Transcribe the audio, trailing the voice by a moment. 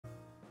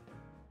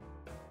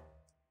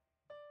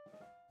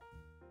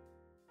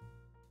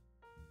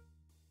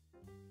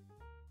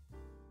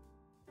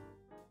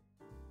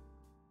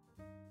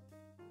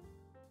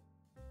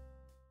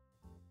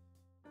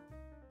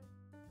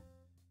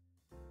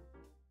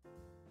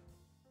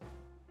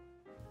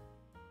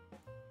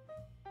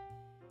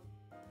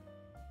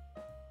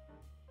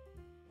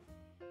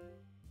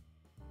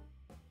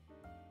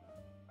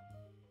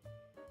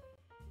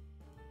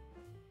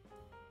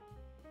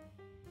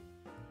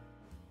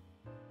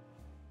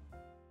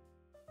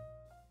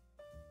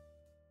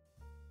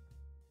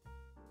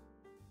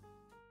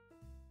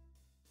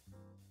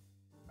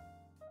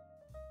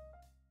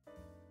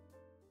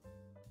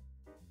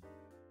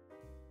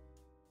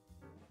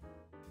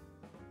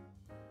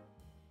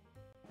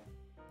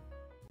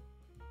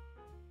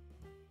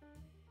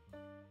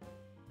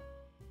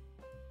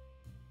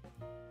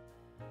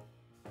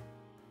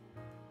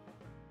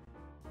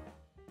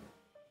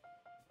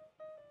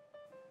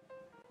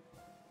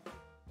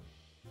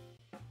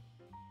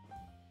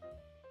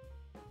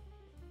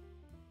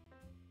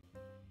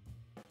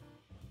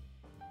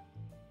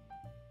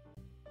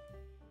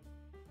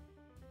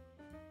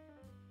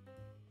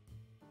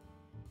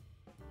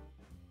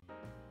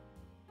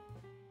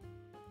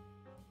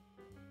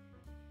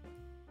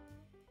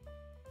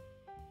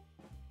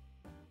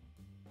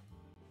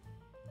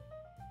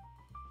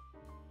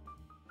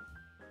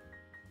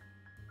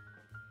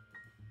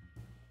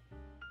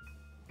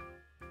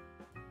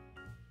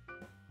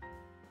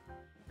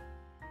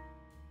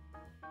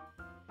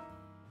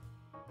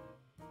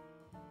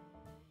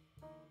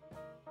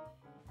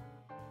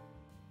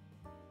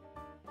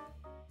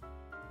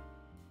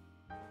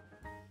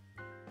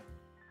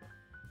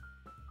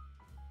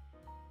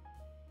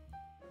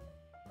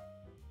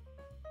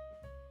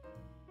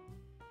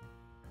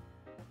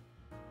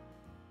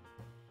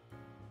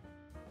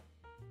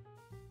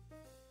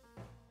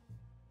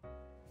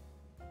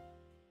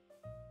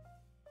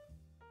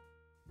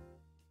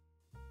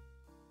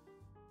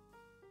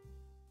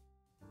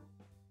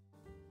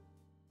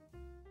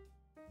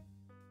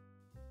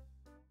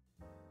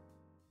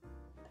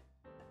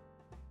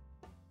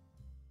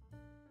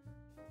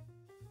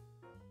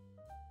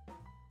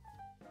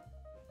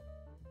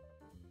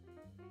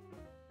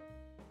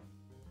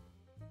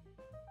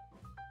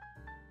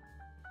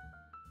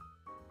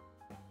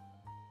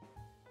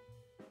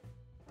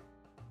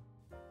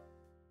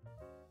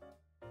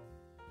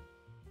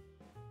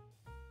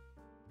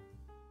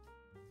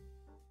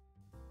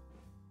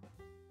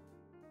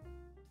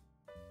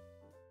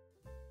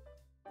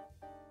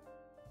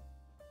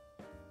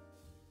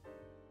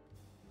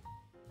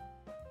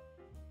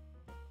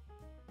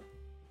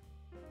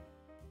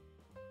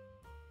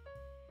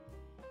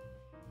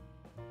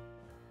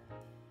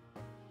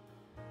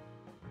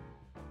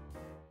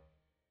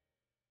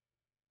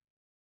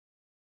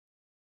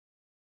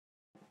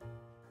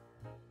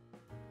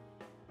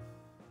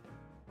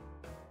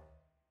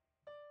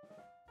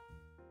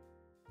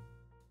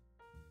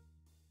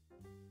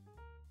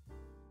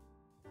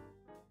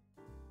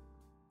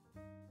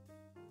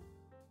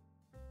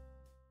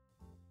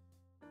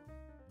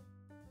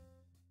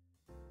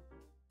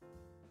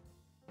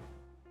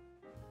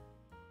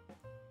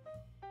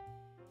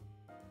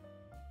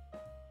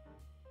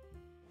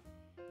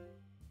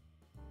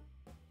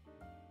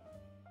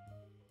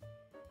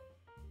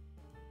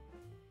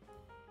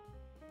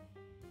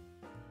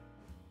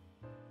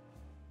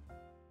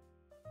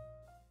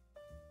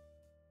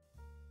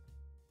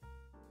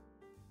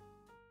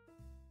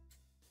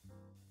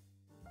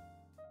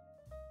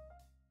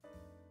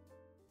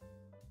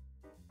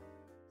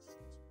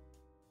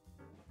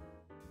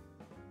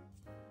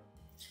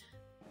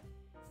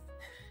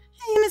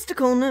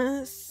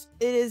Mysticalness!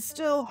 It is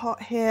still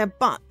hot here,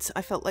 but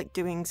I felt like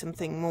doing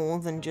something more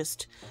than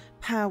just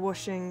power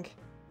washing,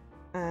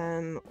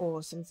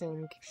 or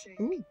something.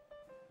 Ooh.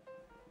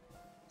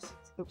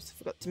 Oops, I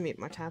forgot to mute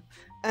my tab.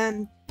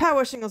 Power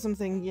washing or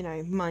something, you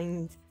know,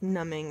 mind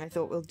numbing. I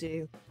thought we'll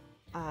do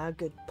a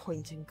good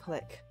point and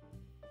click.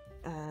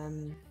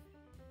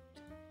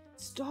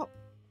 Stop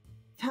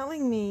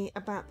telling me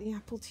about the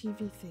Apple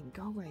TV thing.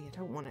 Go away, I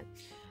don't want it.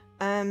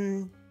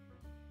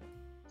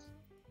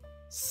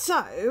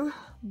 So,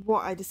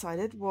 what I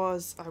decided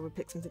was I would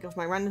pick something off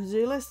my random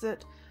to-do list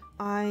that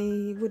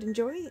I would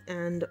enjoy,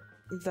 and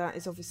that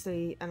is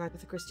obviously an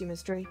Agatha Christie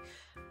mystery,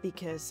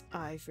 because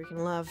I freaking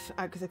love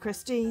Agatha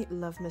Christie,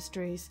 love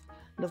mysteries,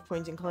 love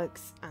point and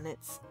clicks, and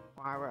it's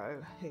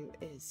Poirot, who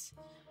is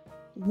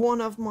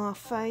one of my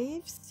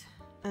faves.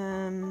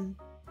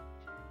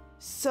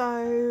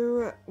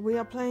 So, we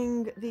are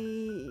playing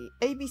the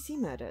ABC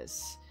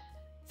Murders.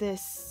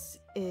 This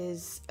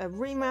is a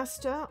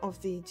remaster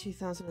of the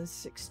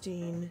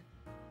 2016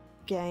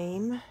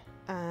 game,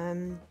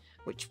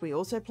 which we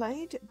also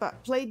played,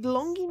 but played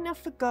long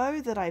enough ago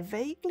that I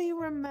vaguely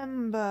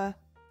remember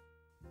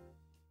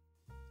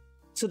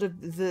sort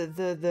of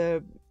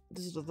the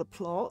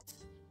plot,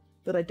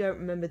 but I don't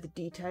remember the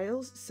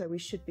details, so we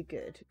should be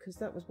good, because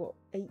that was, what,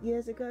 8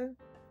 years ago?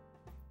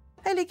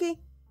 Hey, Leaky!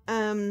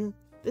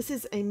 This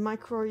is a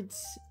Microids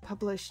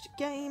published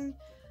game,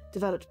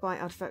 developed by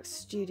Artifact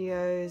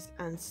Studios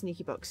and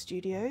Sneaky Box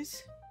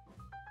Studios.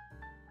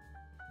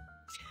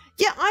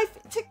 Yeah,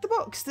 I've ticked the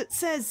box that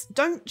says,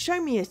 don't show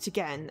me it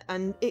again,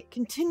 and it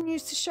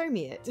continues to show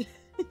me it.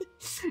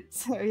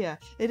 So yeah,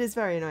 it is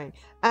very annoying.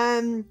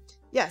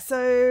 Yeah,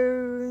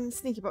 so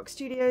Sneaky Box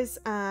Studios,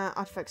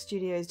 Artifact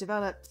Studios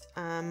developed.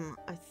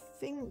 I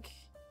think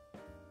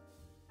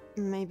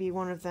maybe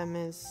one of them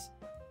is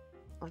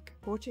like a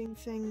porting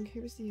thing.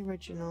 Who was the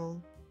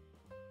original?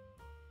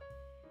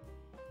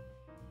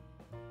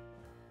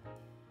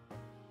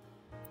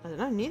 I don't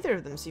know, neither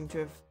of them seem to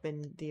have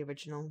been the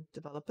original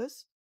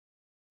developers.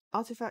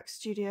 Artifact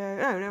Studio...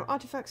 No,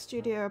 Artifact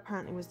Studio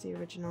apparently was the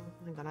original.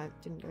 Hang on, I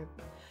didn't go...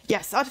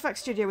 Yes, Artifact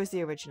Studio was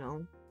the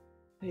original,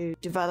 who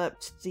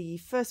developed the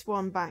first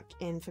one back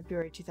in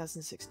February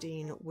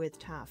 2016 with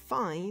Tower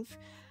 5,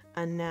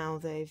 and now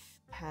they've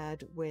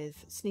paired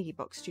with Sneaky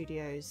Box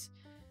Studios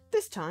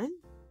this time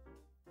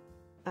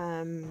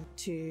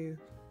to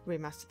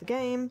remaster the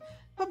game.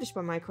 Published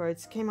by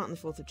Microids, came out on the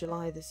 4th of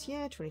July this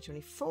year,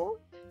 2024.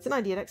 It's an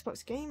ID at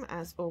Xbox game.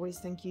 As always,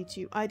 thank you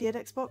to ID at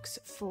Xbox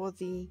for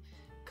the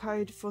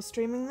code for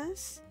streaming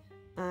this.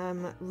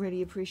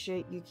 Really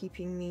appreciate you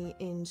keeping me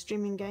in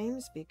streaming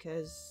games,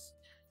 because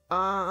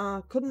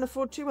I couldn't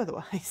afford to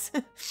otherwise.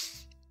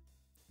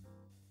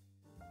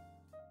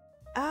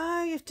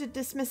 Oh, you have to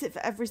dismiss it for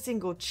every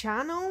single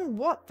channel?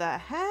 What the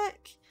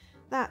heck?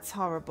 That's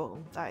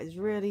horrible. That is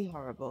really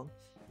horrible.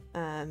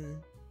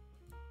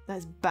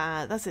 That's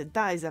bad.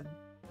 That is a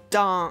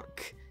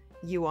dark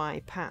UI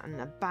pattern,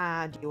 a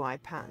bad UI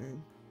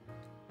pattern.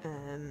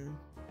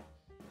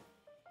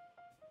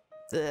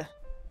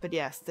 But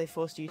yes, they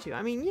forced you to.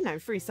 I mean, you know,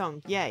 free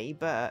song, yay,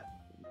 but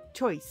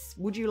choice.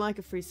 Would you like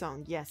a free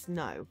song? Yes,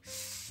 no.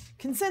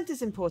 Consent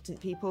is important,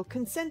 people.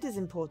 Consent is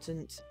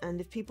important,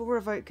 and if people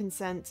revoke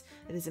consent,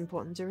 it is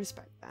important to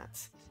respect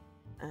that.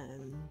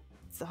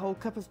 It's the whole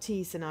cup of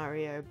tea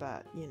scenario,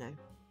 but, you know,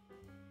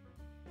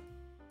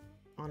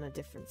 on a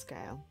different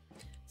scale.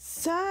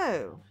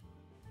 So,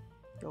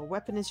 your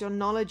weapon is your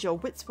knowledge. Your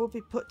wits will be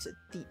put to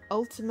the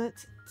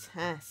ultimate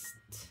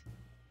test.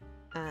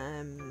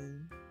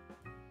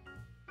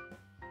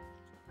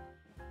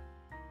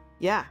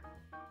 Yeah.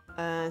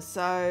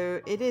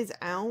 So it is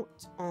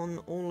out on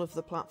all of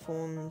the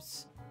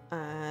platforms.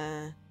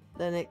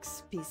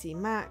 Linux, PC,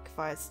 Mac,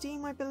 via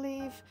Steam, I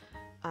believe.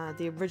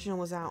 The original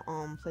was out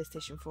on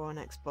PlayStation 4 and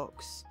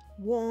Xbox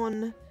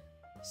One.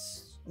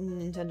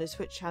 Nintendo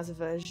Switch has a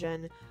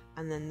version,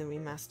 and then the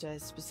remaster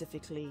is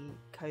specifically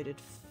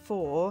coded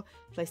for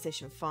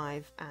PlayStation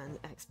 5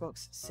 and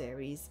Xbox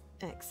Series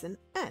X and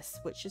S,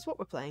 which is what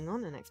we're playing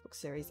on, an Xbox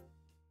Series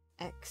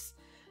X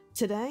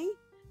today.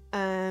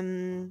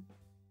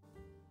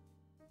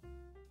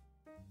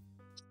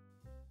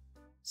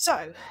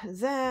 So,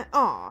 there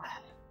are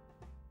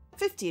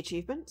 50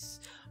 achievements.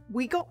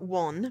 We got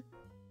one,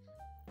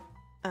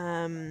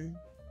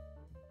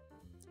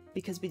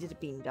 because we did a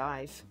beam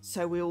dive.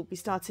 So we will be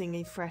starting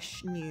a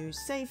fresh new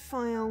save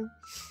file.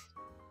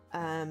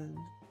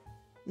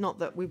 Not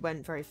that we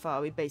went very far,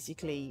 we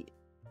basically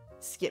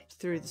skipped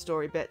through the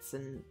story bits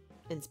and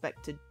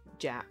inspected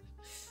Jap,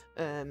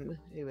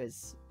 who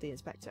is the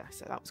inspector,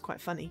 so that was quite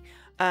funny,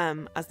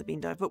 as the beam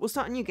dive. But we'll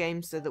start a new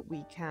game so that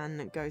we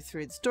can go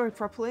through the story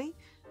properly.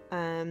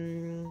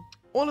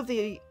 All of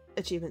the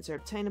achievements are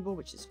obtainable,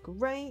 which is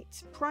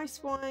great.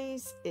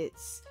 Price-wise,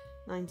 it's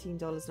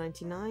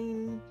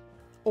 $19.99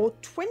 or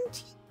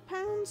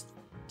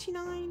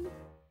 £20.99.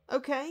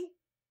 Okay.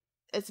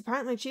 It's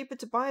apparently cheaper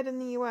to buy it in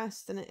the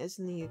US than it is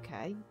in the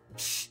UK.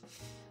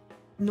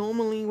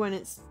 Normally when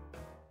it's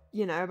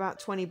you know, about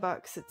 20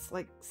 bucks, it's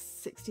like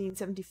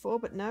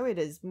 16.74, but no, it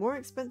is more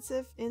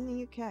expensive in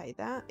the UK.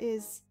 That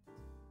is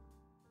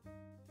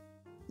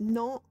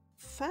not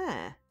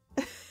fair.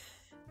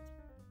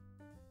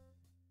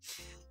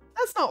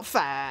 That's not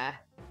fair.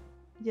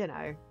 You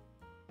know,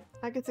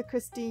 Agatha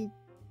Christie,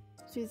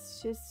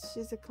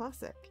 she's a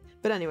classic.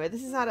 But anyway,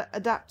 this is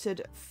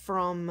adapted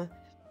from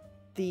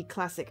the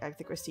classic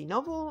Agatha Christie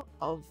novel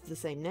of the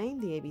same name,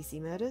 The ABC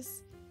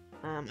Murders.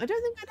 I don't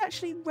think I'd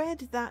actually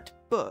read that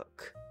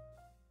book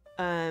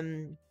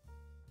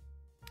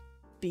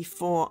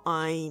before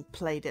I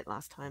played it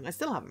last time. I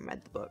still haven't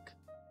read the book.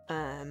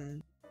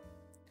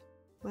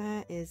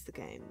 Where is the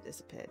game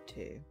disappeared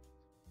to?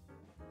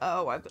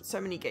 Oh, I've got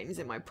so many games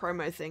in my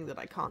promo thing that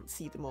I can't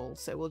see them all,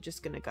 so we're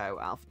just gonna go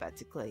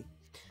alphabetically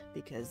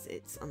because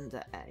it's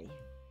under A.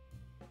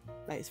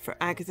 It's for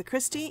Agatha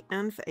Christie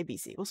and for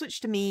ABC. We'll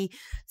switch to me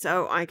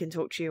so I can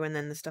talk to you and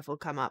then the stuff will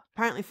come up.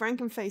 Apparently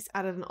Frankenface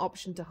added an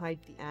option to hide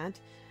the ad.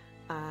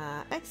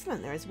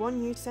 Excellent, there is one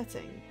new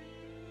setting.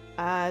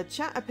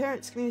 Chat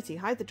appearance community,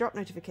 hide the drop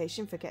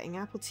notification for getting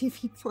Apple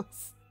TV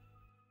Plus.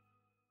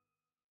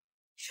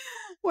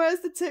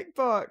 Where's the tick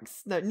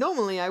box? No,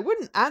 normally I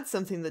wouldn't add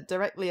something that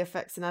directly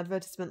affects an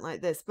advertisement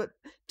like this, but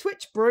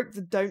Twitch broke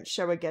the don't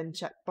show again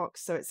checkbox,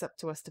 so it's up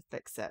to us to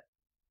fix it.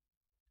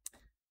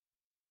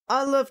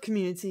 I love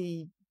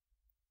community,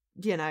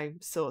 you know,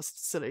 sourced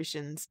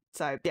solutions.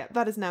 So yeah,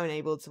 that is now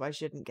enabled, so I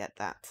shouldn't get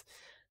that.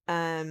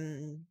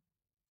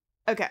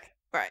 Okay,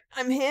 right.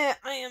 I'm here.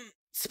 I am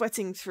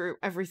sweating through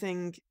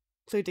everything,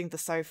 including the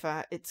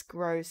sofa. It's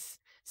gross.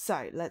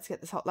 So let's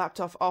get this hot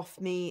laptop off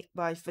me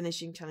by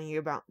finishing telling you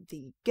about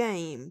the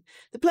game.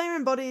 The player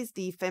embodies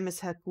the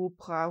famous Hercule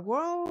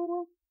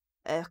Poirot,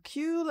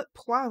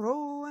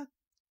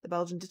 the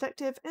Belgian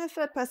detective, in a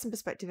third-person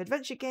perspective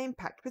adventure game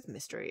packed with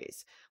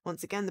mysteries.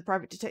 Once again, the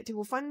private detective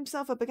will find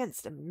himself up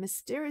against a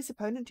mysterious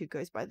opponent who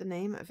goes by the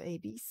name of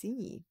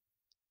ABC.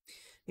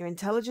 Your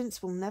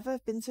intelligence will never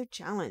have been so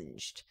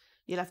challenged.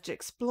 You'll have to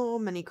explore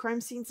many crime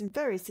scenes in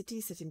various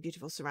cities set in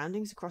beautiful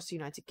surroundings across the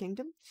United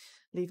Kingdom.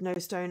 Leave no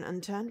stone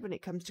unturned when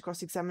it comes to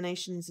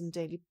cross-examinations and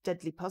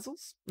deadly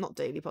puzzles. Not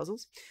daily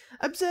puzzles.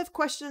 Observe,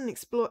 question, and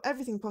explore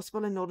everything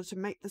possible in order to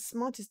make the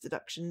smartest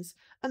deductions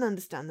and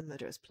understand the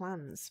murderer's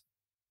plans.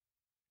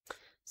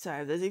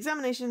 So there's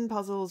examination,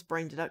 puzzles,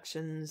 brain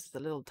deductions, the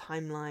little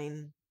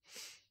timeline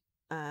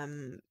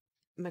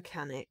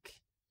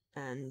mechanic,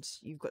 and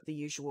you've got the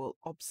usual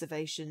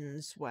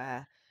observations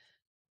where,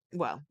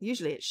 well,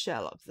 usually it's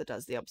Sherlock that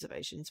does the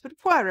observations, but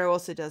Poirot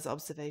also does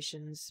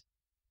observations.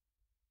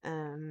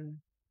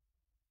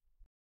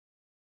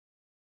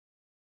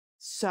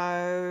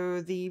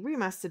 So the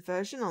remastered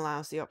version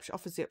offers the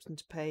option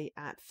to play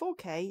at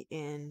 4K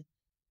in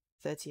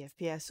 30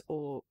 FPS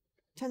or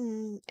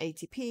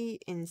 1080p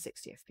in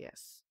 60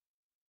 FPS.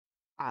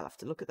 I'll have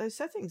to look at those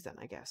settings then,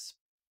 I guess.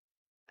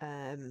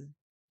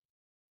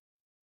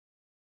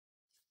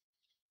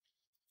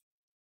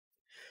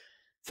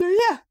 So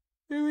yeah,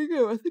 here we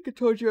go. I think I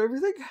told you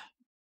everything.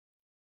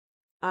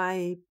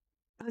 I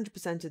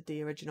 100%ed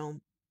the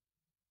original.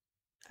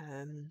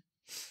 And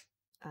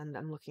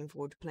I'm looking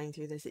forward to playing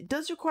through this. It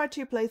does require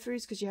 2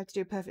 playthroughs because you have to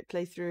do a perfect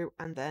playthrough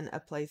and then a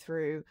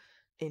playthrough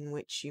in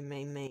which you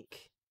may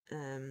make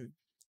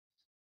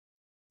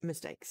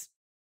mistakes.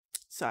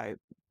 So,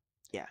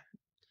 yeah.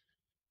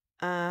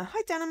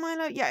 Hi, Dan and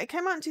Milo. Yeah, it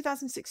came out in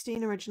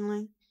 2016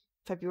 originally.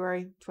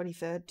 February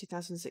 23rd,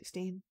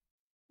 2016.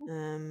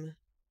 I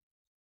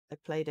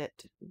played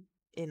it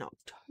in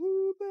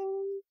October.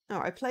 No,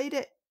 I played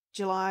it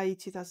July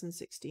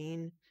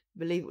 2016. I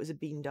believe it was a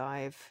bean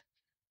dive.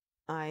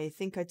 I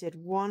think I did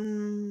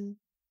one.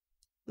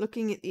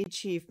 Looking at the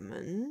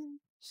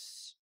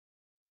achievements,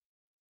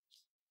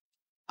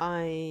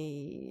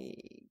 I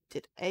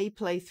did a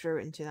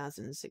playthrough in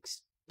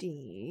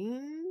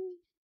 2016.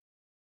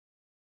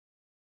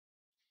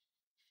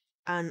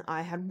 And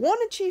I had one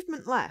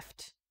achievement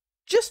left.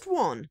 Just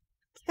one.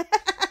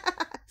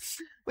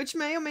 Which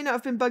may or may not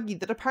have been buggy,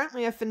 that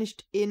apparently I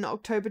finished in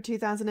October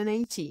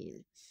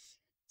 2018.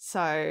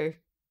 So,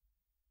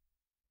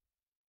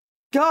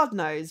 God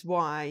knows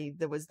why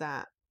there was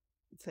that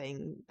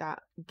thing,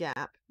 that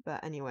gap.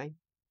 But anyway,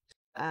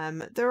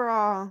 there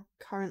are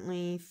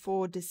currently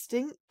 4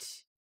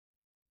 distinct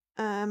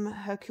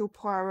Hercule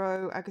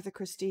Poirot, Agatha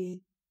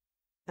Christie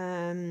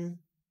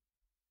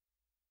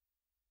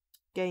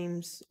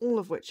games, all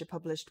of which are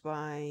published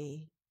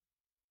by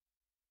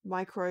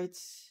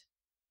Microids.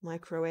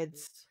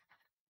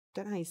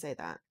 Don't know how you say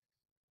that.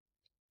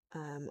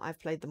 I've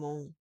played them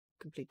all,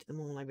 completed them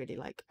all. I really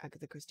like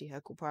Agatha Christie,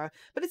 Hercule Poirot,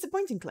 but it's a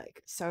point and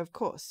click, so of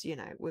course, you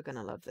know, we're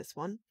gonna love this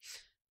one.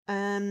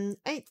 8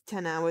 to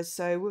 10 hours,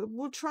 so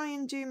we'll try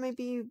and do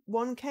maybe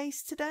 1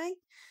 case today.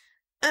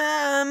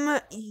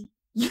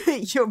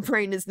 Your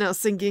brain is now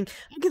singing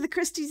Agatha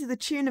Christie to the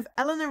tune of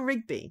Eleanor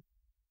Rigby.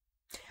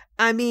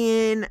 I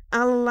mean,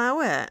 I'll allow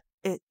it.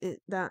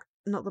 That,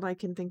 not that I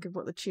can think of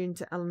what the tune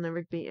to Eleanor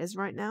Rigby is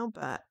right now,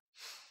 but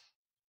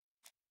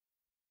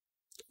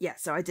yeah,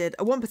 so I did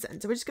a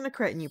 1%. So we're just going to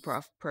create a new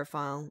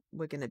profile.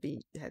 We're going to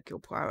be Hercule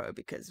Poirot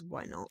because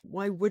why not?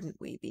 Why wouldn't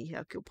we be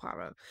Hercule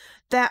Poirot?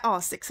 There are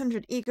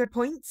 600 ego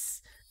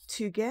points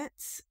to get.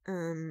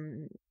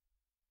 Language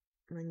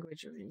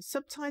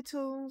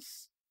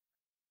subtitles.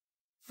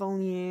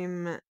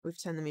 Volume.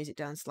 We've turned the music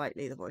down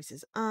slightly. The voice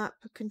is up.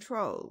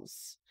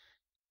 Controls.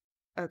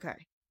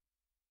 Okay.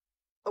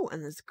 Oh,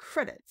 and there's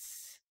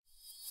credits.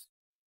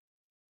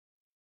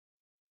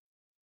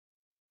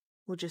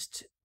 We'll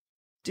just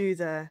do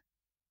the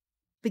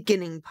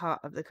beginning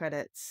part of the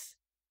credits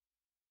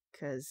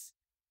because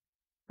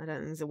I don't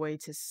think there's a way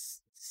to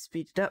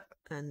speed it up,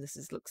 and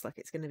this looks like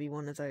it's going to be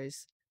one of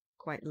those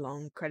quite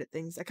long credit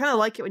things. I kind of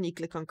like it when you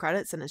click on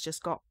credits and it's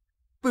just got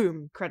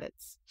boom,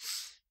 credits.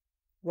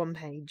 One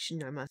page,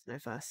 no mirth, no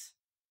fuss.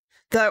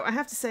 Though I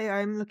have to say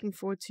I'm looking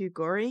forward to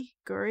Gory,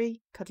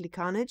 Cuddly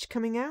Carnage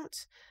coming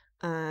out.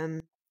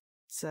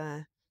 It's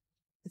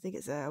I think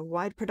it's a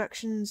Wide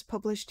Productions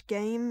published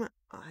game.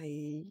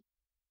 I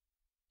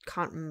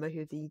can't remember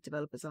who the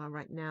developers are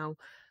right now,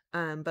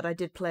 but I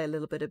did play a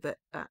little bit of it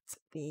at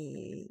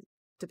the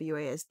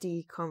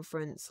WASD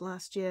conference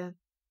last year,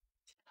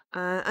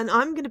 and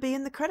I'm going to be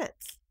in the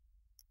credits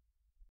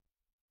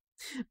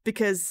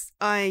because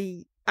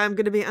I am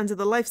going to be under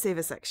the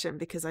lifesaver section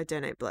because I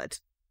donate blood.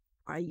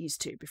 I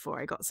used to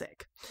before I got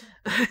sick.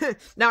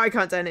 Now I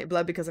can't donate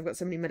blood because I've got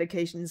so many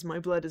medications. My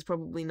blood is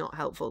probably not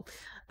helpful.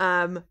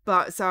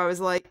 But so I was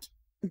like,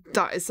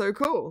 that is so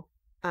cool.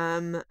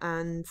 And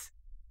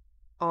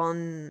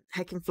on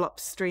Heck and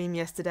Flop's stream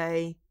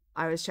yesterday,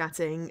 I was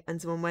chatting and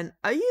someone went,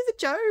 "Are you the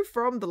Joe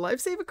from the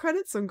lifesaver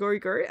credits on Gory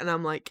Gory?" And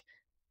I'm like,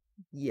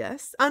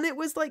 yes. And it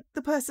was like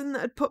the person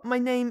that had put my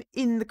name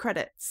in the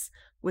credits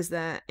was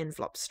there in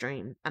Flop's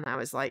stream. And I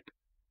was like,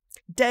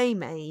 day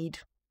made.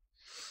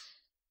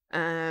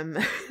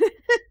 And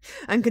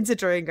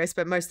considering I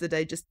spent most of the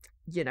day just,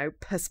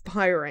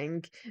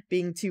 perspiring,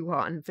 being too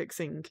hot and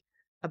fixing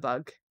a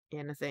bug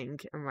in a thing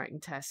and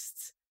writing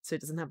tests so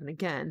it doesn't happen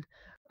again.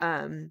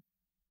 So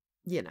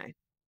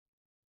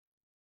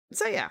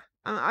yeah,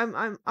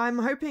 I'm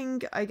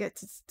hoping I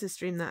get to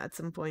stream that at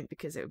some point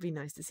because it would be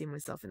nice to see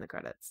myself in the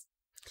credits.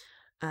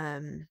 I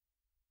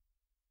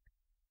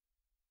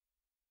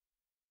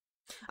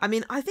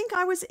mean, I think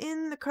I was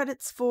in the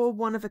credits for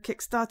one of the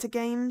Kickstarter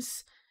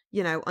games,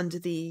 under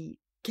the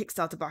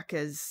Kickstarter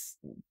backers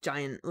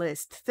giant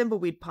list.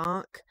 Thimbleweed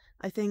Park,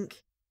 I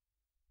think.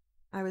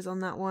 I was on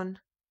that one.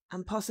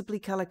 And possibly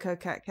Calico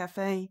Cat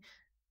Cafe.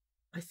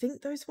 I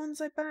think those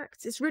ones I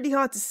backed. It's really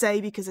hard to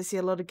say because I see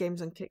a lot of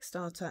games on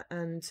Kickstarter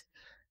and,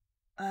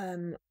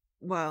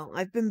 well,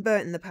 I've been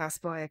burnt in the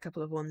past by a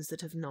couple of ones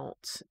that have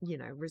not,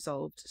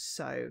 resolved.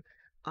 So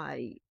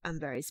I am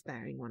very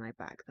sparing when I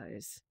back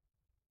those.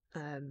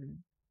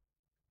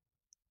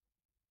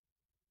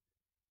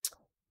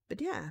 But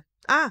yeah.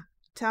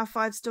 Tower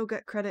 5 still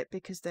get credit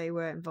because they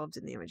were involved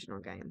in the original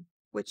game,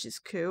 which is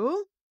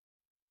cool.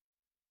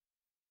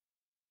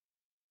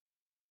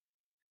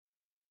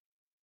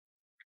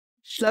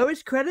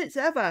 Slowest credits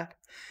ever.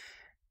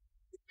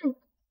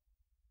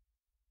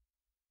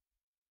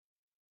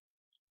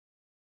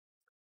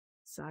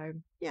 So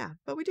yeah,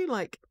 but we do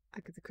like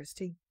Agatha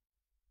Christie.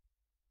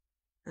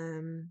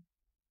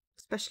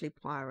 Especially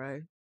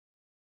Poirot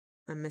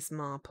and Miss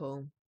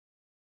Marple.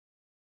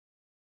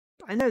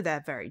 I know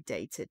they're very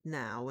dated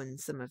now, and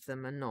some of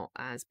them are not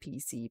as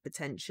PC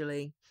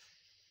potentially,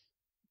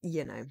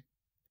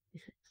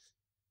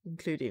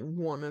 including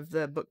one of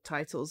the book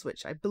titles,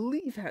 which I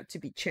believe had to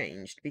be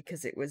changed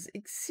because it was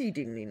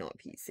exceedingly not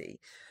PC.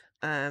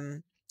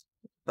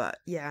 But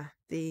yeah,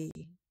 the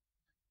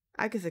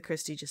Agatha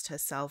Christie just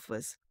herself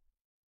was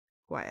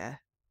quite a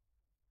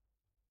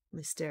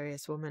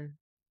mysterious woman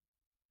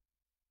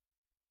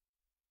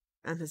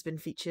and has been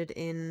featured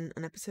in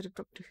an episode of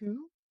Doctor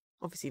Who.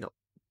 Obviously not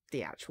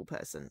the actual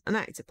person, an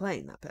actor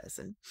playing that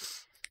person,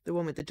 the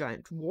one with the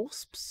giant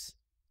wasps,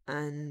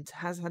 and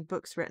has had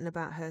books written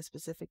about her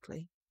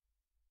specifically.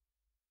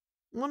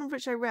 One of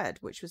which I read,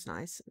 which was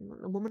nice.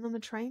 A Woman on the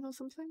Train or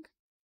something.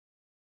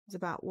 It's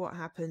about what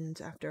happened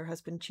after her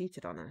husband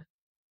cheated on her.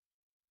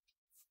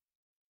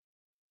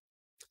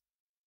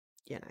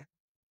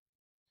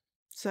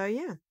 So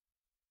yeah.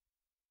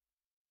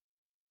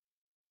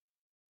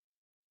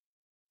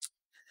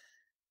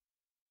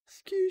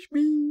 Excuse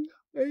me,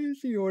 I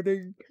is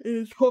yawning. It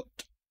is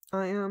hot.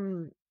 I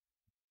am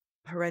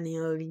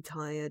perennially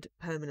tired,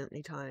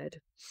 permanently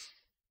tired.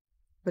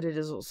 But it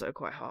is also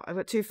quite hot. I've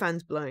got 2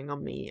 fans blowing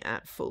on me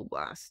at full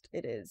blast.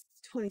 It is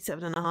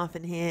 27.5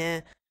 in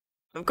here.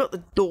 I've got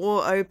the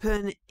door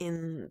open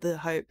in the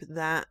hope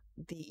that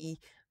the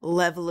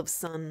level of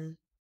sun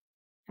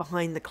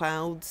behind the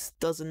clouds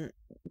doesn't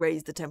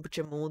raise the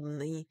temperature more than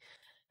the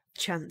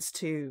chance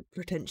to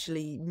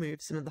potentially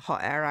move some of the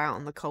hot air out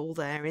and the cold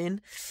air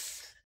in.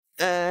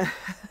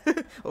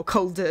 Or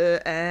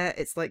colder air.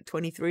 It's like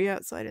 23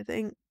 outside, I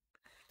think.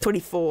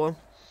 24.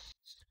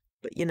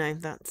 But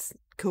that's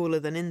cooler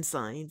than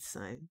inside,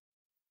 so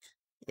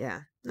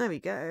yeah. There we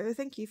go.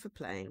 Thank you for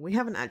playing. We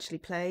haven't actually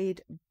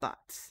played,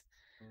 but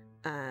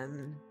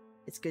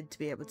it's good to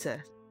be able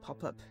to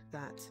pop up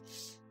that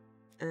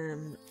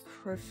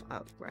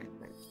profile. Right,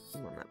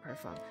 you want that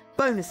profile.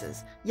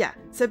 Bonuses. Yeah,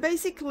 so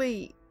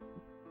basically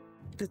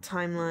the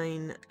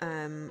timeline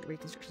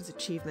reconstructions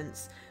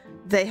achievements,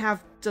 they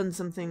have done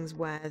some things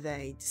where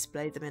they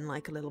display them in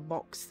like a little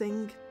box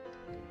thing.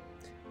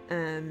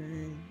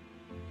 There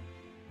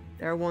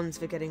are ones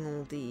for getting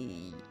all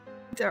the...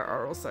 There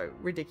are also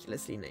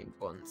ridiculously named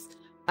ones.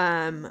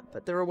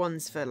 But there are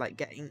ones for like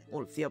getting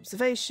all of the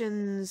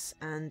observations,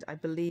 and I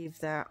believe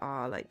there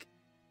are like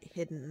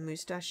hidden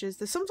moustaches.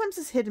 Sometimes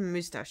there's hidden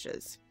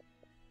moustaches.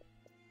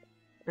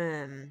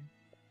 But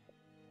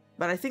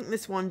I think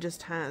this one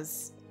just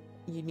has,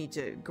 you need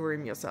to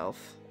groom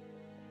yourself.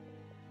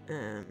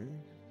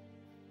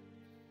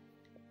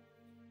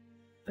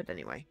 But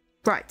anyway,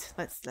 right,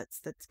 let's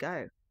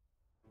go.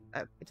 Oh,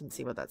 I didn't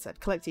see what that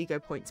said. Collect ego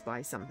points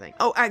by something.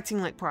 Oh,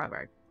 acting like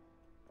Poirot.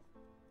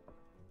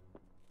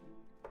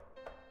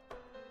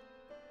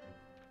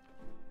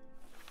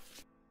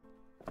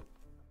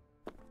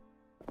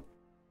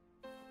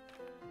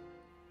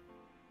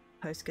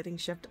 Post getting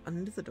shoved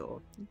under the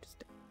door.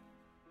 Interesting.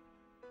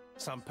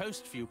 Some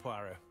post for you,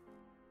 Poirot.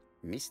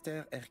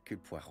 Mr.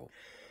 Hercule Poirot,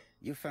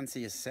 you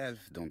fancy yourself,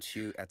 don't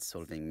you, at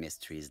solving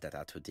mysteries that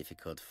are too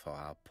difficult for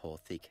our poor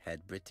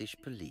thick-head British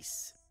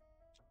police?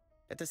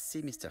 Let us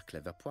see, Mr.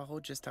 Clever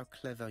Poirot, just how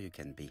clever you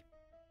can be.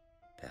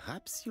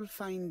 Perhaps you'll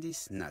find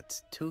this nut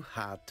too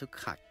hard to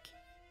crack.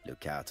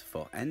 Look out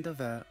for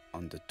handover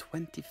on the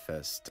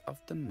 21st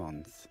of the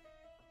month.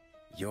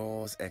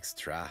 Yours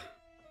extra,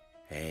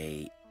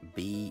 A,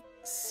 B,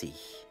 C.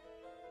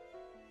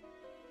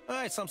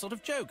 Oh, it's some sort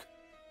of joke.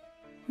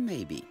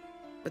 Maybe,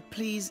 but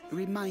please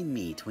remind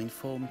me to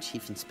inform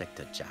Chief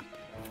Inspector Japp.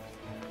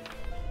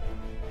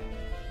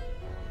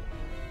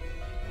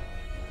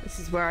 This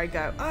is where I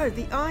go. Oh,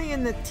 the I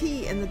and the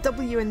T and the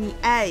W and the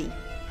A.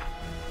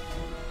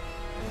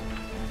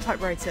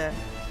 Typewriter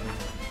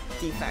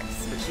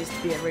defects, which used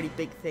to be a really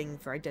big thing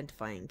for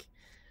identifying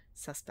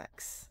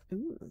suspects.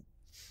 Ooh.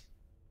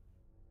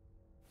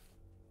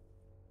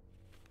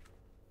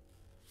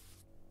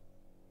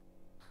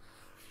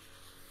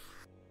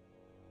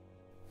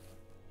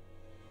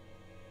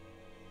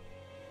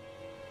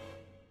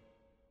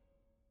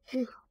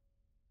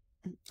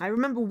 I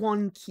remember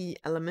one key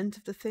element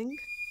of the thing.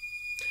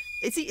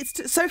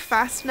 It's so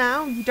fast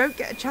now, you don't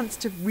get a chance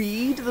to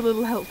read the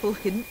little helpful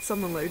hints on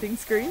the loading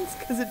screens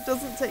because it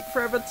doesn't take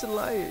forever to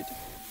load.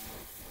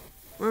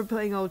 We're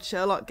playing old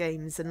Sherlock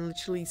games and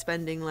literally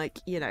spending like,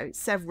 you know,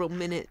 several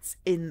minutes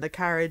in the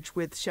carriage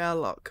with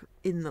Sherlock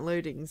in the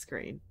loading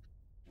screen.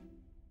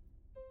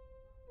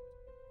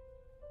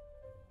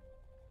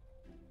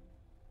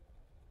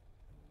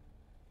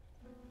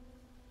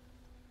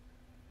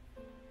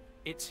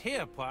 It's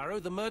here,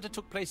 Poirot. The murder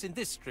took place in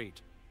this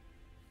street.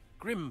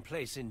 Grim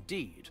place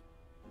indeed.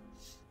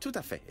 Tout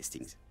à fait,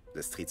 Hastings.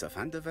 The streets of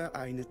Andover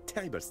are in a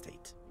terrible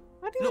state.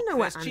 I don't Look, know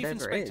what there's Chief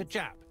Andover Inspector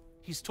is. Japp.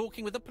 He's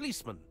talking with a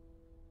policeman.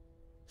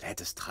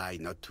 Let us try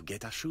not to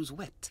get our shoes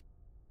wet.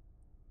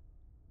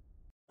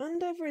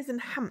 Andover is in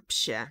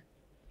Hampshire.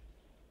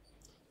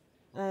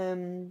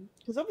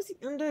 Because obviously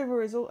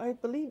Andover is all. I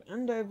believe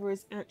Andover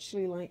is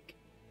actually like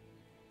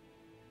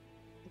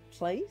a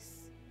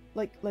place,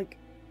 like.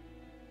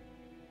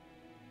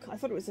 I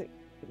thought it was a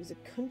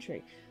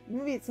country.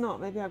 Maybe it's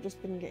not. Maybe I've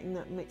just been getting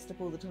that mixed up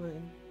all the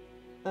time.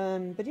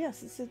 But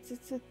yes,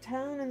 it's a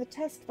town in the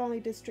Test Valley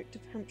district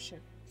of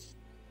Hampshire.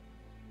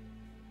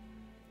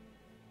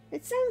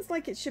 It sounds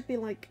like it should be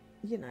like,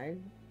 you know,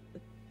 a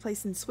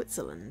place in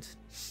Switzerland.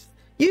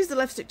 Use the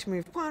left stick to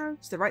move Poirot,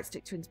 use the right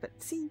stick to inspect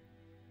the scene.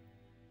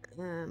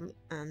 And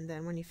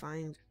then when you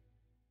find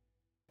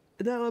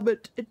an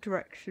element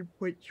interaction,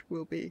 which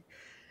will be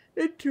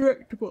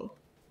interactable.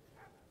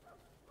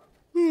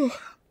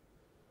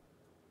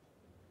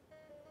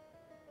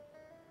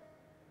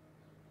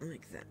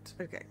 Like that.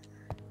 Okay.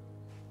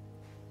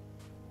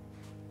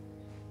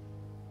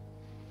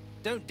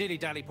 Don't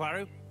dilly-dally,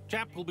 Poirot.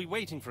 Japp will be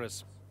waiting for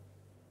us.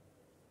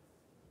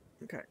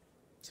 Okay.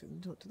 So we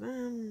can talk to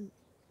them.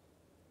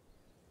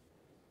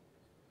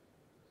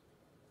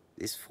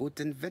 This fruit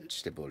and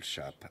vegetable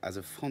shop has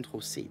a front row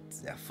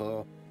seat,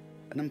 therefore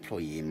an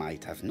employee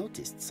might have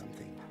noticed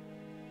something.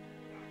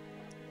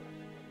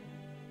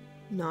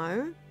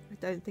 No, I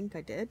don't think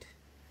I did.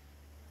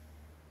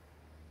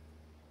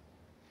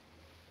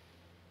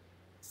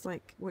 It's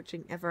like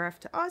watching Ever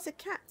After. Oh, it's a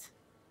cat.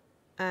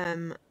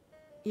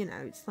 You know,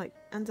 it's like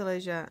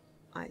Andalusia.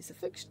 It's a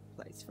fictional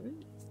place for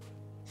it.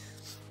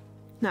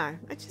 No,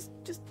 I just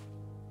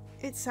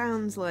it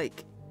sounds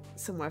like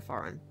somewhere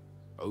foreign.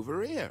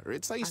 Over here,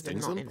 it's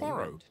Hastings not and in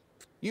Poirot. England.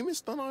 You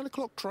missed the 9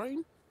 o'clock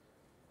train?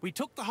 We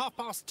took the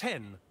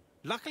 10:30.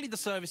 Luckily, the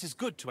service is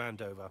good to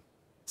Andover.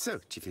 So,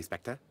 Chief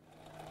Inspector,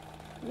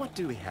 what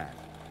do we have?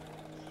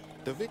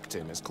 The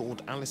victim is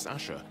called Alice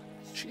Asher.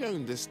 She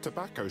owned this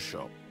tobacco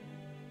shop.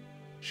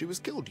 She was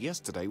killed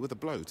yesterday with a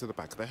blow to the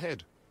back of the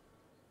head.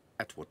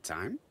 At what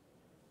time?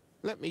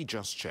 Let me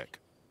just check.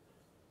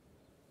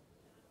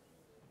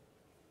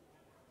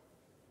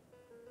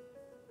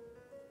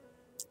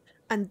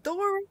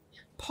 Andorra?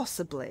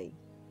 Possibly.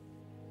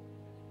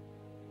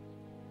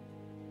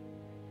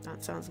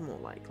 That sounds more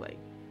likely.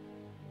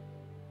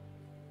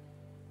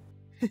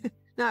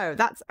 No,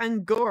 that's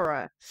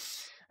Angora.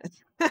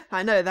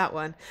 I know that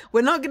one.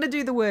 We're not going to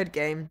do the word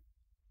game.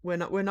 We're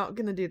not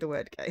going to do the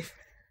word game.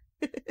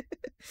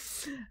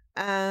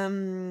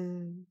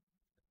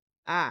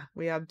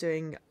 We are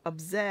doing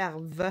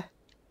observe.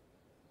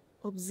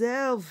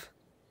 Observe.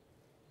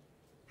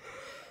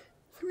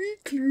 3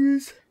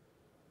 clues.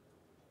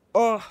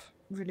 Oh,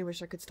 really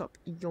wish I could stop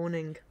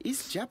yawning.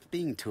 Is Jap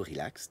being too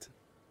relaxed?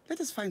 Let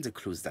us find the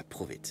clues that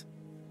prove it.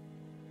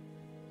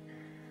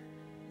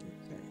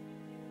 Okay.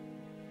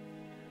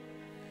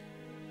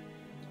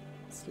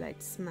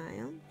 Slight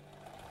smile.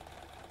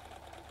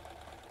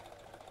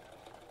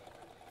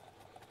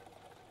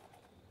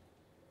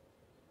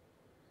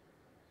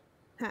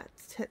 Hat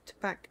tipped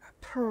back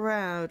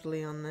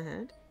proudly on the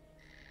head.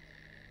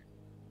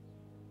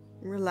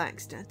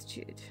 Relaxed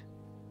attitude.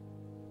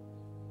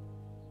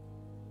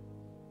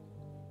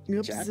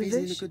 Jap is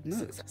in a good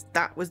mood. Success.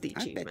 That was the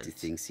I achievement. bet he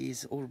thinks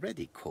he's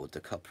already caught the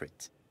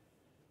culprit.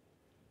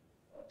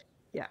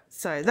 Yeah,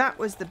 so that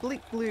was the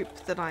bleep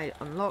bloop that I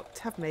unlocked.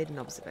 Have made an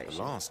observation.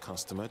 The last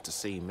customer to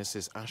see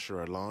Mrs.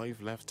 Asher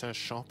alive left her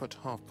shop at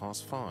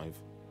 5:30.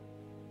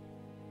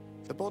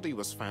 The body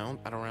was found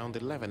at around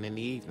 11 in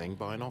the evening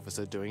by an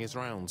officer doing his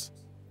rounds.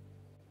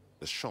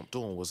 The shop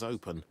door was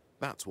open.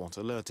 That's what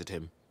alerted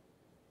him.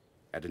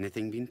 Had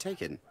anything been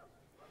taken?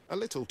 A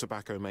little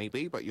tobacco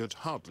maybe, but you'd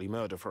hardly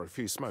murder for a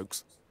few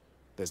smokes.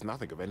 There's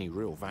nothing of any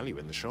real value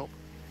in the shop.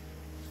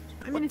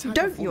 I mean, if you type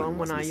don't of woman yawn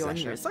was when I Miss yawn,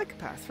 Asher? you're a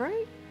psychopath,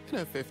 right? In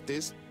her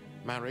 50s,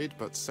 married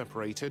but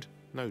separated,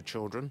 no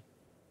children.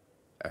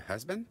 A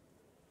husband?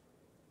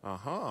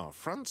 Aha,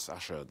 Franz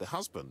Asher, the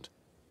husband.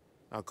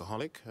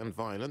 Alcoholic and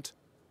violent.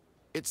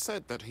 It's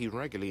said that he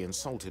regularly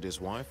insulted his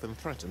wife and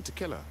threatened to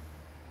kill her.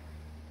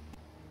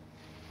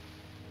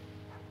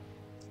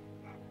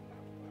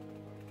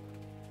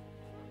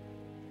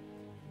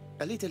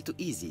 A little too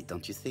easy,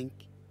 don't you think?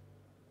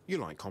 You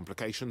like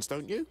complications,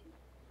 don't you?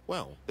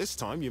 Well, this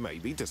time you may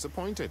be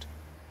disappointed.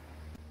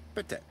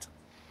 Peut-être.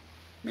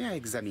 May I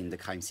examine the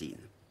crime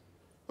scene?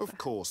 Of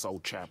course,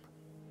 old chap.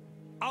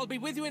 I'll be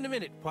with you in a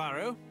minute,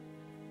 Poirot.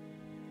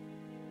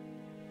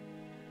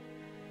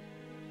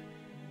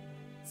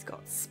 It's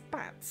got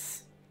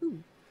spats.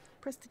 Ooh.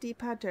 Press the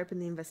D-pad to open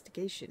the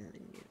investigation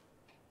menu.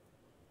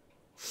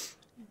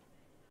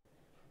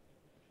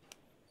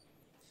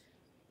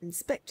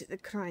 Inspect the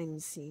crime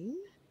scene.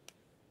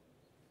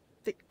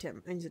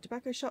 Victim owns a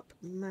tobacco shop,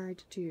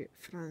 married to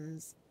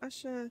Franz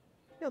Asher.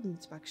 He opened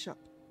the tobacco shop.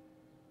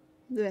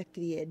 The back of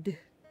the head.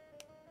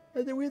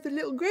 And then we have the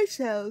little grey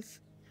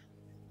cells.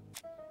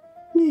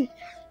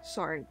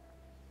 Sorry.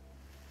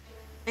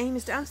 Aim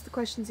is to answer the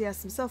questions he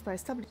asked himself by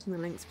establishing the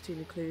links between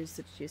the clues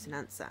to deduce an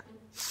answer.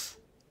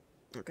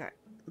 Okay.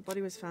 The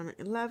body was found at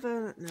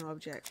 11. No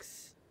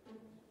objects.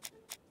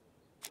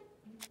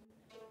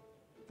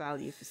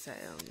 Value for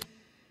sale.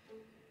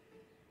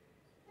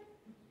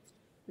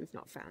 We've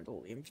not found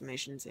all the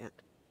information yet.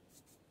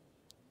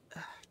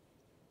 Ugh.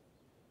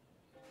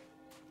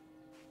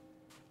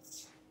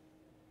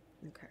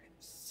 Okay,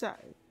 so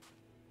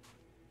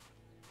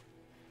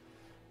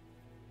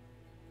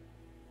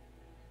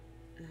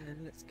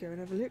let's go and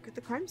have a look at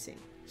the crime scene.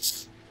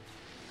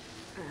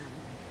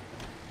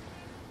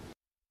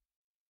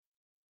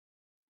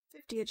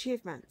 50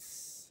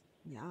 achievements.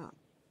 Yeah.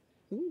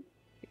 Ooh,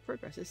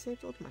 progress is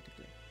saved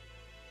automatically.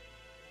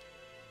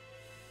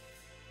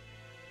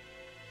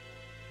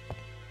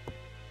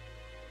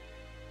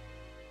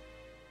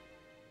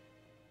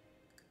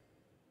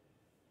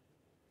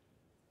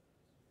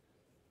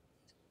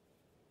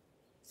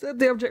 Set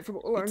the object from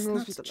all It's angles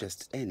not with the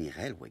just any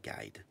railway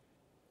guide.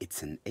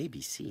 It's an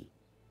ABC.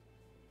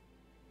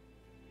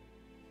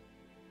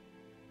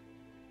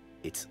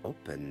 It's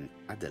open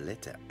at the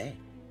letter A.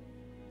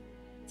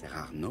 There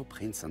are no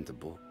prints on the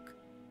book.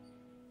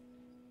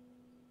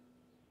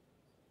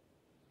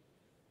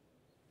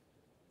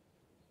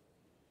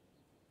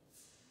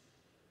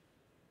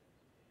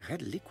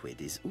 Red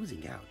liquid is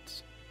oozing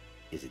out.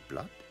 Is it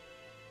blood?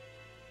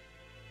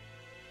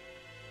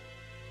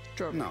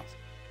 strawberries. No.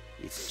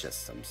 It's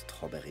just some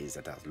strawberries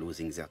that are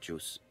losing their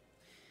juice.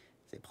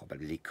 They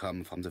probably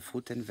come from the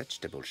fruit and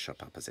vegetable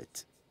shop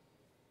opposite.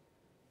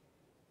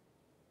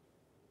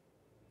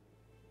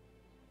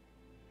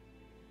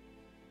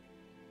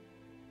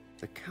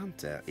 The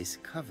counter is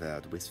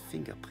covered with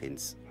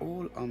fingerprints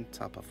all on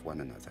top of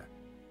one another.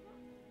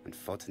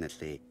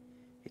 Unfortunately,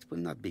 it will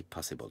not be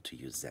possible to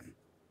use them.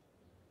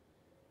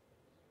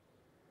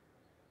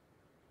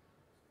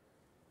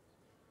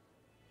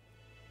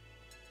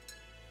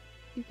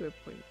 Ego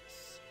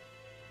points.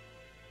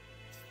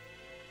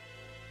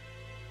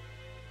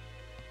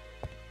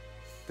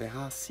 There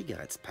are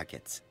cigarettes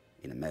packets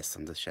in a mess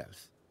on the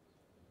shelf.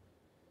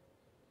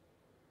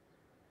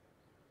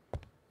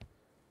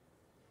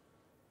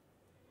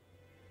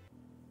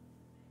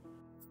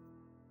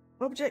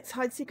 Objects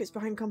hide secrets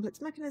behind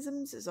complex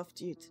mechanisms. It's off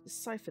to you to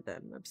decipher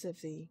them.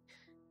 Observe the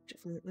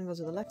Different angles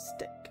with the left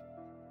stick.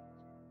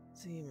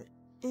 Zoom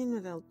in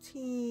with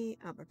LT,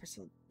 out by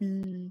pressing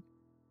B.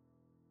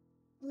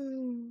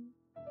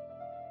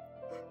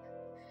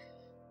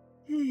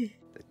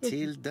 The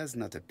teal does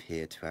not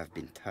appear to have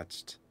been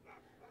touched.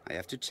 I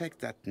have to check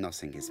that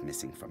nothing is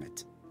missing from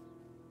it.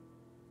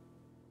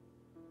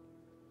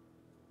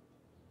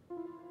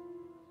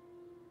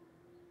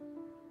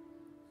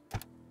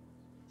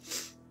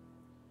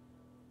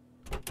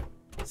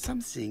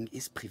 Something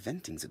is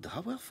preventing the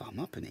drawer from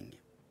opening.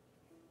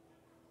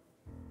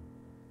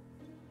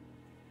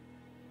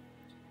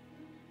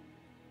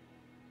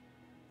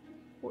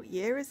 What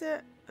year is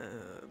it?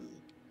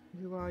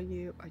 Who are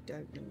you? I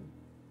don't know.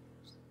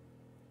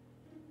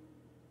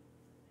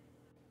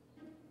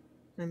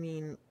 I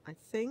mean, I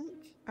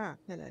think... Ah,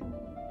 hello.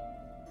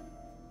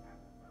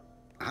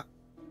 Ah,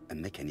 a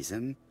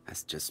mechanism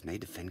has just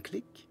made a fan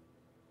click.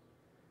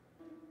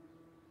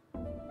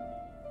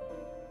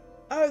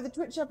 Oh, the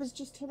Twitch app is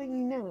just telling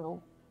you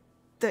now.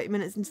 30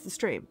 minutes into the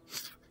stream.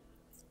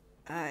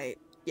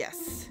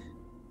 Yes.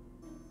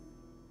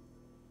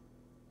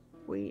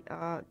 We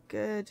are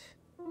good.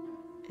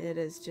 It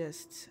is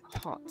just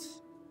hot.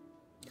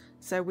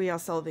 So we are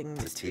solving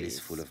The mysteries. till is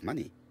full of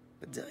money,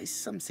 but there is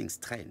something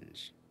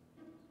strange.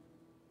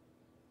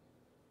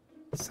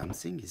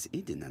 Something is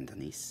hidden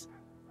underneath.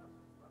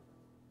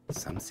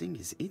 Something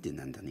is hidden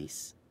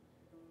underneath.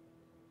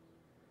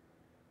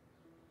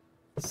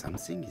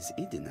 Something is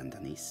hidden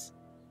underneath.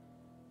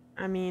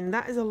 I mean,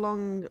 that is a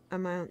long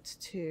amount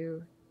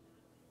to...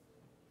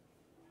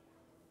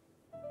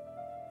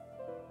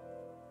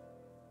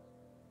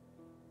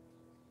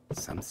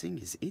 Something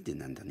is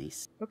hidden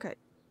underneath. Okay.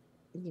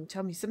 You can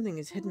tell me something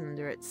is hidden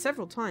under it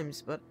several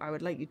times, but I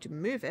would like you to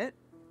move it.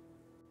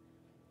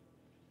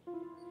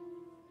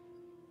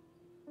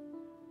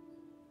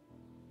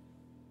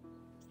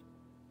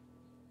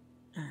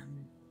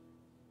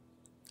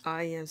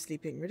 I am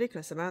sleeping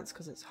ridiculous amounts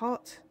because it's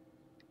hot.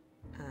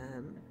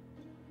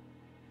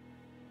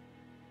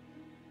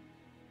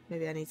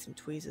 Maybe I need some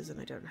tweezers and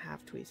I don't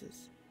have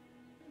tweezers.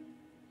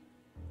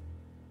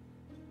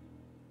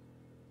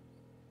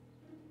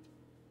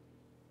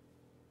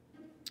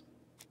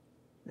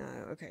 No,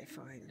 okay,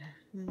 fine.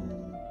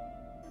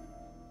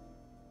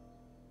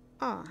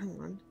 Ah, hang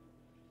on.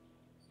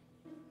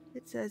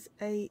 It says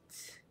 8...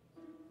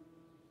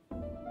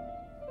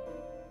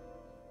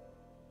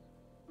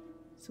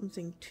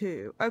 something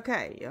 2.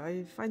 Okay,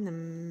 I find the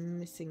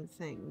missing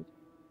thing.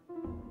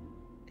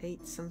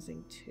 8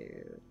 something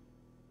 2.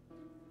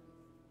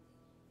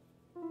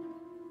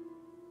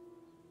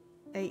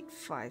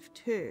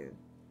 852.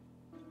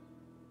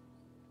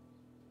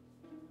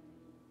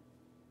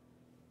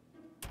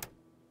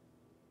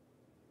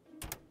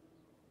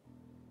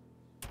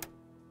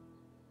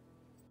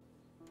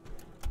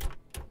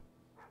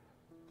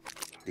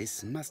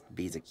 This must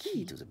be the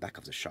key to the back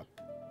of the shop.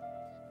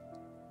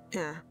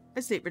 Yeah,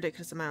 I sleep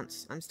ridiculous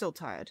amounts. I'm still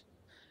tired.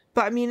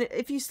 But I mean,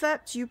 if you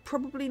slept, you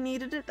probably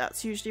needed it.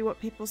 That's usually what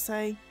people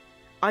say.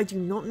 I do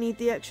not need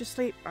the extra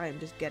sleep. I am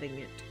just getting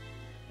it.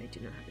 I do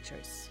not have a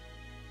choice.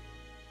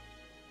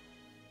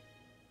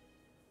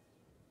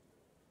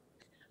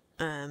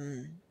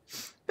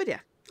 But yeah,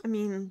 I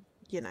mean,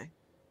 you know,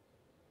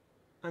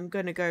 I'm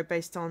gonna go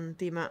based on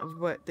the amount of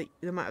work that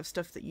the amount of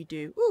stuff that you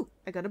do. Ooh,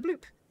 I got a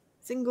bloop.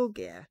 Single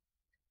gear.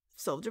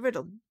 Solved a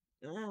riddle.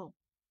 Oh,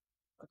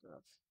 fuck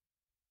off.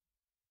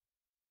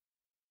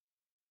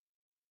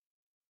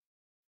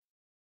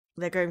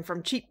 They're going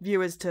from cheap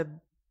viewers to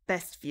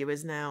best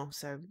viewers now,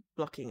 so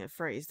blocking a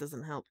phrase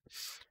doesn't help.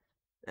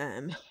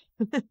 And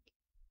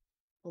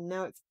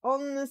now it's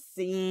on the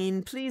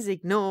scene. Please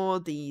ignore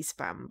the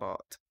spam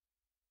bot.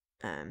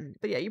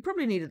 But yeah, you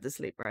probably needed the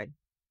sleep, right?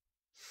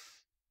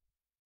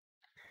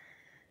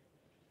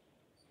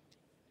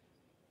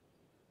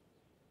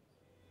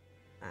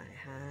 I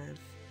have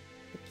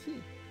the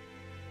key.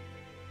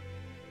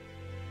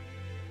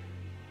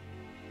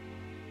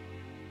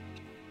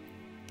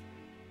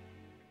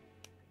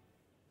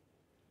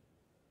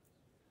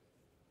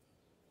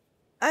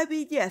 I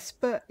mean, yes,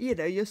 but, you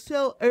know, you're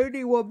still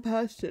only one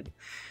person.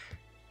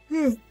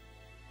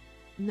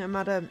 No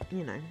matter,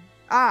 you know.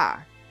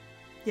 Ah!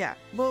 Yeah,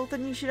 well,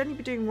 then you should only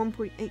be doing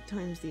 1.8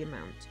 times the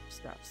amount of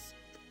stuffs.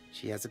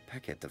 She has a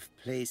packet of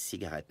play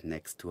cigarette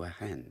next to her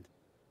hand.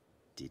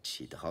 Did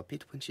she drop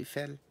it when she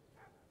fell?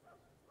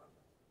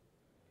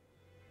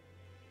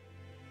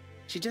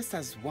 She just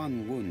has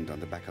one wound on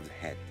the back of the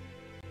head.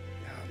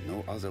 There are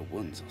no other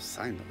wounds or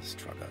signs of a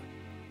struggle.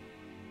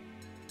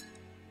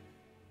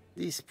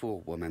 This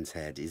poor woman's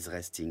head is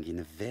resting in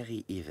a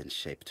very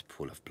even-shaped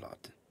pool of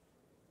blood.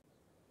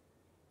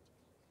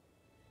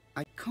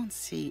 I can't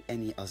see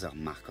any other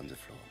mark on the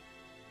floor.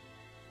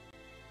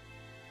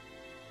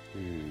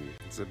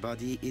 The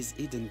body is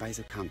hidden by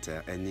the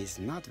counter and is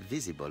not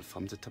visible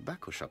from the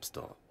tobacco shop's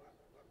door.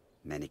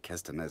 Many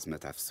customers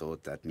might have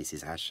thought that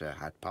Mrs. Asher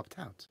had popped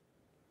out.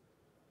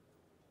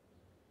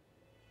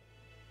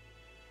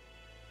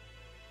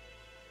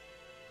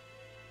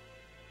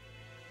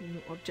 No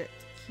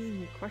object key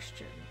in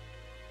question.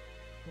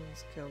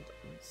 Was killed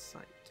on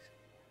sight.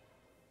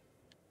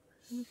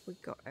 Have we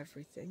got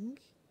everything?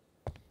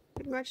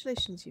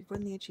 Congratulations, you've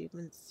won the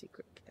achievement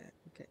secret kit.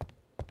 Okay.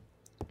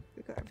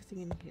 We've got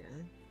everything in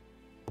here.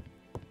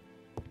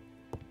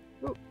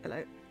 Oh,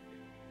 hello.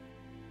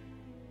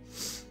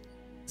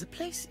 The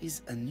place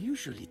is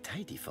unusually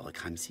tidy for a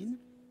crime scene.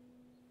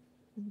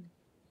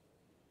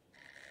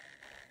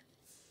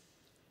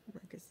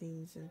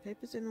 Magazines and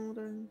papers in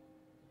order.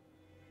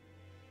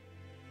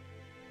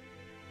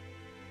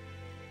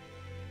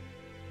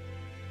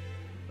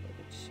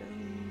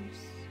 Shelves.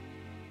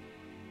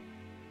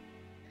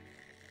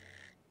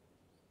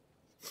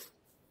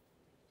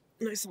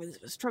 No signs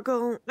of a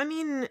struggle. I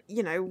mean,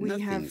 you know, we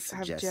Nothing have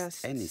suggests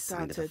just any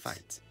sign of a started.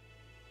 fight.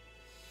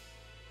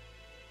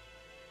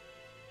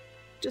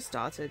 Just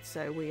started,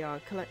 so we are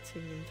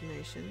collecting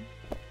information.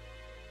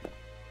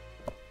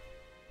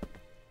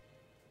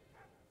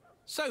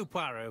 So,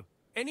 Poirot,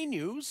 any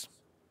news?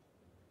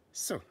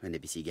 So, an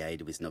ABC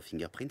guide with no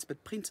fingerprints,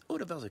 but prints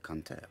all over the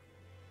counter.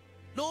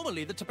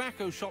 Normally, the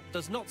tobacco shop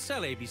does not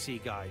sell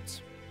ABC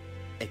guides.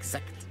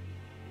 Exact.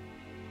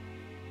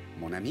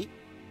 Mon ami,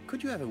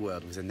 could you have a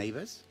word with the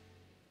neighbors?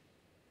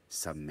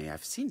 Some may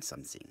have seen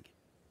something.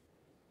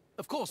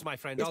 Of course, my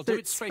friend, Yes, I'll but do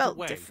it it's straight spelt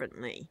away.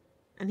 differently,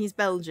 and he's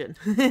Belgian.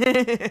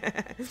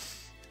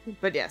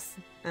 But yes,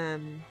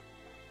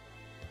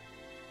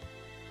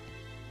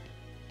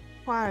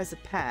 Poirot is a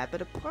pair,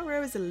 but a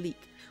Poirot is a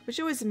leak, which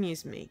always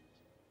amused me.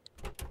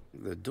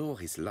 The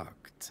door is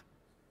locked.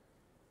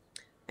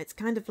 It's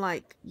kind of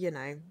like, you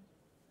know,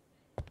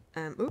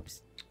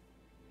 oops.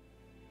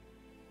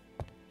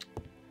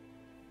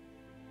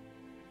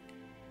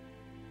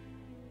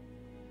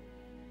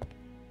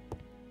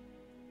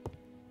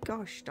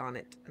 Gosh darn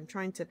it. I'm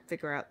trying to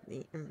figure out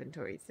the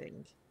inventory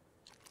thing.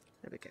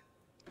 There we go.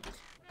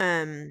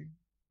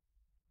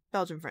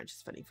 Belgian French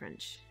is funny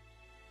French.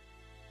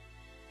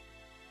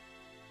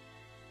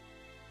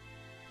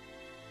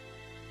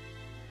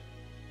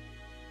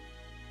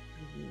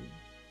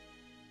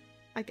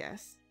 I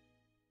guess.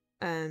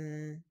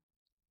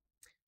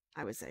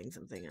 I was saying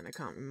something and I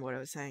can't remember what I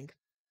was saying.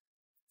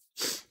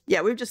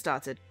 Yeah, we've just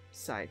started,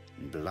 so.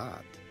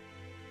 Blood.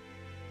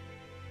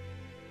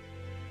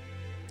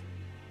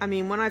 I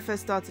mean, when I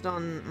first started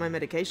on my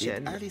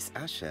medication, Did Alice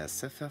Asher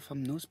suffer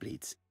from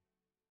nosebleeds?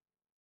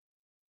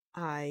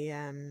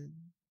 I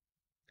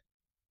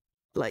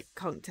like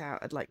conked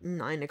out at like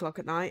 9 o'clock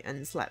at night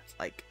and slept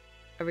like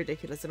a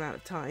ridiculous amount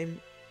of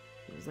time.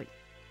 It was like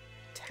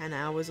 10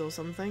 hours or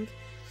something.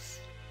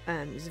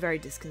 It was very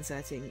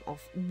disconcerting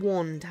off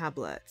one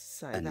tablet,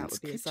 so An that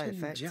would be a side inscription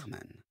in effect.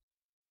 German.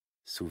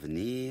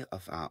 Souvenir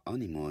of our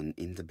honeymoon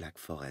in the Black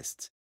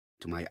Forest.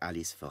 To my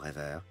Alice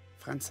forever,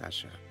 Franz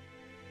Asher.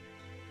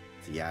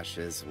 The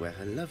Ashers were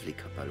a lovely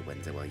couple when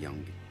they were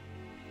young.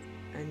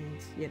 And,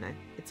 you know,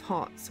 it's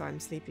hot, so I'm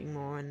sleeping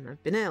more, and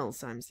I've been ill,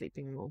 so I'm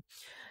sleeping more.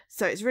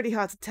 So it's really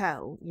hard to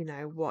tell, you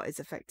know, what is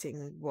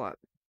affecting what.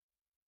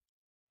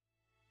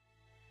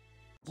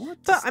 What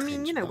a But, I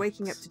mean, you strange know,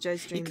 waking up box. to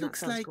Joe's dream, It that looks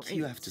sounds like great.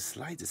 you have to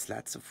slide the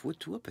slats of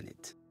wood to open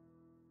it.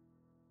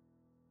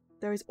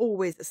 There is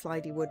always a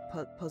slidey wood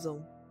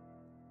puzzle.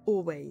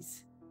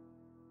 Always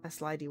a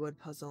slidey wood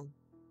puzzle.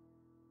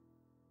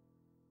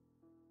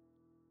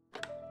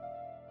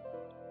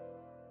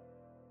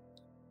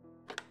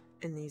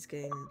 In these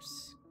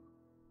games.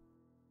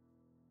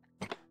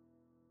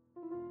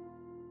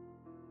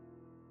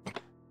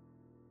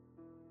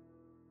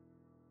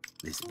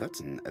 This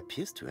button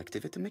appears to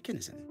activate a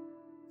mechanism.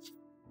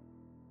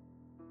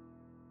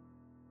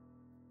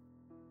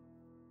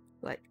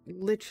 Like,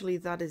 literally,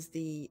 that is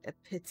the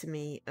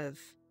epitome of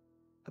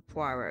a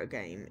Poirot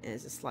game,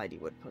 is a slidey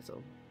wood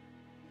puzzle.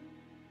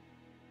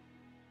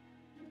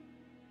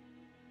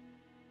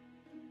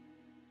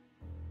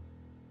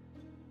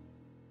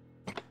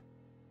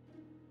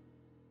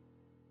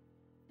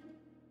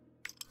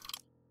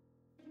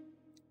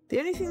 The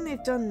only thing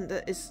they've done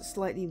that is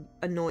slightly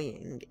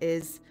annoying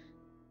is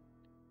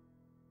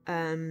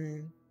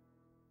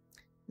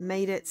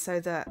made it so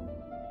that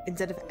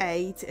instead of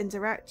A to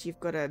interact, you've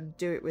got to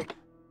do it with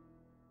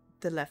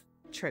the left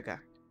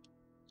trigger.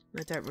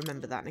 I don't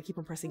remember that, and I keep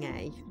on pressing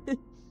A.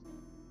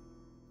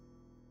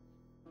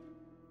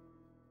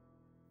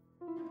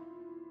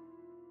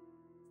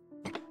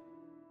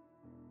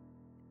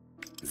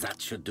 That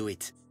should do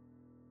it.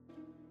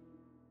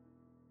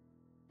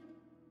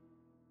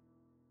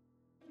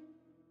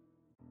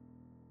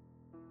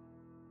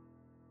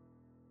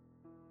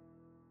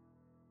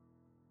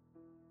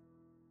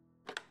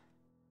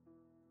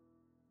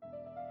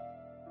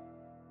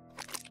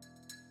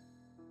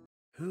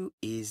 Who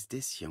is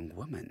this young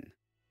woman?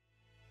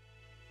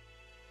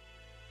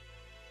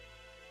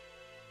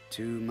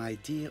 To my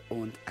dear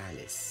Aunt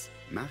Alice,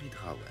 Mary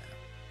Drower.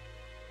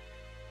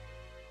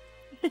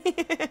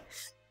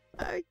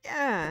 Oh,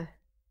 yeah.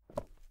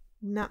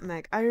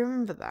 Nutmeg. I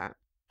remember that.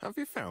 Have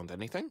you found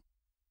anything?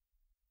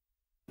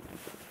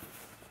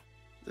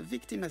 The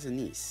victim has a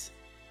niece.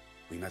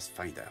 We must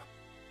find her.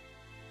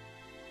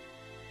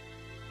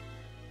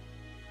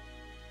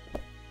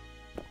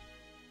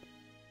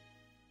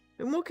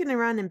 Been walking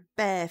around in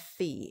bare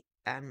feet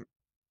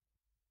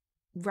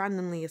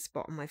randomly a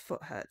spot on my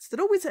foot hurts. That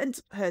always ends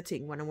up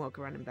hurting when I walk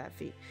around in bare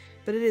feet.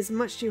 But it is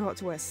much too hot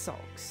to wear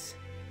socks.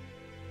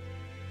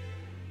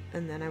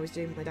 And then I was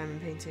doing my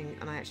diamond painting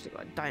and I actually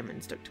got a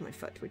diamond stuck to my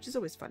foot, which is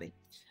always funny.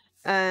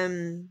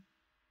 I've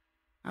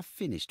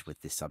finished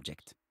with this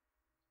subject.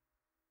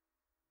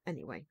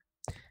 Anyway.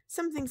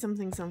 Something.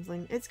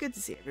 It's good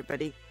to see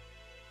everybody.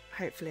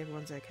 Hopefully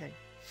everyone's okay.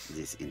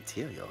 This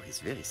interior is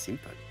very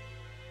simple.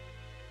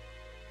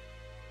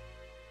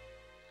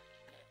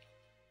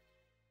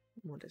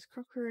 Modest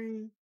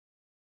crockery.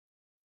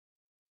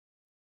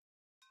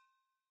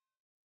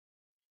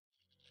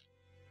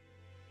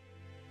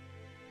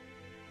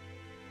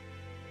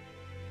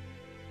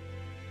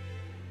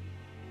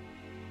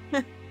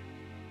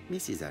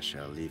 Mrs.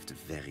 Asher lived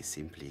very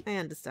simply. I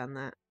understand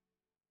that.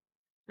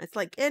 It's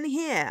like, in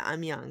here,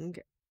 I'm young.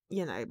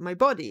 You know, my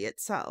body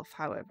itself,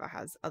 however,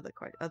 has other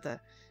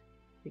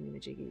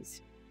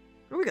thingamajiggies.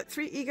 Oh, we got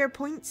 3 ego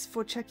points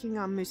for checking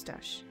our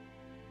moustache.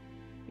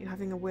 You're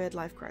having a weird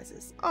life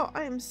crisis. Oh,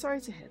 I am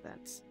sorry to hear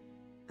that.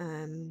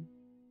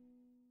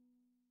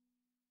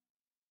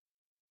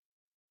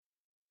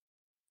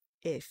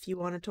 If you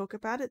want to talk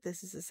about it,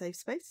 this is a safe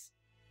space.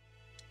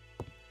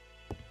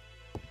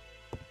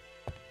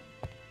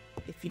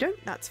 If you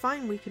don't, that's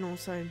fine. We can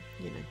also,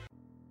 you know.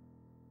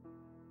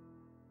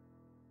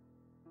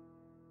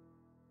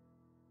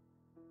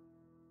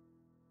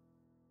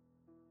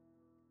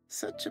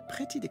 Such a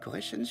pretty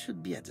decoration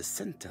should be at the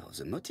center of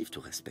the motif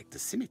to respect the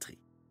symmetry.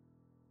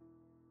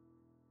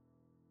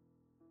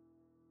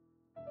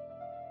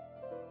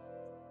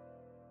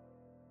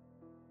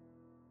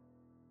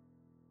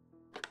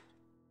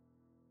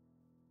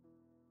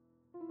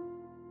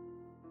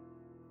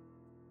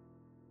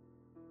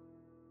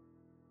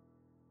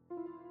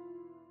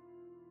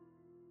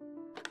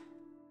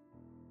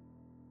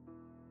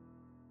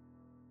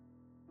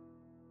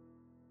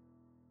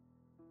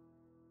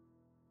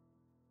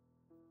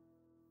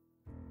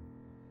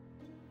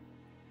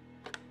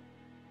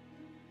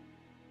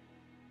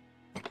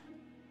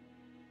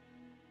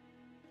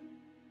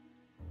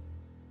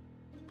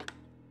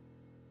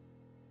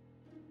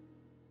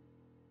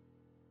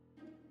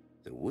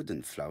 The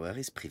wooden flower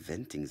is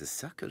preventing the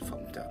circle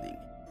from turning.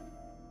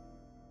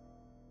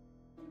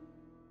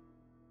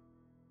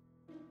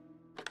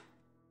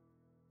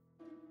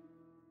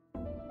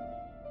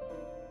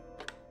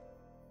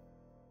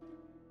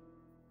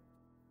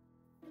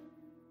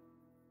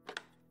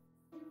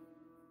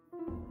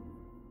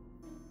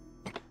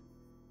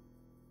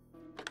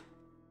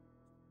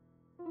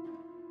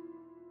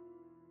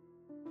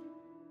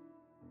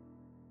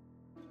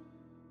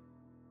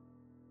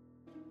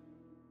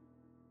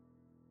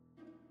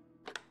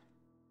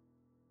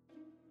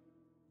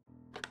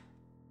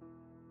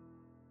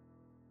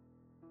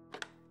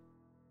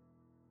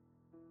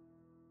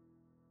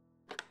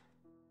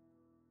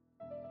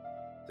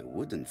 The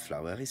wooden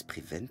flower is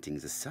preventing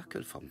the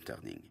circle from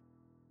turning.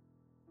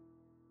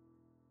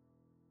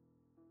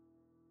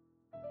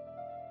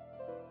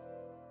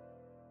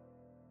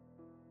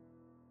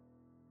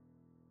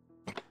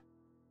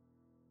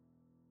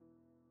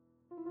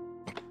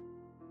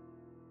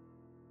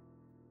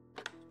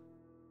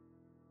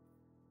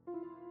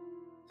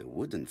 The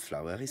wooden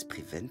flower is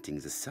preventing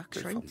the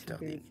circle from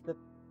turning.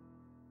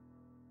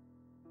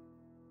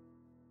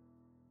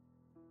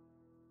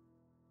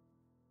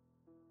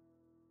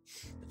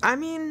 I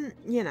mean,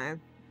 you know,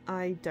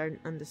 I don't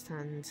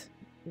understand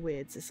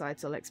weird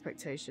societal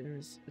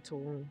expectations at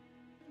all,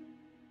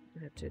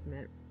 I have to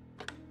admit.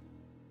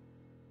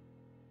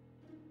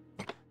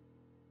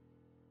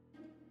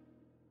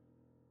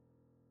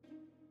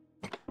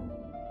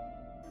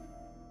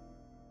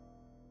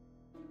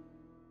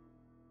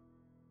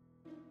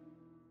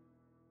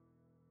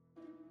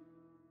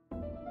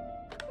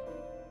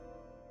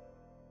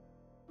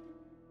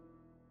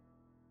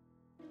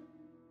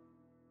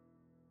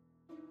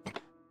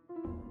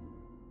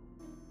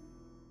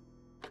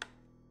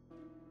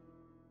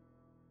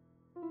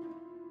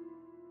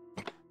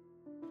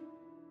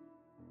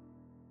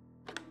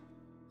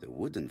 The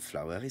wooden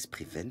flower is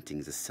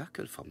preventing the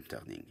circle from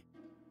turning.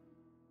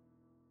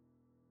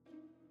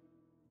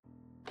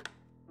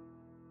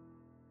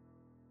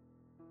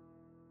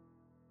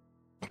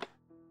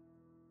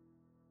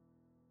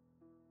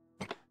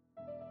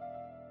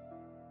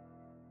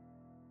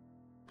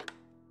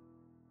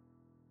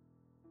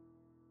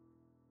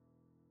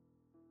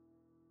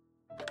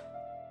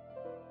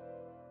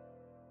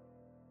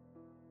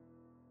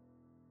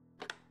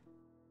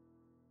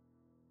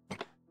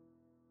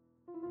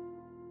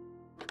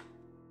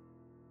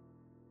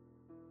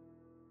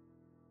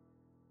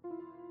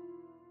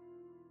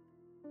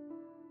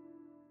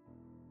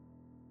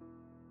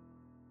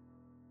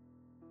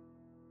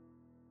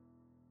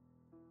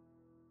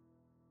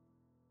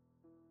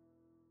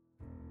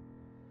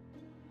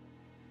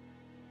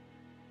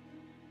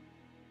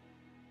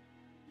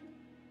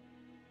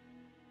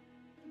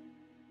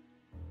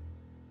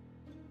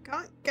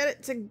 Can't get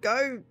it to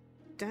go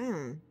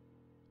down.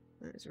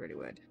 That is really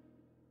weird.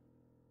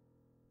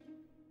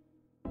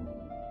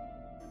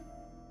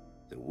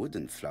 The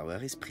wooden flower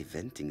is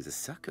preventing the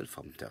circle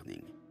from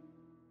turning.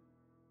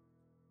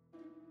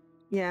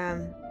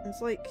 Yeah,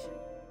 it's like...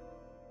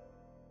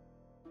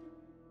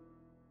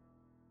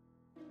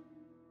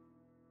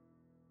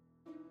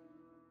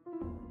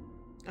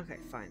 Okay,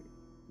 fine.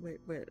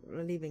 We're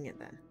leaving it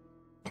there.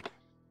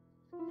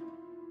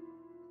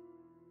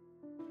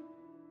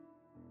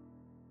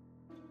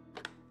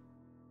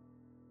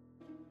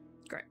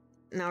 Great.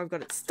 Now I've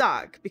got it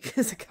stuck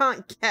because I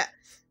can't get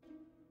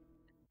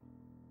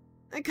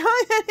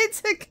it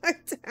to go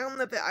down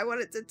the bit I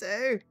want it to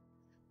do.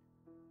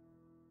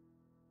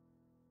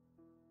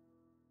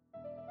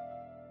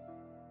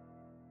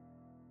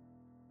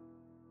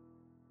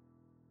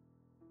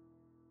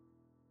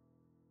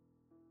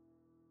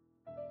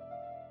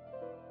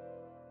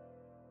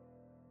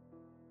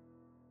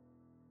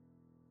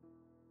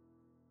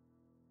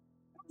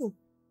 Oh,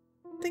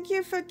 thank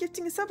you for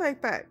gifting a sub,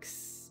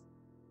 Apex.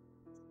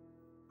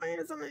 Why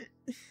isn't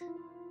it?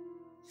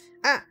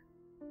 Ah!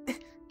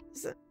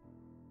 So,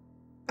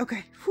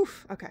 okay, whew,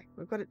 okay,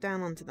 we've got it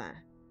down onto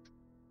there.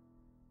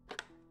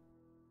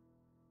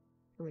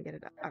 Can we get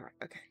it up? Alright,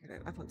 okay, get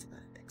it up onto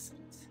there.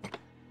 Excellent.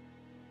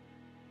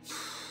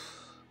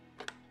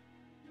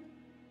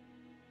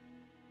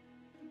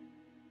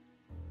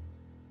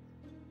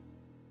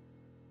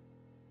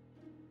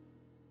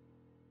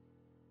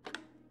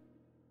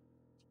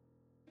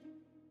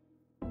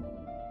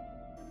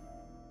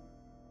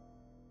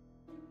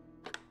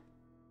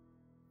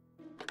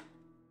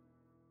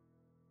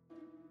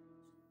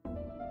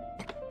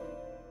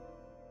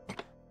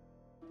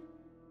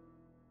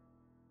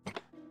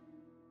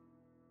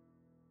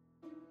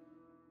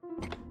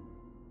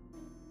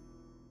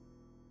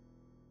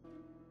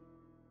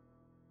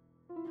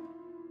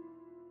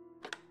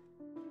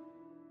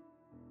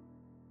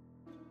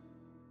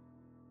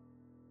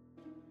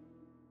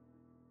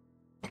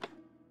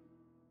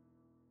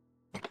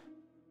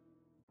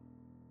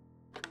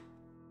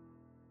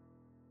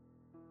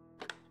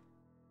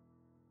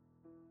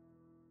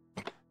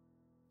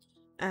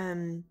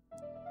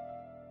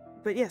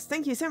 But yes,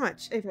 thank you so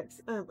much,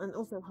 Apex. And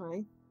also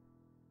hi.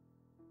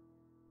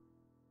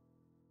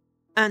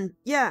 And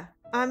yeah,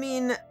 I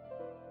mean,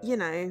 you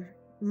know,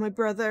 my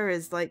brother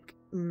is like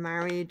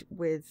married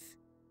with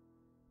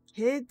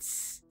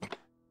kids,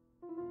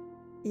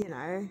 you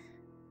know,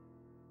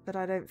 but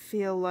I don't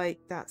feel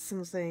like that's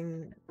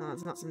something, well,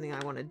 it's not something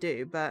I want to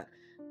do, but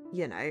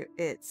you know,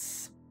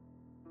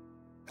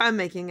 I'm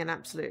making an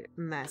absolute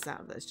mess out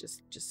of this,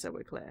 just so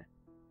we're clear.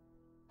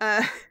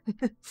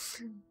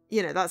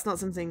 You know, that's not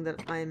something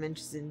that I'm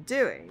interested in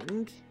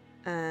doing.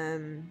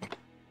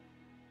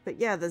 But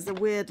yeah, there's a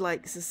weird,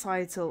 like,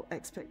 societal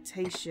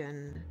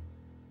expectation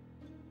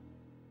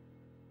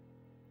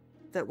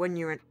that when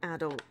you're an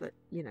adult that,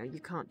 you know,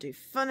 you can't do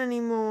fun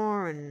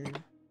anymore and,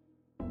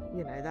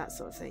 you know, that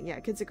sort of thing.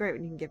 Yeah, kids are great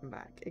when you can give them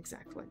back.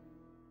 Exactly.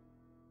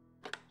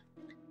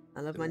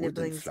 I love my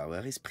nibblings. The wooden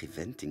flower is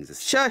preventing the...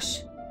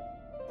 Shush!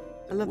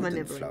 I love my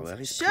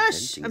nibblings.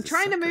 Shush! I'm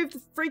trying to move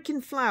the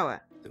freaking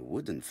flower. The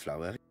wooden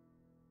flower...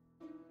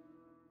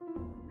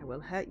 I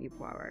will hurt you,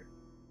 Poirot.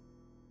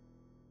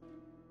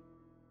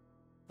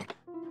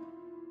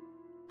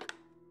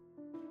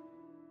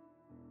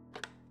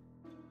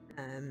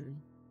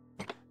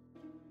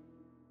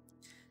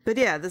 But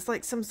yeah, there's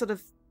like some sort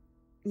of,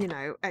 you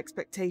know,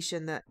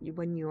 expectation that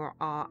when you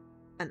are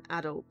an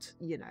adult,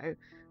 you know,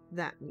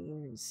 that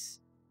means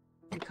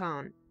you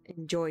can't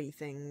enjoy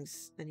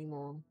things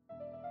anymore.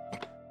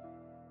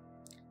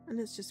 And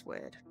it's just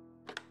weird.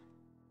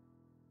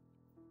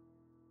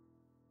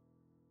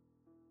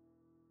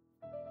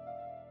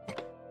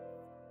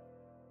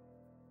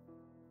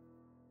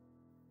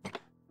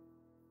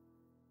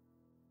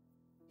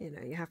 You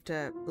know, you have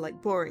to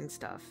like boring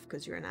stuff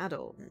because you're an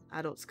adult and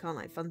adults can't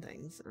like fun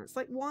things. And it's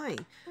like, why?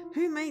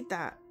 Who made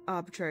that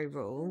arbitrary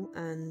rule?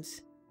 And,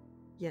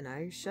 you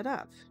know, shut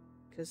up,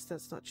 because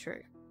that's not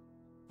true.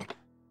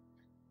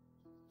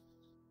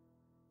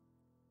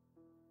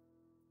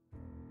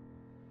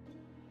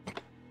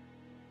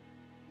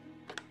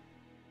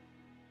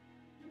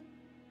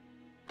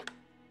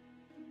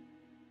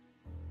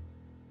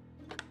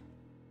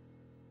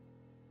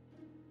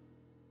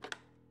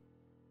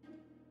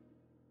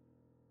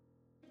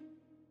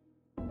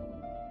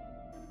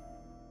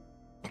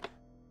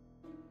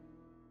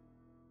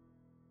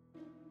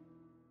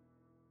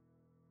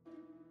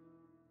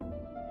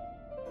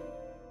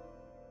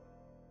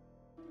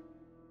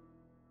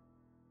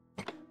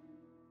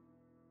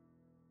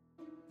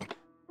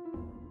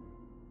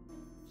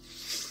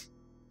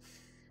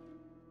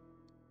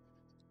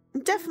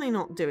 I'm definitely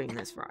not doing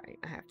this right,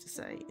 I have to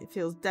say. It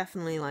feels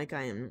definitely like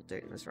I am not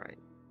doing this right.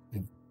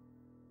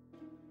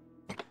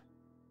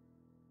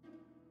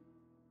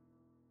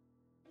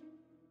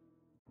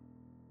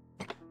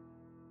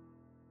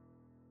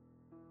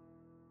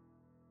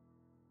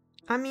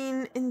 I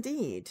mean,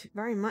 indeed,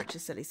 very much a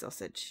silly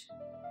sausage.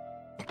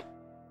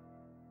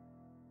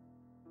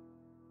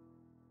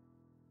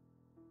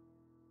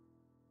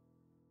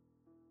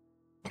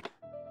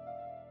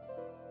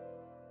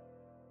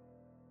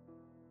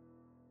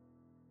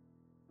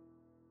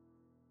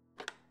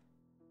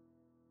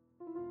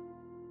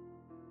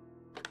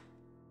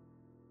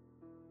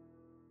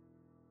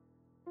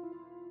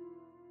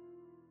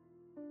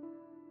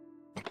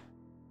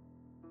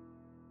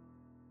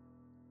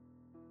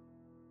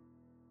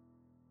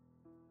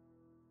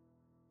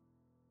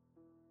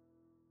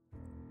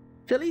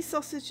 Philly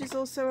sausage is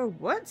also a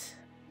what?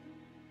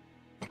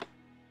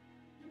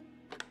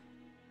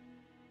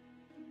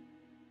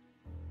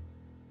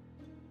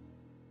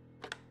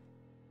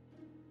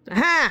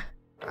 Aha!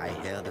 I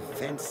heard a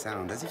faint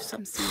sound as if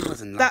something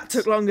was unlocked. That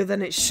took longer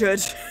than it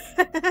should.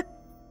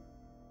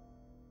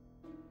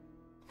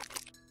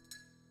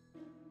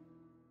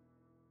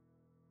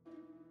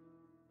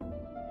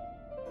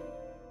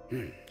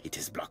 It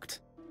is blocked.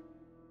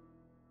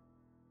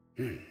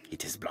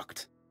 It is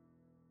blocked.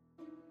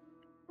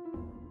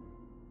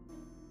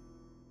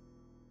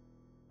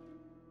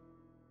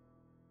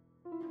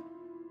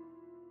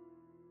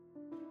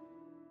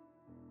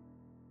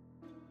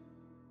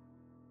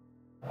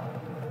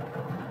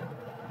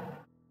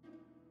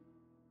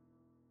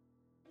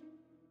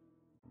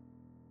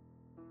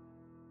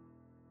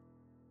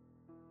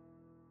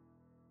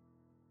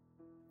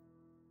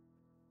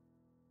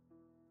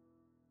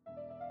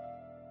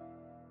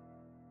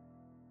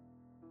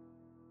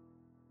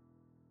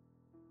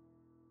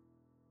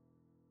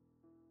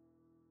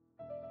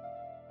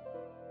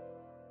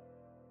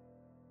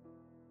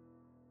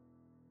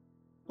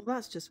 Well,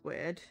 that's just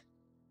weird.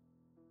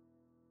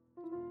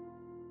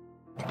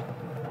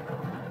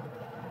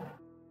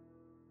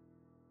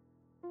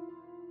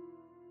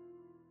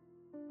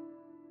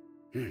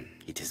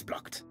 It is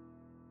blocked.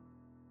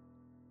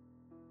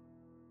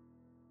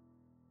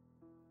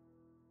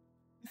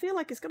 I feel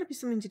like it's got to be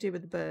something to do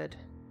with the bird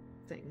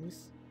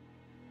things.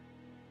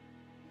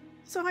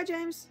 So, hi,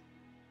 James.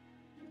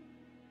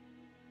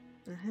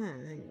 Hang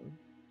on.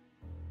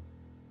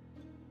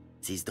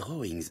 These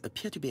drawings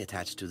appear to be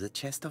attached to the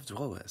chest of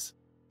drawers.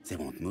 They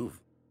won't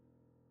move.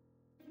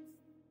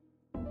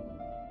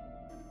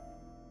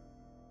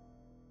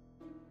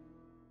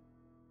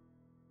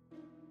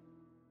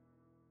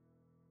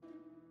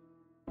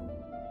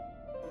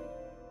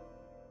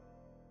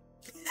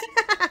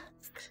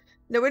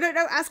 No, we don't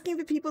know. Asking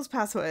for people's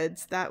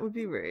passwords. That would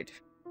be rude.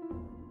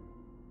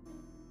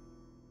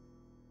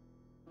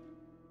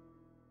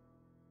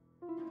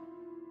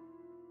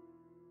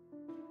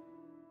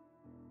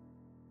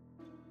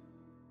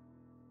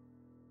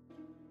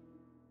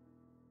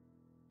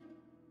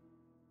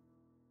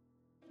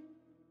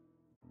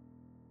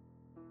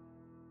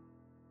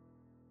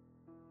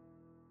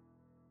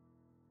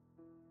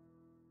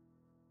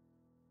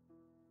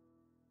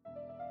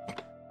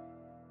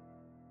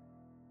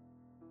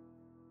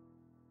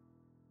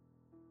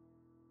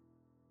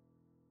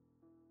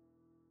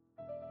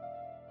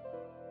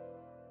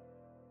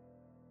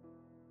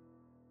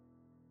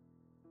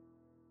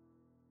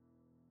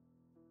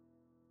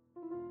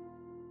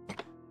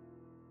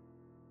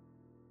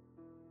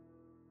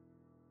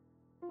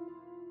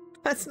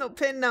 Personal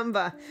PIN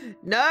number.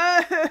 No,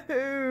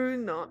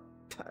 not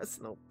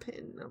personal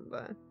PIN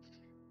number.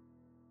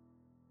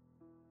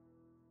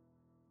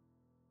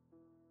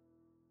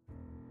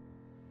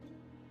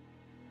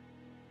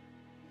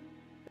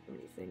 So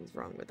many things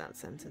wrong with that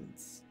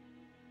sentence.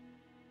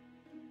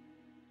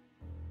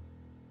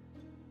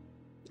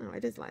 Oh,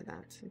 it is like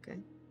that. Okay.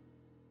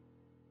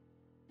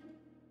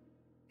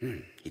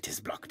 It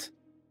is blocked.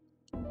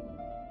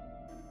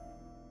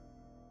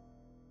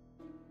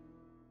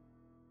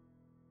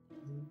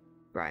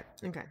 Right,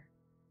 okay.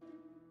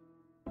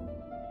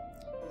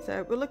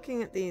 So we're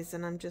looking at these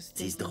and I'm just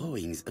These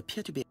drawings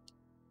appear to be...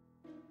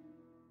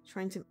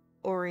 trying to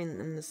orient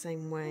them the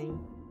same way.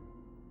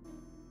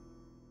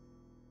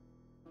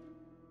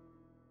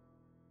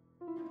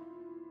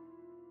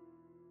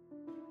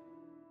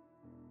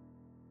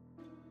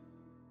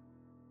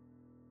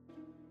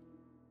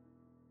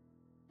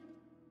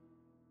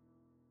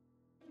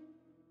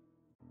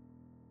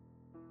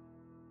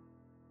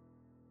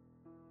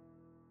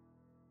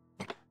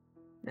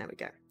 There we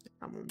go.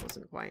 That one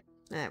wasn't quite.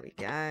 There we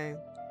go.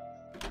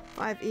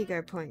 5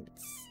 ego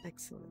points.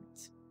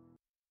 Excellent.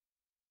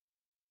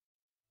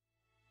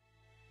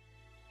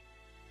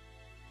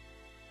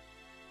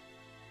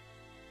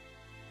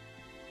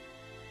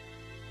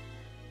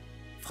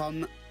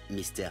 From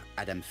Mr.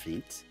 Adam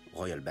Flint,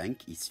 Royal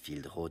Bank,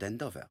 Eastfield Road,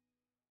 Andover.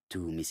 To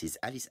Mrs.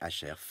 Alice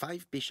Asher,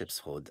 5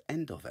 Bishops Road,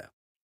 Andover.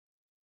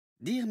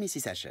 Dear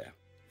Mrs. Asher,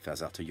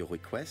 further to your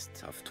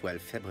request of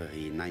 12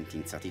 February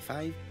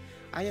 1935,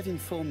 I have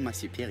informed my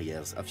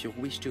superiors of your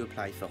wish to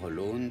apply for a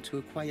loan to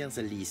acquire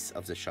the lease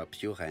of the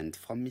shop you rent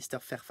from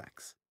Mr.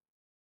 Fairfax.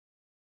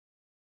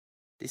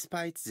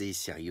 Despite the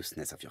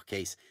seriousness of your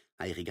case,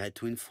 I regret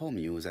to inform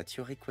you that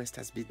your request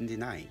has been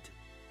denied.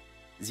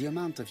 The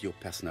amount of your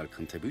personal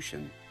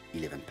contribution,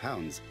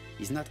 £11,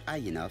 is not high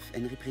enough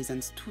and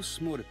represents too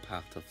small a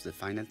part of the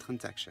final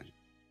transaction.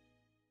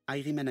 I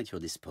remain at your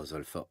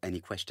disposal for any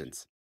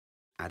questions.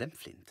 Adam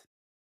Flint.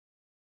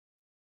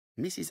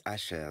 Mrs.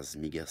 Asher's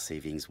meager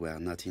savings were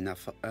not enough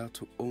for her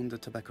to own the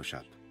tobacco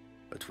shop,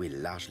 but will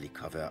largely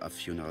cover her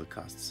funeral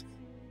costs.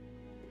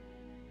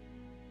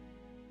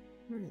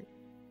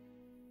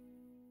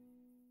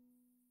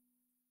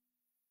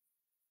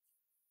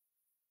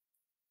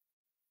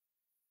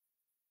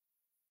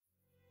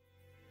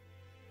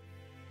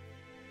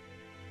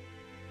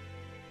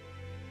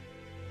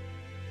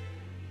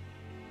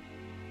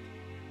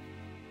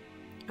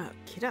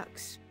 Okie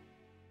dokes.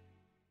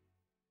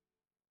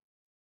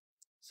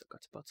 So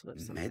got a bottle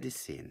of something.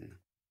 Medicine.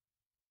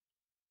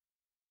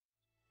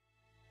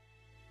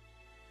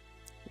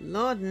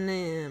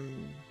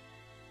 Laudanum.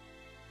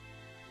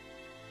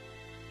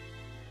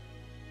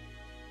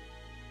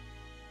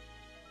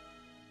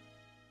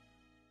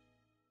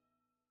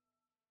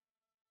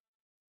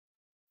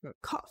 For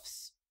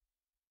coughs.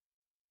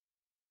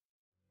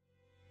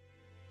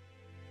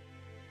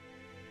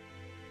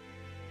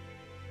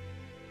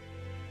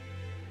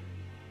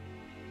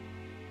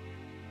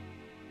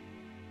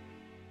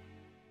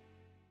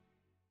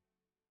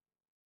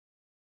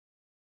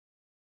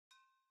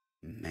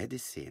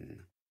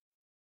 Medicine.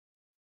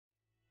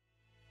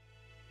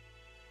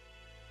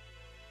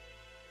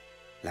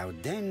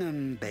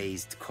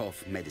 Laudanum-based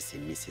cough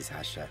medicine, Mrs.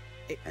 Asher,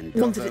 and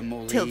wanted it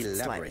Dover tilted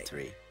slightly.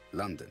 Laboratory,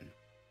 London.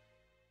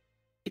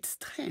 It's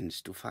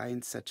strange to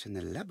find such an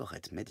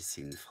elaborate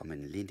medicine from a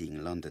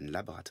leading London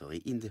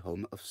laboratory in the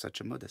home of such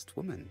a modest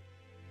woman.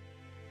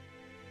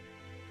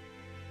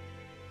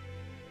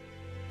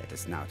 Let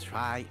us now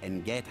try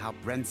and get our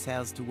brain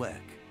cells to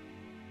work.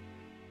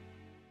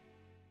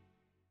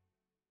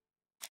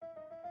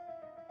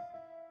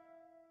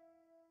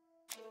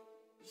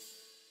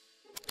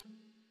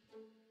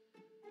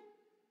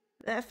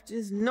 Theft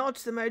is not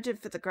the motive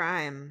for the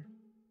crime.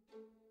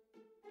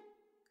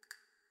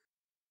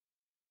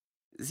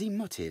 The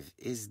motive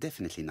is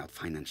definitely not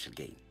financial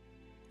gain.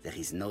 There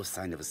is no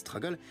sign of a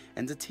struggle,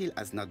 and the till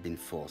has not been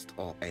forced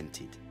or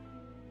emptied.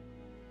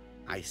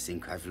 I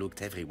think I've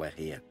looked everywhere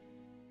here.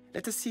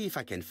 Let us see if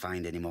I can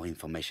find any more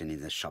information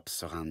in the shop's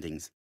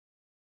surroundings.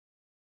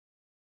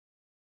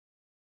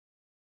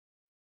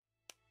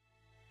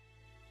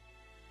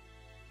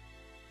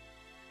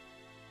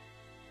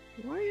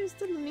 Why is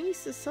the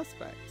niece a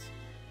suspect?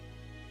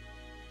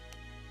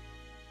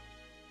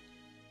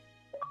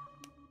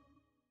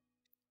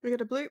 We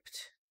got a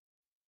blooped.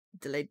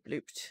 Delayed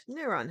blooped.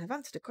 Neuron have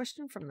answered a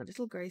question from the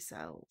little grey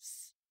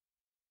cells.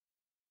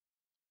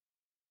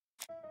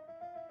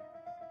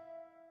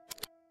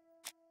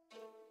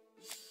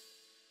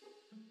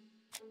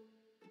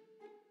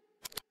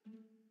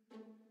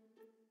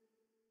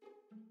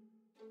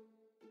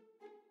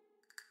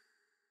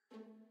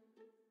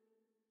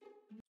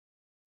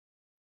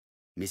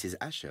 Mrs.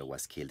 Asher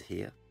was killed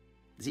here.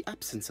 The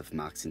absence of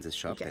marks in the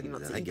shop Okay, and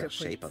not the seeing regular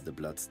footprints. shape of the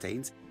blood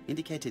stains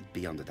indicated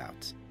beyond a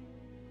doubt.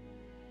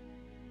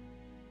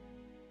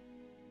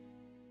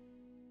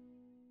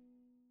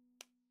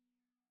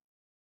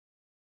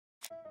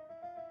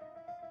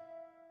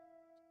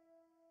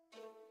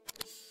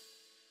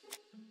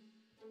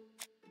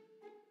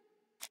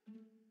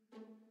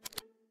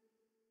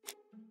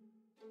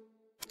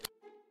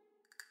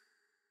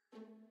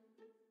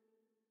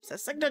 It's a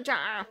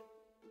signature!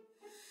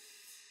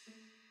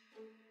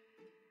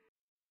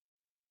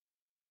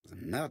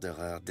 The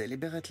murderer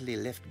deliberately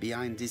left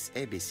behind this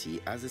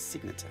ABC as a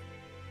signature.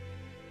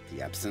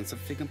 The absence of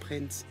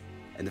fingerprints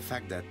and the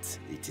fact that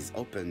it is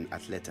open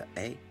at letter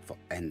A for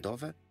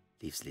Andover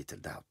leaves little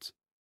doubt.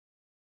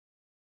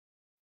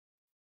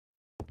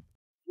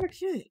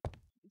 Okay.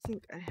 I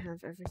think I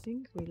have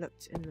everything. We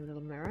looked in the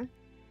little mirror.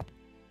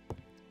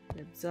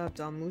 We observed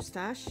our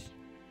moustache.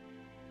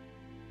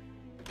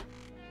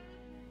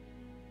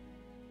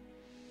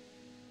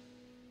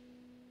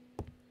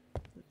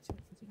 That's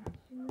everything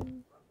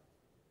here.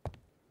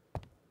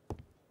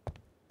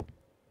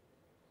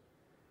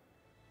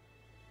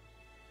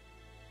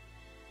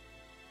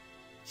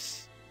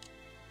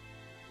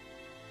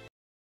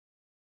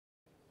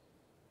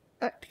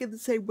 Acting in the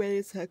same way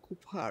as Hercule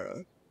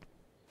Poirot.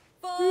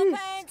 4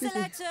 pence a excuse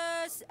me.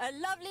 letters, a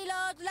lovely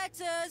large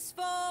letters,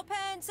 4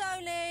 pence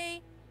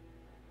only.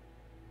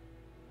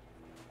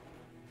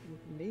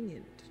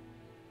 Convenient.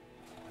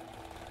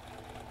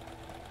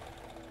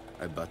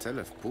 A bottle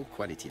of poor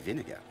quality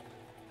vinegar.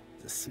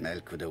 The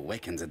smell could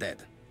awaken the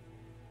dead.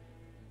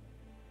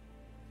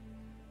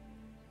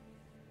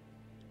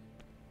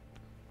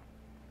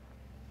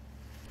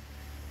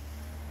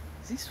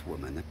 This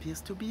woman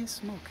appears to be a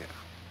smoker.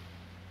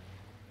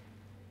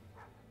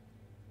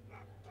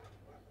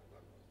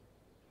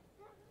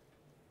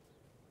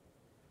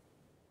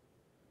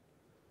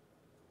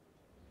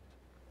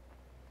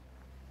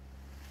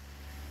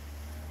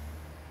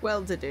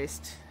 Well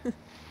deduced.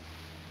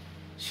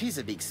 She's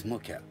a big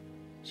smoker.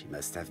 She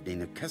must have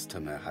been a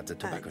customer at the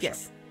tobacco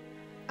yes. shop.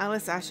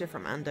 Alice Asher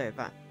from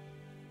Andover.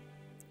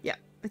 Yeah,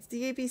 it's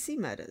the ABC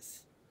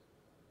murders.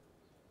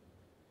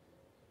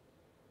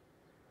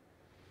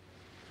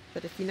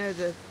 But if you know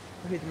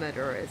who the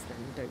murderer is, then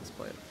don't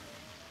spoil it.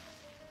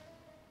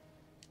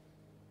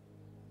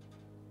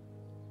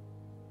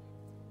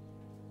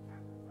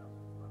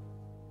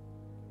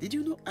 Did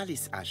you know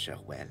Alice Asher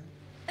well?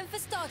 And for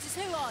starters,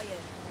 who are you?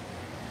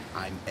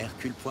 I'm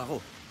Hercule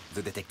Poirot,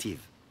 the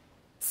detective.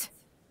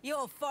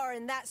 You're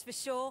foreign, that's for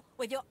sure,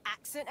 with your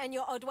accent and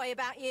your odd way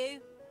about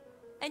you.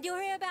 And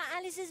you're here about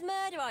Alice's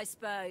murder, I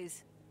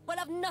suppose. Well,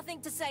 I've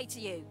nothing to say to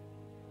you.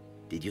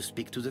 Did you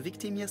speak to the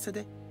victim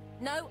yesterday?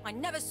 No, I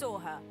never saw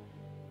her.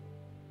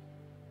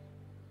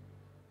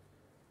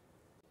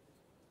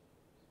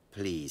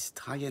 Please,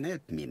 try and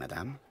help me,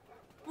 madame.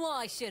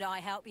 Why should I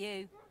help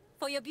you?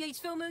 For your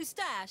beautiful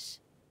moustache?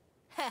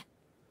 Heh.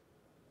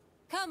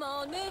 Come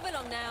on, move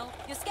along now.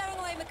 You're scaring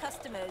away my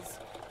customers.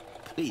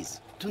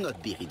 Please, do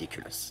not be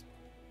ridiculous.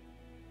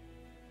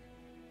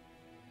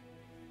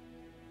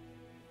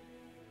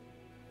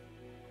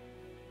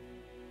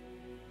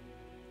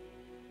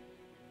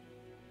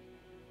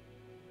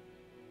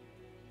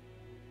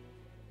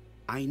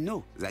 I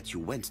know that you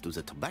went to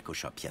the tobacco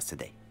shop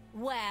yesterday.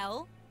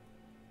 Well?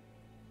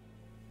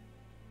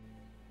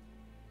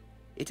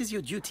 It is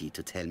your duty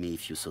to tell me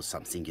if you saw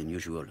something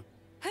unusual.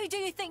 Who do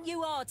you think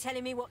you are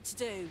telling me what to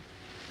do?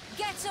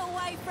 Get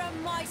away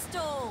from my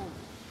stall!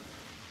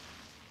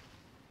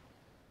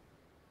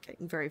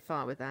 Getting very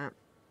far with that.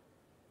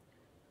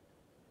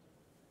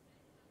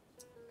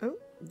 Oh,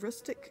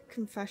 rustic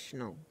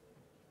confessional.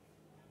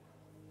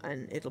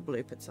 And it'll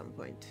bloop at some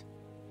point.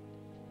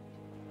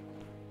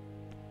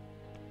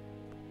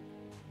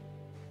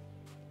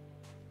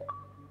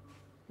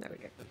 There we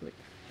go. Bloop.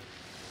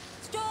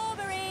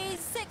 Strawberries!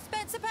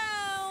 6p a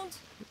pound!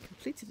 We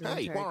completed an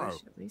Hey, interrogation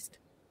Poirot. at least.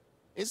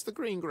 Is the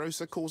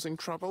greengrocer causing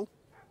trouble?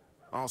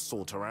 I'll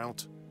sort her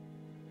out.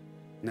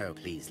 No,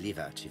 please, leave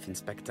her, Chief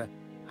Inspector.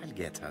 I'll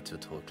get her to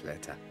talk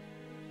later.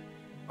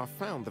 I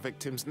found the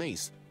victim's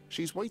niece.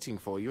 She's waiting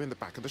for you in the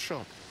back of the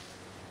shop.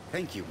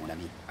 Thank you, mon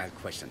ami. I'll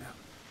question her.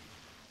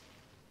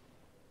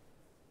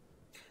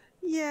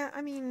 Yeah,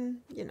 I mean,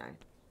 you know,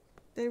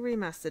 they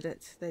remastered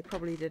it. They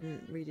probably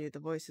didn't redo the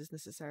voices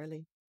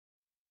necessarily.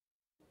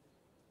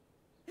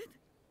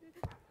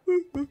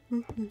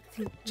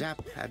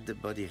 Jap had the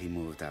body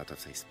removed out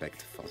of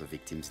respect for the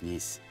victim's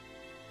niece.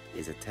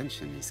 His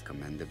attention is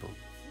commendable.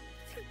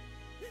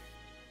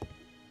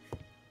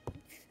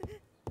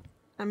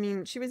 I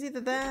mean, she was either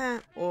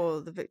there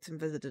or the victim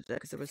visited her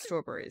because there were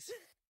strawberries.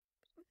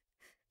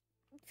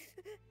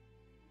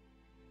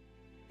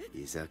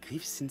 Is her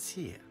grief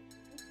sincere?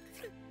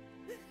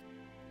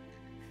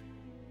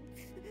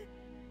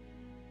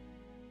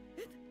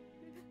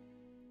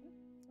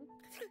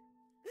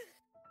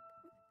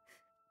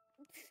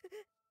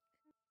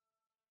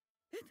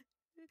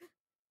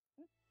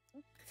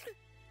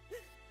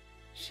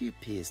 She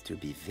appears to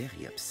be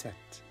very upset.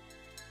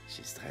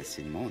 She's dressed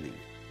in mourning.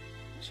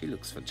 She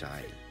looks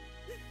fragile.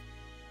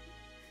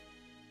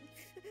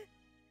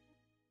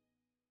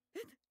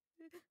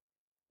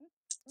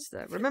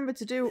 So remember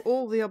to do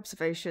all the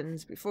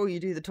observations before you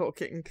do the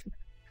talking.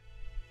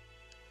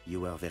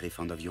 You are very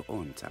fond of your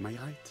aunt, am I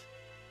right?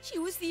 She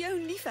was the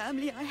only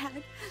family I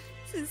had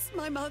since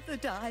my mother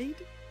died.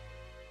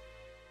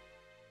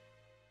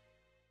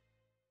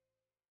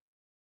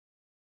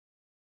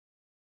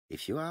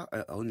 If you are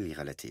her only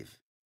relative,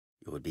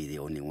 you will be the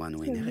only one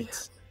who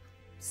inherits.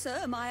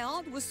 Sir, my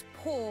aunt was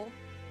poor.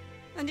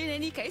 And in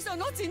any case, I'm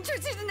not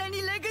interested in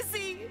any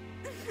legacy.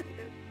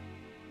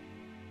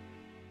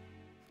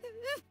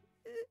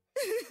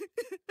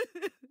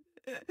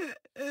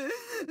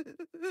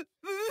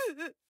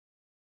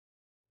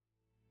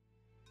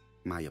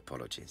 My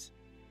apologies.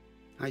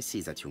 I see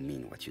that you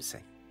mean what you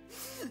say.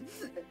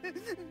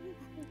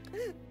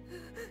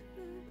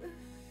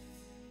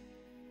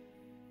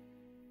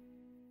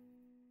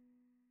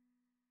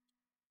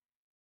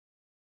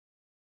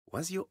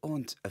 Was your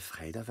aunt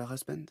afraid of her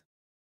husband?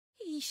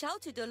 He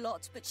shouted a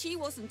lot, but she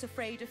wasn't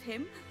afraid of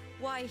him.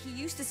 Why, he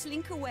used to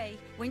slink away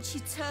when she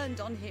turned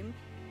on him.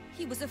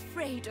 He was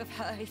afraid of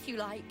her, if you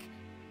like.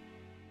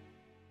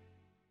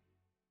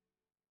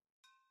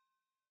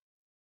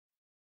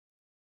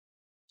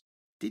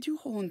 Did your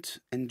aunt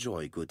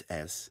enjoy good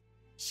health?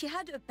 She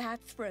had a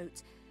bad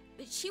throat,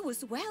 but she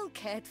was well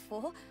cared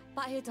for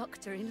by a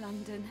doctor in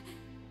London.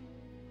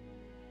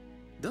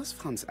 Does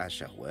Franz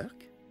Asher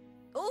work?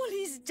 All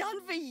he's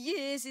done for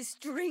years is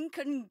drink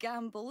and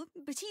gamble,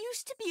 but he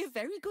used to be a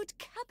very good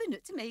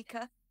cabinet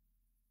maker.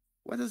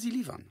 What does he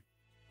live on?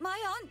 My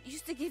aunt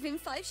used to give him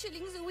 5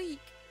 shillings a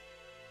week.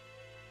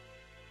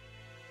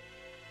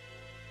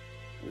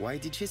 Why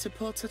did she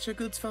support such a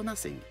goods for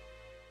nothing?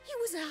 He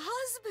was her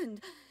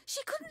husband.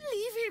 She couldn't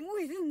leave him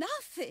with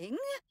nothing.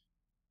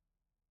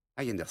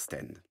 I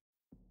understand.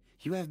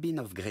 You have been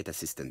of great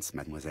assistance,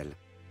 mademoiselle.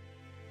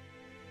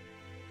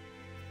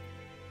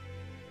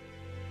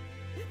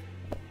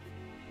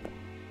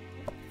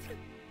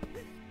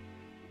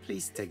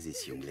 Please take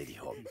this young lady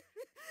home.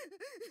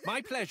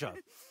 My pleasure.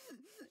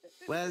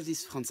 Well,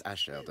 this Franz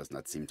Asher does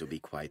not seem to be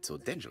quite so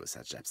dangerous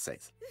as Jap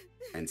says.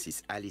 And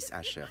since Alice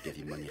Asher gave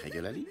him money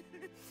regularly,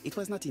 it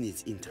was not in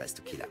his interest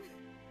to kill her.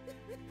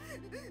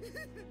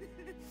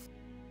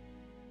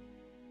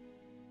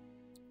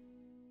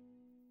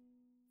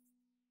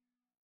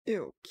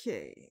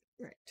 Okay,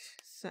 right,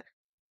 so.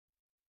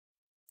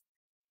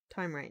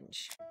 Time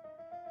range.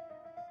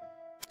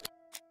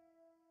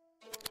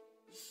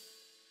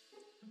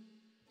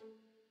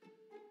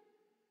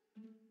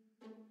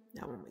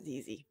 That one was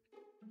easy.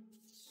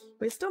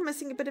 We're still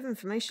missing a bit of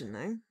information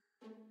though.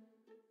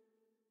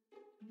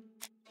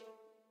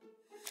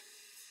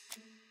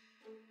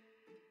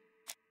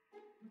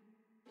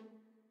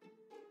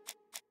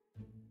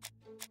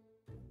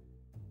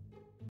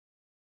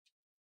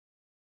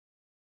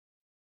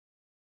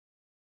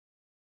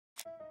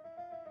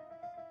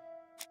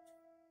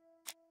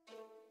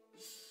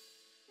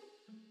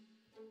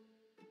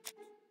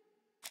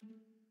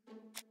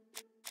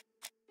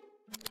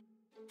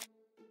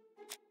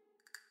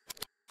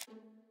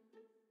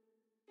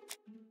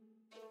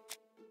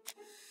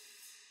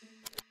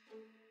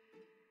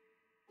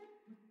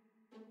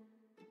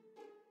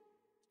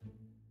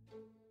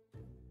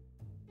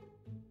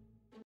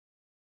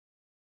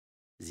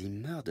 The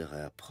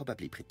murderer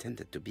probably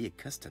pretended to be a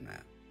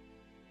customer.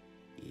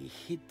 He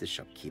hit the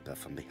shopkeeper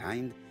from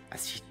behind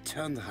as she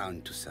turned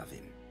around to serve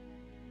him.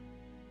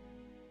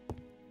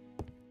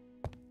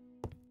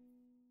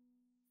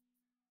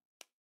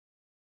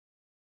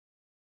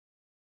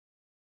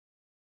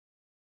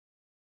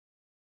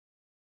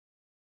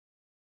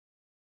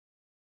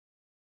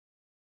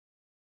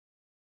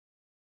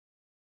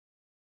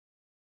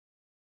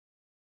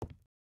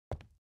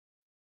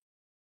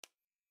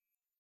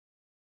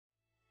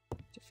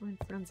 To find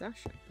Franz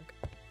Asher.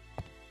 Okay.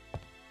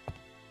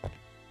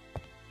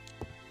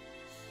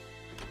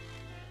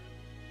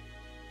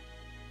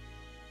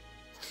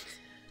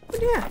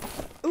 But yeah.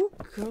 Oh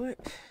god.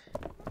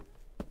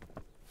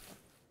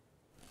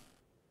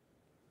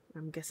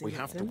 I'm guessing We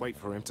have to wait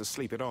for him to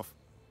sleep it off.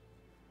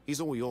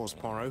 He's all yours,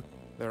 Poirot.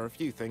 There are a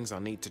few things I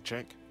need to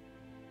check.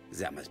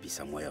 There must be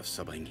some way of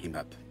sobering him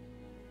up.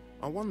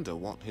 I wonder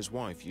what his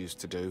wife used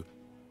to do.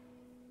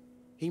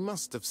 He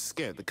must have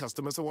scared the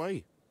customers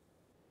away.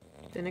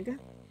 Vinegar?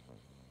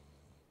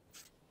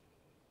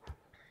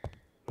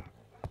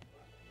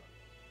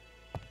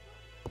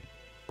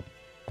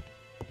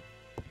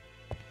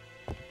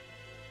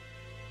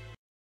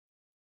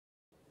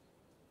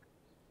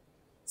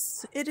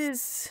 So it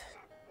is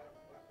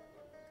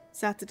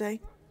Saturday.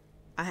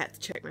 I had to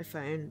check my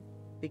phone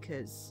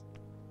because,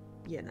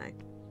 you know.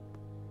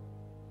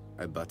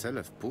 A bottle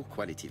of poor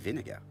quality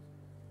vinegar.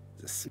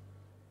 The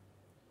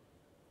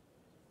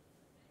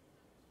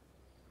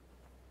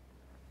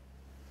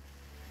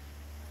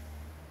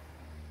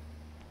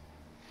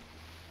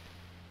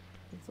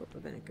I thought the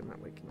vinegar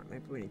might wake him up.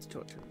 Maybe we need to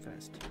talk to him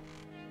first.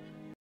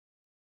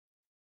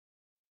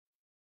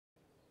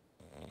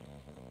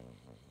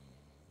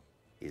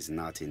 He's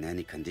not in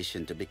any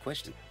condition to be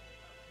questioned.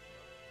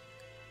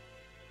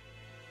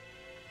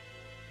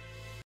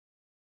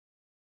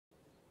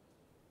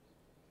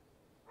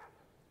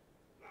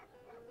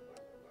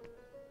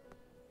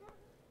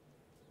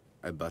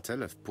 A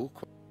bottle of poor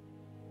quality.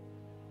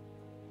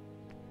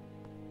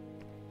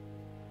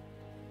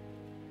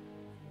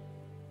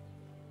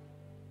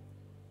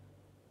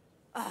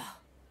 Oh,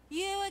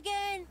 you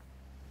again?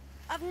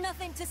 I've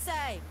nothing to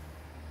say.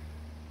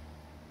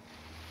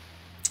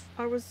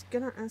 I was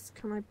gonna ask,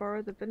 can I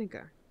borrow the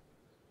vinegar?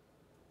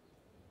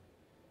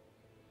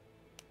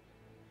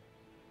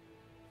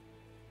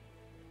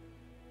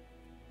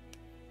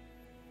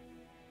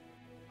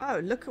 Oh,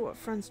 look at what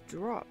Franz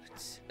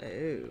dropped.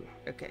 Oh,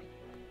 okay.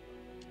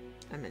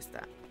 I missed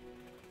that.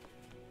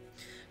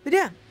 But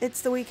yeah,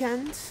 it's the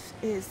weekend.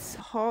 It's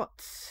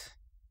hot.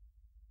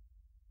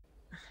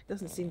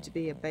 Doesn't seem to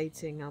be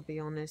abating, I'll be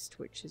honest,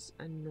 which is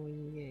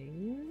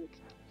annoying.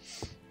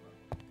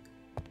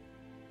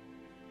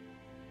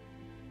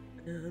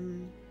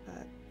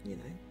 But, you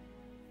know.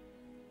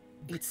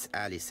 It's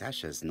Alice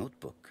Asher's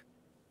notebook.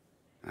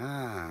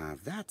 Ah,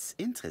 that's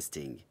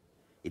interesting.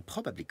 It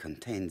probably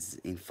contains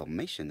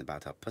information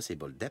about our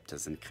possible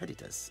debtors and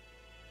creditors.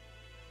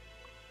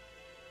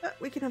 But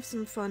we can have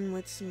some fun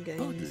with some games.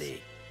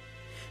 Boldly.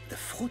 The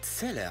fruit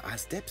seller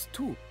has debts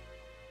too.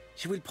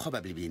 She will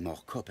probably be more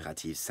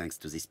cooperative thanks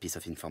to this piece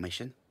of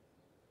information.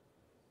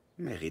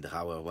 Mary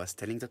Drower was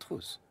telling the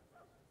truth.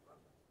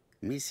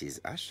 Mrs.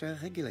 Asher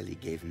regularly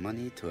gave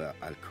money to her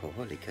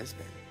alcoholic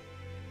husband.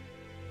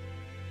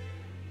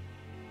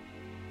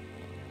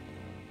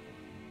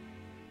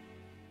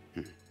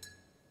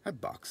 A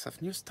box of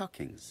new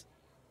stockings.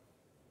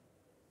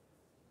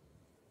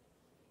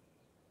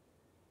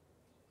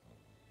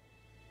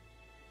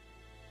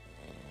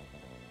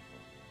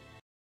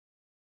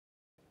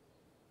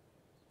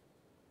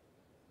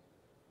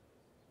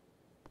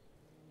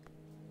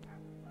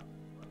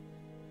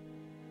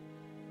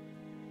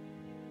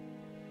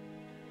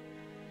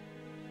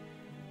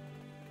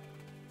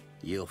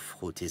 Your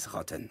fruit is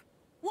rotten.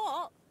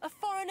 What? A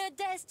foreigner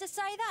dares to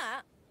say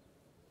that?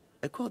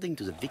 According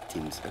to the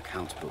victim's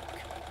account book,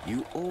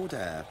 you owed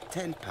her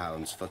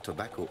 £10 for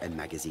tobacco and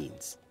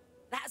magazines.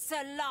 That's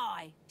a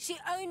lie. She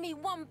owed me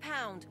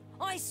 £1.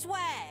 I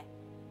swear.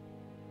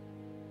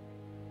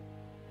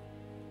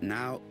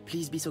 Now,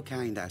 please be so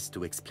kind as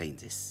to explain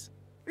this.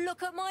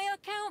 Look at my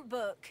account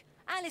book.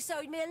 Alice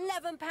owed me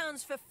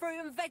 £11 for fruit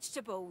and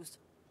vegetables.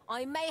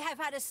 I may have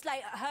had a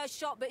slate at her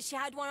shop, but she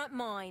had one at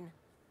mine.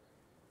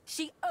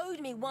 She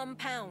owed me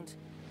 £1.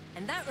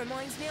 And that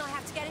reminds me I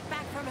have to get it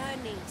back from her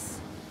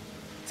niece.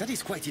 That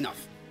is quite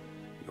enough.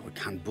 Your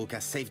account book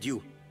has saved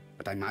you,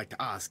 but I might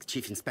ask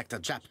Chief Inspector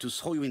Japp to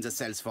throw you in the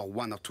cells for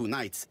 1 or 2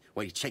 nights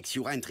while he checks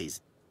your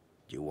entries.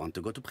 Do you want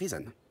to go to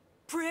prison?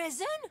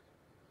 Prison?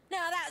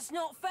 Now that's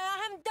not fair.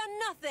 I haven't done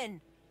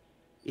nothing.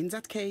 In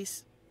that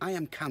case, I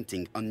am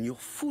counting on your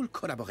full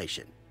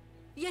collaboration.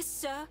 Yes,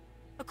 sir.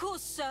 Of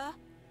course, sir.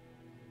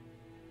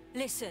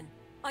 Listen,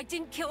 I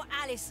didn't kill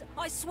Alice,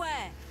 I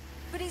swear.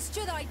 But it's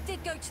true that I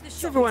did go to the What's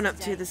shop everyone up to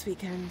yesterday. this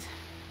weekend?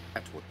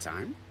 At what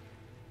time?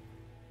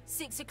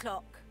 6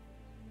 o'clock.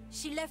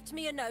 She left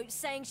me a note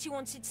saying she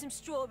wanted some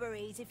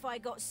strawberries if I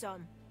got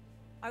some.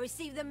 I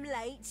received them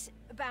late,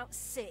 about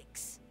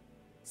 6.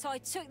 So I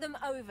took them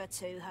over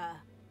to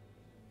her.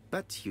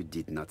 But you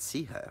did not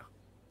see her.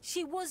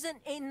 She wasn't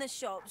in the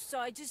shop, so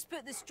I just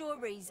put the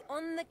strawberries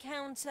on the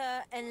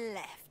counter and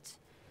left.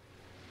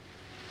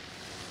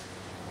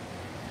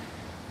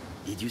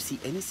 Did you see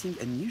anything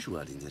unusual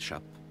in the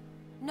shop?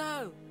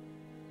 No.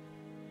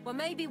 Well,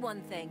 maybe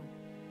one thing.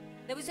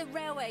 There was a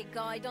railway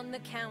guide on the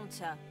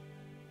counter.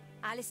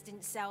 Alice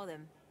didn't sell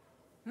them.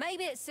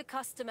 Maybe it's the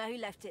customer who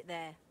left it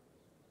there.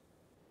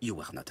 You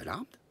were not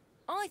alarmed?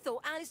 I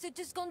thought Alice had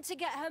just gone to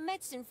get her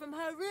medicine from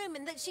her room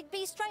and that she'd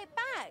be straight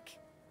back.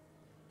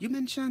 You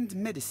mentioned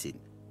medicine.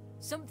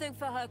 Something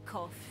for her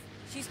cough.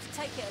 She used to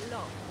take it a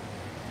lot.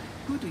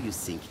 Who do you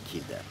think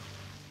killed her?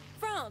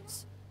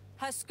 France.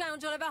 Her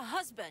scoundrel of a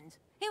husband.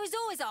 He was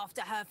always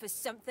after her for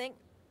something.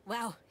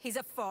 Well, he's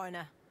a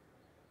foreigner.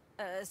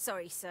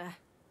 Sorry, sir.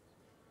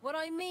 What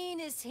I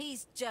mean is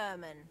he's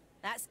German.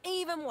 That's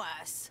even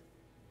worse.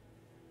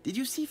 Did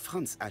you see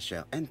Franz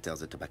Asher enter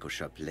the tobacco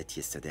shop late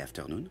yesterday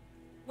afternoon?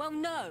 Well,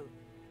 no.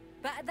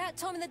 But at that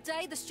time of the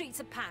day, the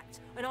streets are packed,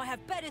 and I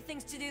have better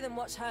things to do than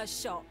watch her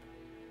shop.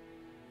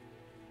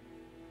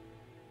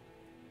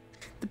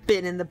 The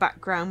bin in the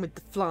background with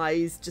the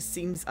flies just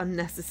seems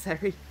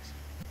unnecessary.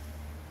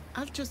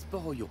 I'll just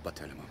borrow your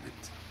bottle a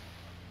moment.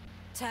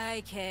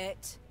 Take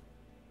it.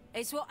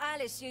 It's what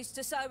Alice used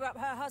to sober up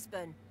her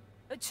husband.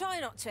 But try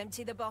not to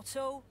empty the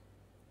bottle.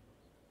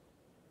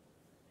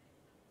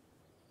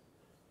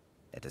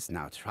 Let us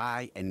now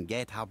try and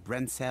get our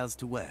brain cells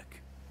to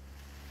work.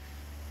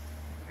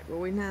 Right, well,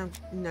 we now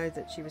know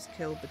that she was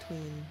killed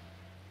between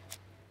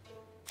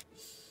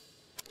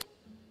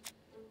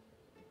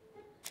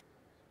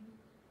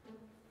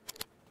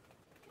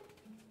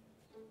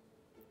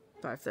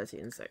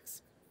 5:30 and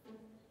 6.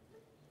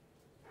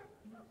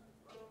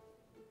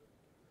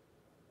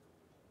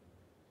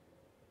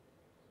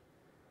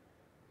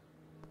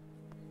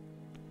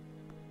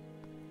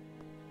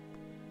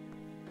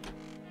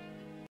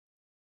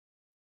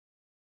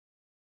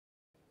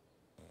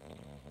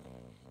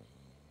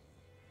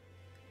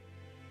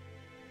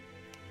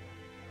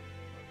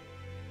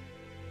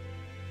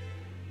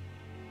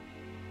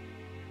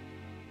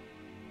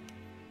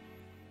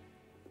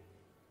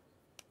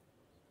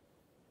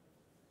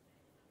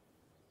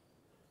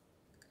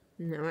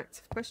 No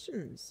active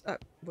questions. Oh,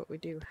 but we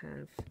do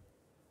have.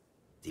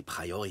 The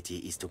priority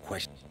is to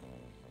question.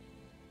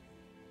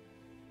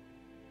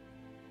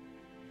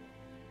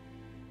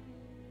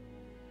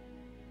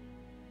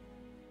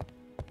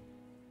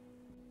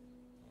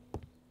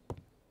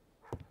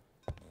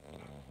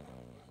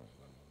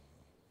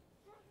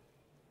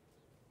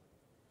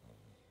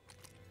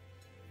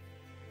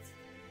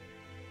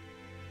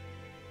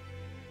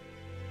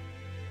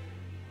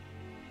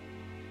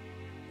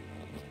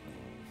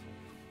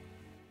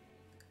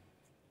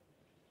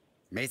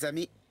 Mes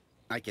amis,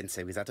 I can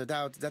say without a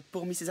doubt that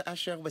poor Mrs.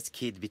 Asher was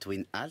killed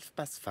between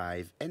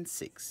 5:30 and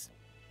 6.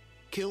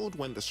 Killed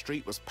when the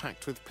street was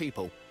packed with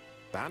people.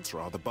 That's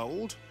rather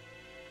bold.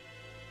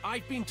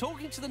 I've been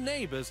talking to the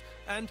neighbors,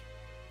 and...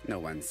 No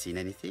one's seen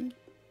anything?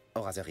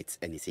 Or rather, it's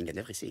anything and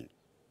everything.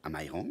 Am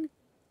I wrong?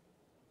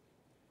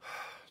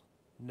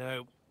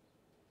 No.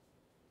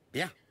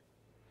 Bien.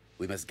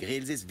 We must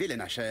grill this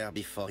villain Asher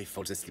before he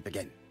falls asleep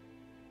again.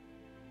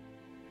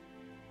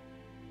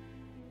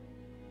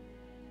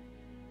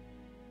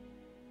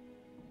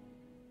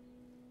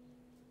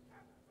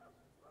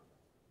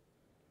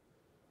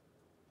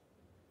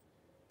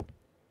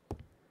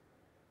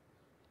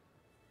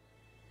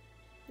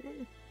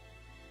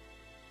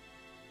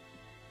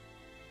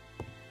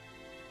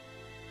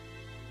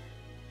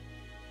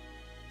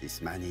 This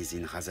man is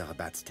in rather a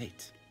bad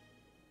state.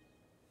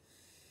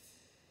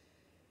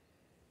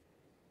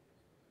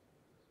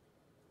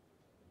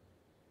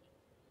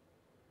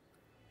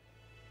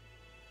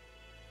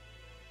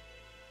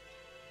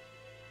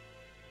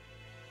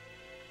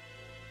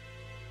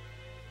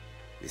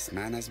 This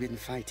man has been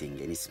fighting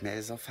and he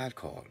smells of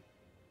alcohol.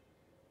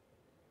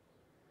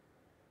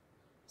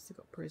 Still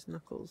got bruised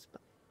knuckles,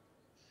 but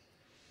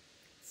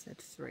it said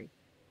 3.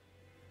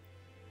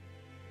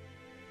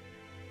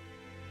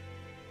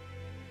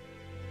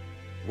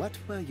 What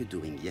were you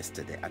doing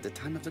yesterday at the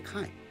time of the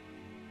crime?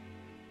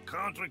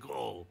 Can't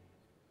recall.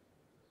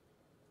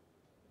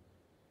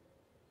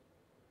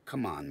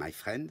 Come on, my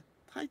friend.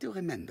 Try to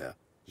remember.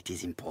 It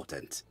is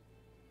important.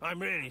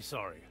 I'm really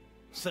sorry,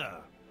 sir,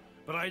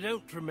 but I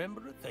don't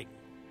remember a thing.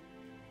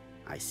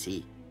 I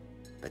see.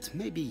 But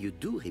maybe you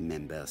do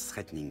remember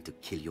threatening to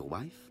kill your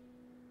wife?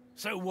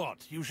 So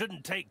what? You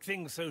shouldn't take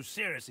things so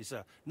seriously,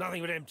 sir.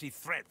 Nothing but empty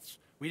threats.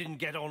 We didn't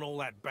get on all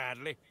that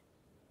badly.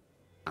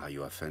 Are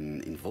you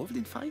often involved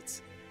in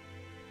fights?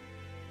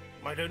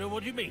 I don't know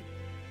what you mean.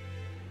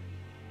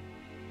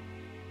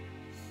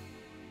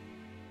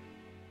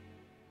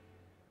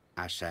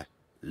 Asher,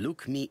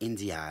 look me in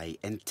the eye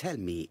and tell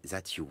me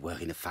that you were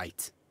in a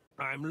fight.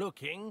 I'm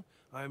looking.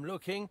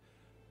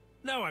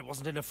 No, I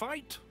wasn't in a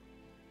fight.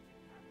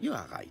 You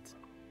are right.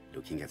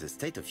 Looking at the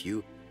state of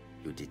you,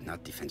 you did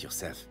not defend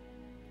yourself.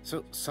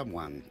 So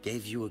someone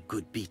gave you a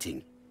good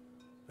beating.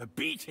 A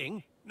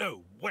beating?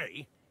 No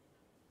way.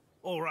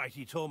 All right,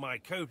 he tore my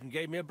coat and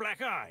gave me a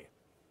black eye.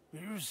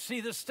 You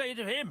see the state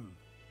of him?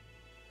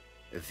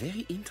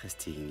 Very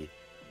interesting.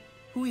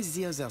 Who is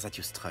the other that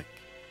you struck?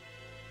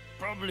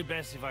 Probably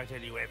best if I tell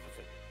you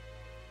everything.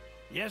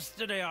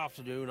 Yesterday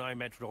afternoon, I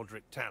met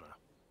Roderick Tanner.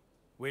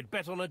 We'd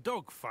bet on a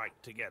dog fight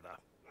together.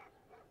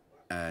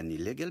 An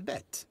illegal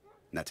bet,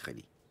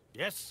 naturally.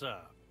 Yes, sir.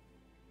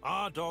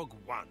 Our dog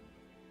won.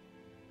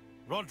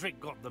 Roderick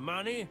got the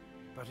money,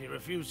 but he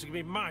refused to give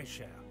me my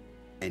share.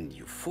 And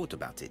you fought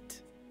about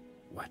it.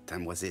 What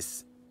time was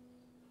this?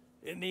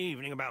 In the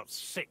evening, about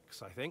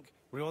 6, I think.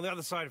 We were on the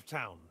other side of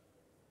town.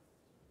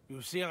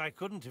 You see, I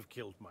couldn't have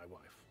killed my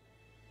wife.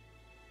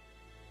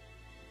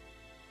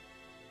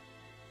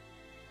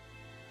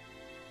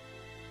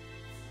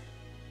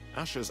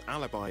 Asher's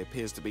alibi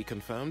appears to be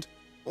confirmed.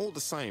 All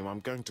the same, I'm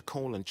going to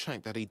call and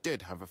check that he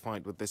did have a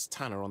fight with this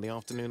Tanner on the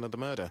afternoon of the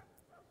murder.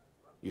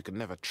 You can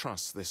never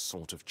trust this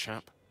sort of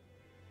chap.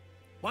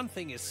 One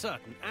thing is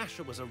certain,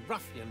 Asher was a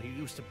ruffian who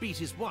used to beat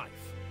his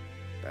wife.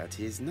 But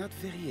he is not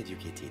very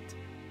educated.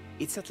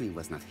 It certainly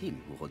was not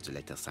him who wrote the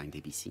letter signed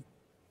ABC.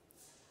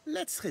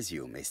 Let's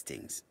resume,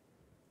 Hastings.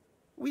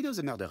 We know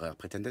the murderer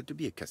pretended to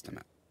be a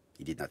customer.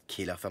 He did not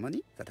kill her for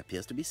money, that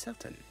appears to be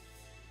certain.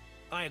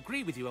 I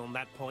agree with you on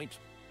that point.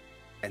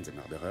 And the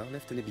murderer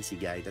left an ABC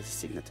guide as a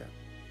signature.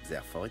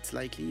 Therefore, it's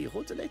likely he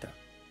wrote the letter.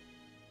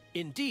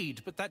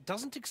 Indeed, but that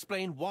doesn't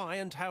explain why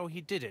and how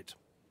he did it.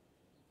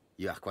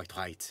 You are quite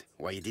right.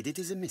 Why he did it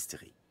is a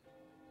mystery.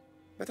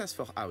 But as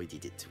for how he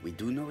did it, we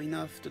do know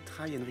enough to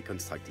try and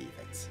reconstruct the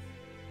events.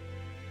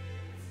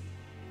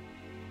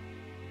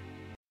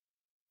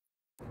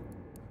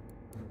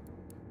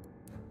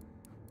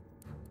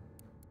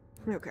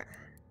 Okay.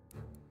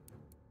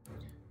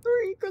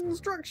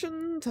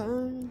 Reconstruction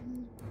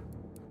time.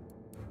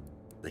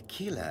 The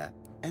killer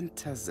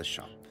enters the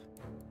shop.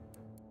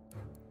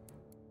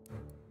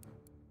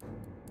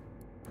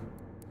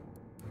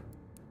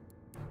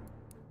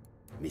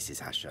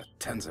 Mrs. Asher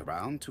turns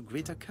around to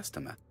greet her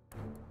customer.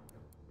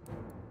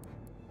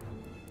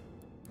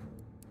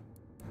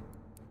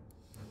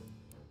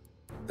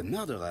 The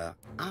murderer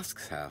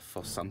asks her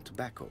for some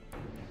tobacco.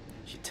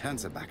 She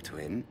turns her back to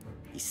him.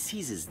 He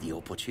seizes the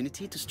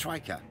opportunity to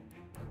strike her.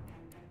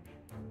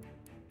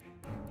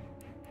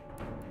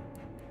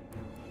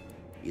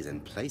 He then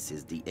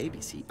places the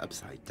ABC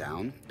upside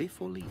down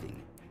before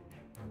leaving.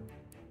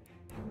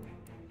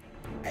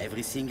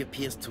 Everything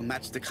appears to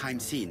match the crime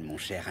scene, mon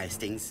cher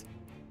Hastings.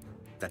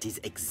 That is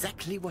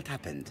exactly what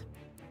happened.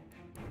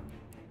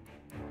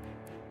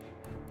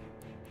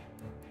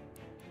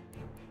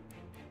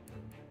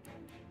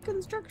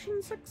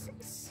 Construction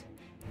success.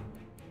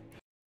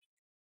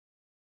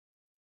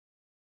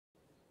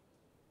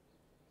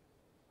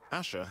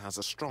 Asher has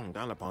a strong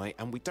alibi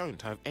and we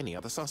don't have any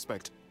other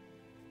suspect.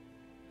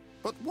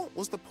 But what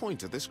was the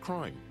point of this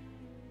crime?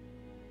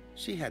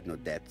 She had no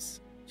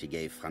debts. She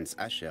gave Franz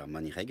Asher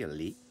money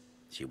regularly.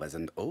 She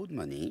wasn't owed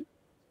money.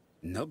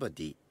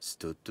 Nobody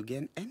stood to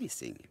gain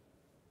anything.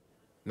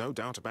 No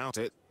doubt about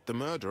it, the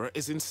murderer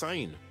is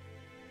insane.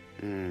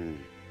 And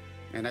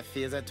I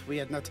fear that we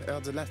had not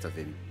heard the last of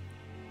him.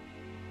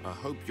 I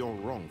hope you're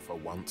wrong for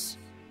once.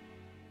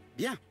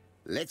 Bien,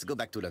 let's go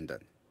back to London.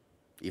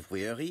 If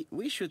we hurry,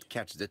 we should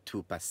catch the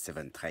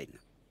 7:02 train.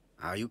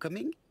 Are you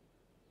coming?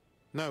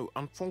 No,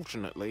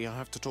 unfortunately, I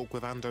have to talk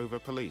with Andover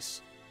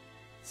police.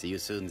 See you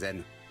soon,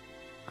 then.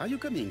 Are you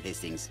coming,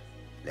 Hastings?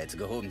 Let's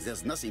go home.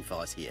 There's nothing for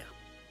us here.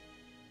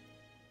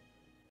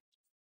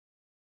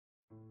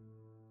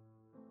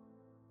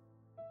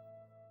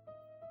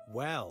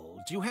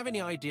 Well, do you have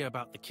any idea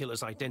about the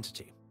killer's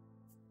identity?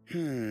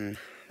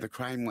 The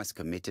crime was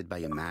committed by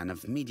a man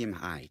of medium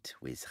height,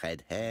 with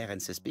red hair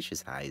and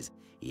suspicious eyes.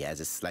 He has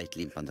a slight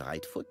limp on the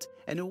right foot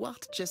and a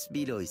wart just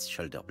below his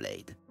shoulder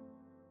blade.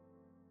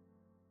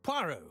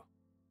 Poirot!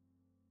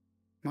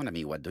 Mon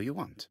ami, what do you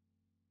want?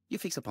 You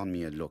fix upon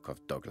me a look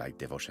of dog-like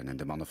devotion and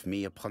demand of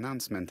me a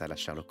pronouncement à la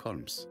Sherlock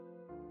Holmes.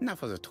 Now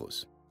for the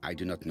truth. I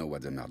do not know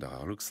what the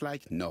murderer looks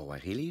like, nor where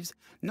he lives,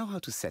 nor how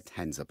to set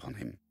hands upon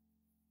him.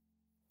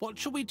 What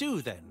shall we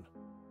do, then?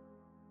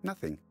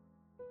 Nothing.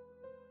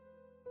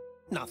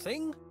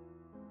 Nothing?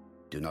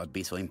 Do not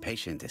be so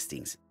impatient,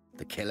 Hastings.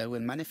 The killer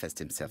will manifest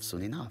himself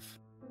soon enough.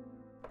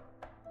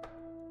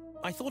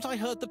 I thought I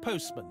heard the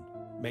postman.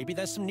 Maybe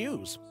there's some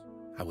news.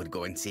 I will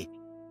go and see.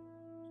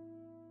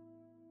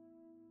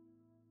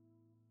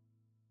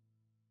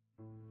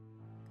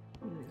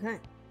 Okay.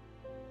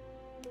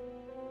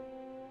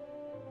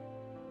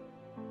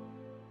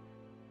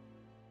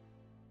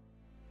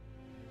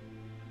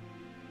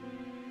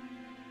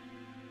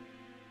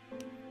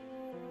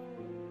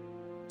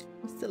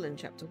 We're still in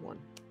chapter 1.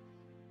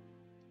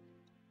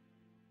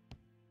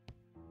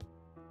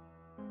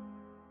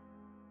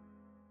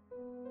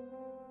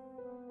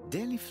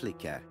 Daily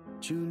Flicker,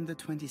 June the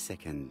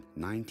 22nd,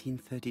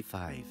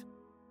 1935.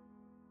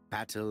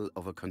 Battle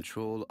over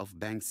control of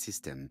bank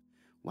system.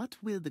 What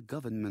will the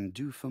government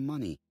do for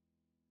money?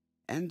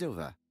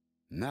 Andover,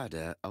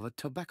 murder of a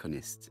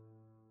tobacconist.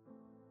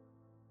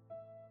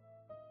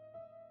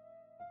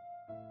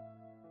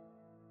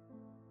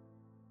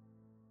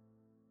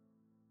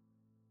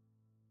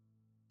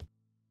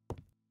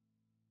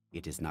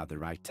 It is now the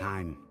right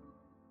time.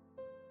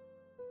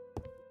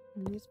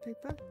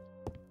 Newspaper?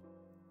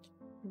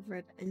 I've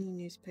read any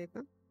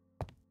newspaper.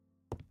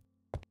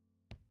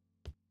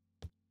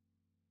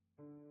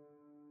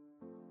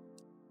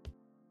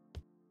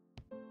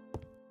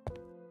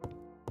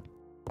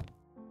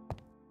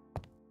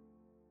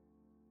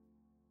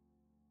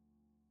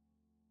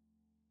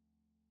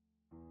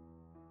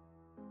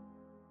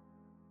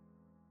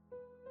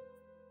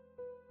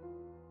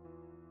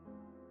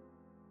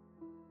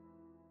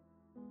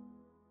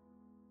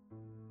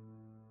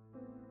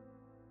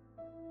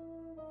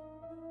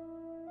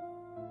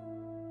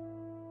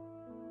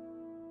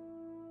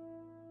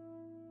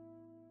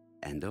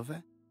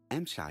 Andover,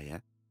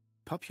 Hampshire,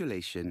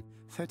 population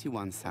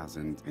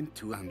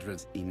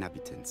 31,200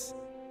 inhabitants.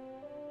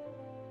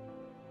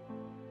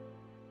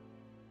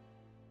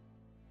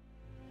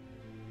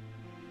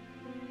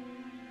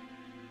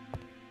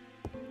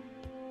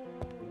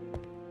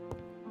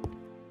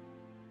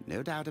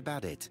 No doubt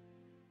about it.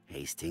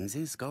 Hastings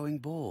is going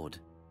bored.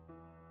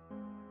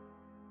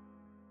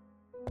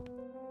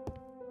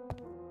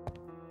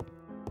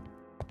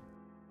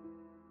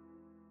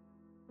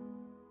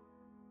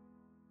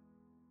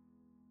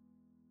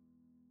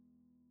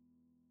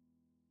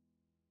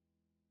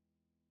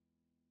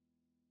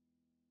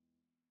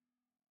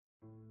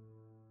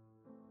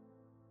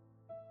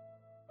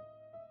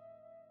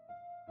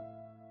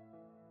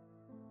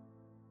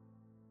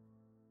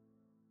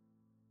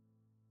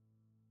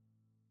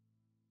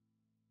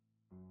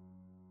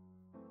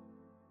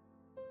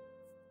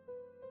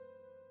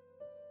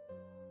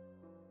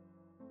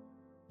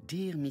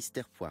 Dear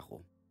Mr.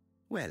 Poirot,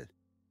 well,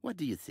 what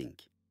do you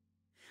think?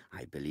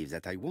 I believe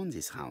that I won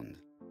this round.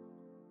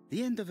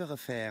 The Andover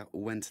affair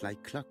went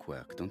like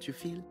clockwork, don't you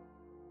feel?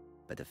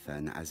 But the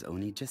fun has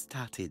only just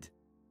started.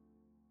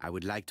 I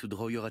would like to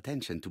draw your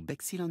attention to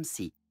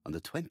Bexhill-on-Sea on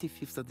the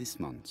 25th of this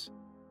month.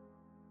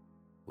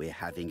 We're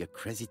having a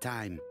crazy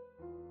time.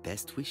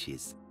 Best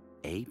wishes,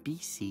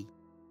 ABC.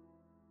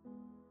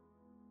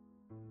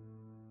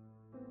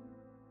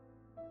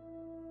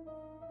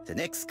 The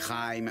next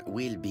crime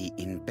will be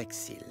in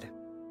Bexhill.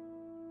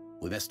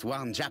 We must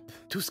warn Jap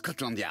to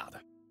Scotland Yard.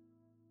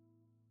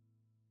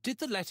 Did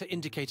the letter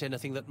indicate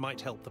anything that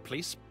might help the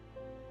police?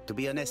 To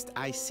be honest,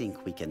 I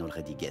think we can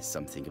already guess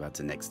something about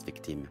the next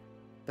victim.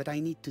 But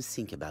I need to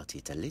think about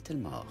it a little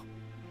more.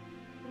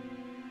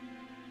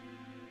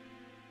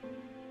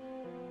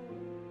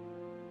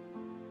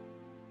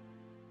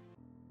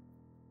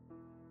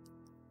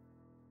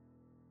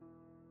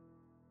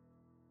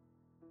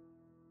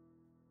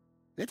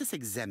 Let us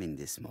examine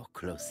this more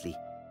closely.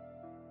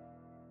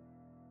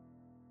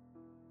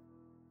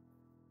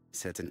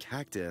 Certain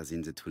characters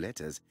in the two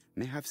letters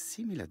may have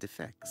similar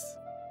defects.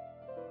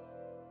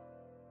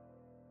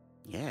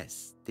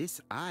 Yes,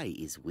 this I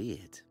is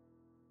weird.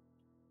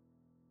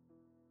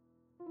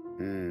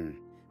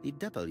 The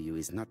W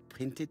is not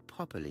printed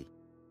properly.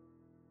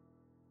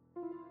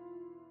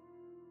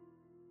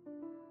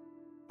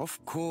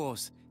 Of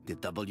course, the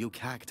W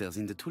characters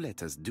in the two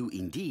letters do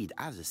indeed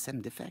have the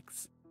same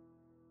defects.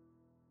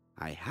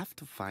 I have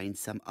to find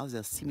some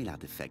other similar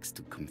defects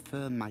to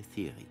confirm my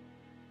theory.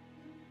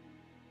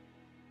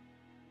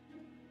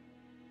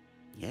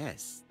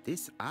 Yes,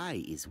 this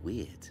I is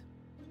weird.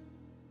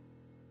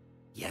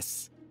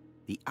 Yes,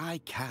 the I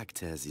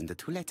characters in the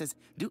two letters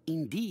do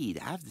indeed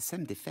have the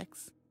same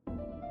defects.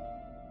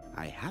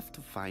 I have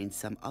to find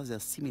some other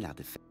similar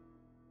defects.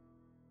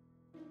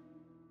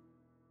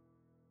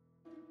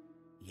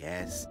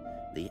 Yes,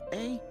 the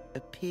A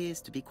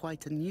appears to be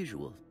quite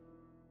unusual.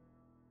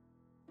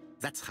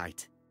 That's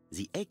right.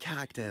 The A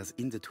characters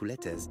in the two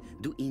letters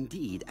do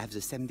indeed have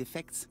the same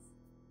defects.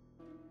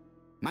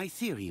 My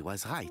theory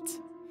was right.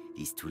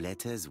 These two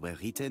letters were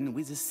written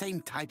with the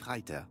same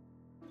typewriter.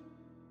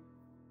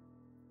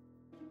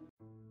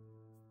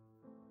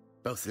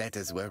 Both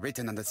letters were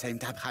written on the same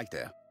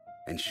typewriter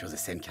and show the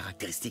same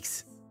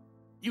characteristics.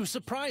 You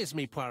surprise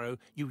me, Poirot.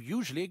 You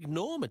usually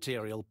ignore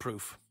material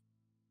proof.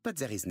 But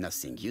there is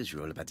nothing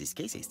usual about this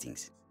case,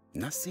 Hastings.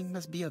 Nothing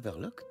must be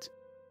overlooked.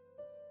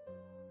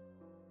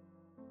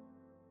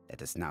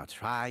 Let us now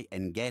try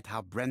and get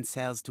our brain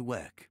cells to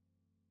work.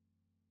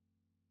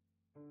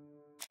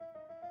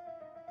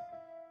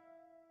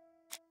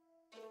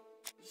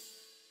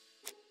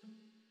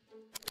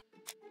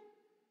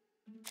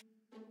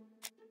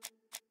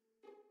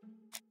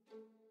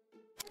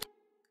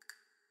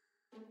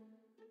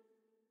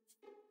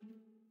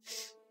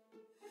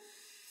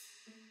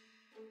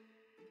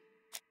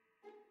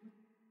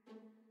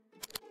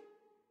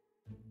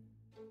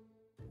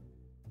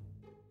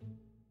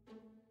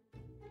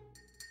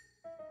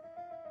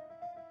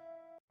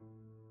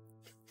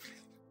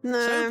 No.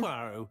 So,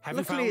 Poirot, have you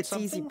Luckily, found it's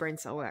something? easy brain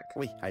cell work.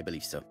 Oui, I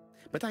believe so.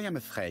 But I am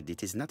afraid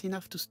it is not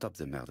enough to stop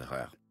the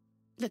murderer.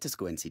 Let us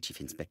go and see Chief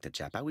Inspector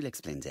Japp. I will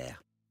explain there.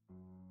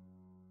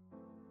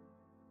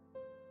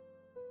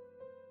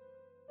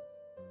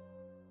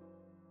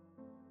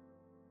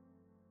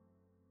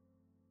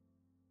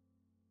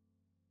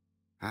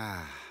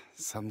 Ah,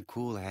 some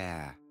cool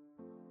air.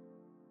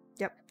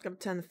 Yep, gotta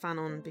turn the fan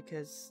on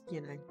because,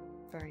 you know,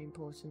 very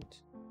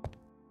important.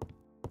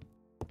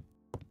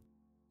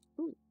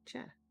 Ooh,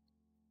 chair.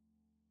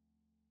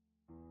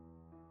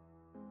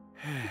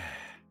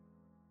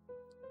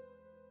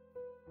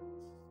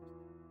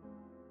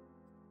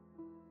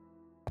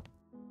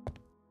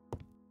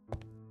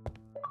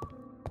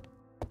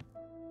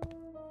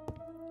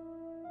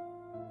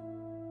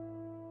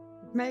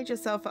 Made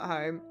yourself at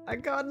home. I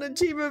got an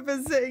achievement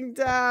for sitting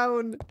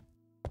down.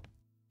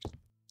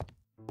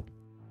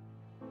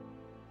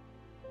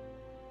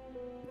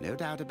 No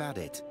doubt about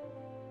it.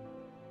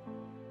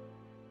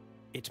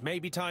 It may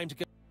be time to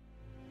go.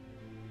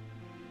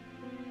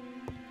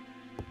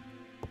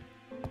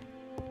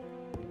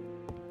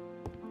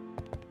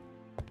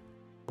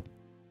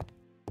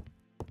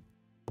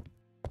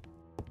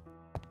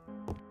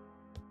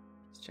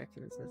 Just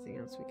checking there's nothing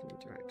else we can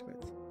interact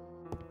with.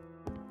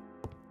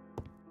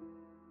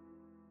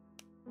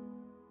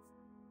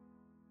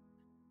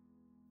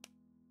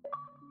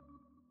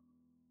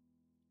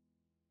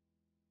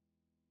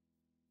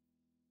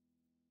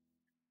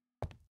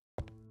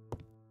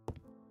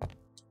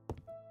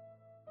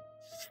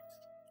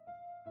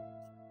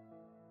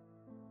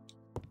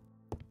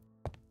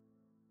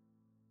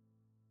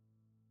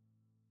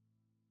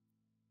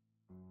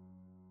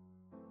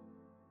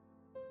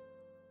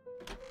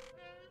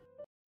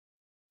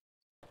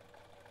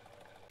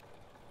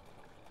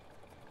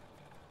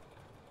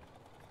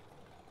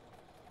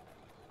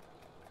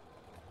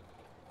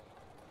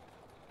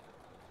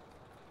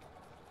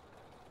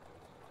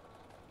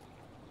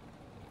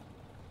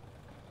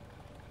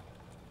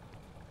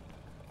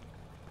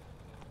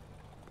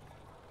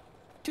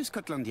 To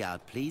Scotland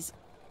Yard, please.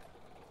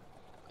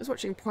 I was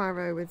watching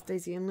Poirot with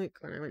Daisy and Luke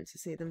when I went to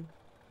see them.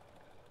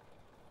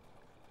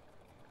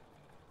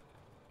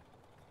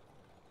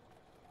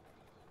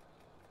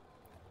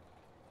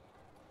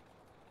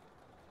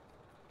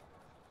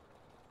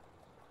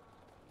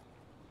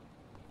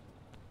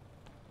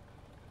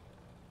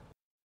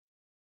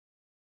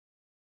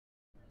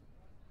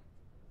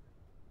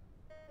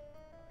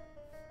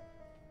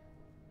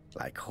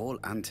 Like all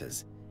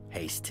hunters,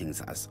 Hastings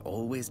has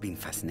always been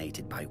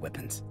fascinated by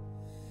weapons.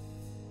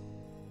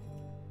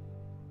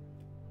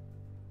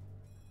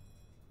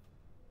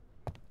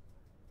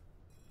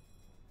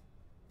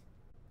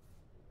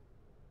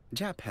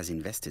 Japp has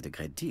invested a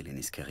great deal in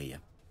his career.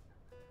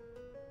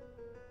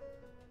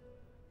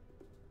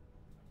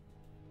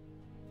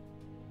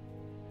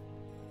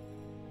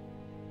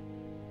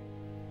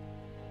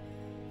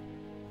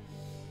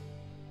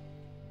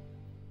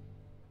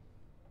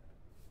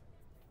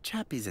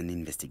 Japp is an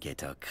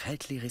investigator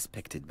greatly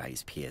respected by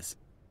his peers.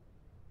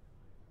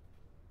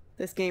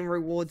 This game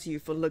rewards you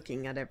for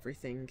looking at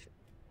everything,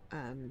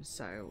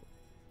 so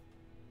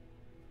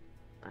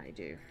I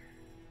do.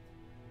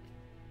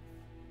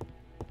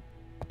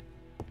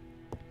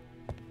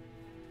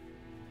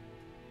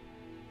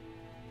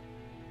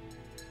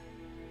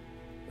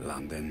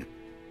 London.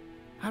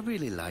 I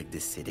really like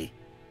this city.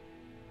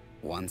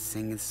 One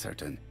thing is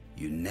certain,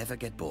 you never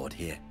get bored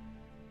here.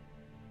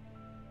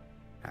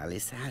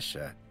 Alice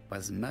Asher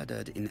was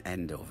murdered in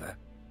Andover,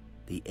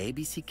 the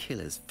ABC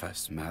killer's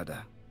first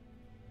murder.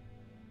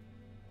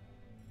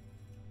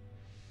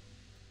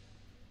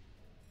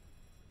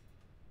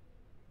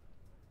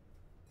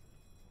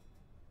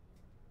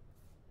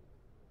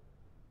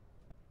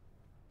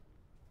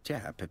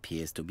 Japp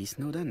appears to be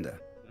snowed under.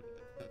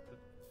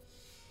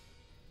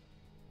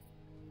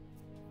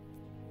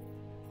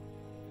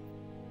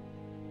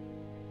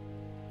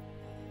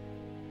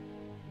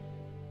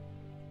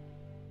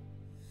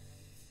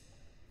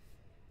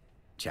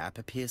 Japp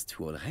appears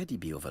to already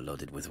be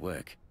overloaded with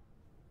work.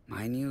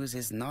 My news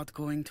is not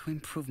going to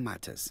improve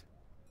matters.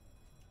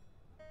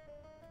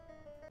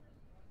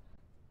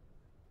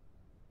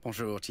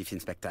 Bonjour, Chief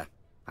Inspector.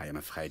 I am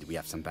afraid we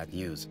have some bad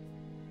news.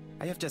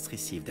 I have just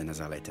received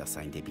another letter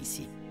signed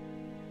ABC.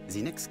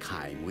 The next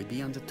crime will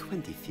be on the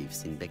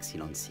 25th in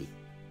Bexhill-on-Sea.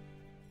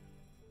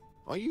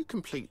 Are you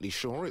completely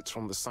sure it's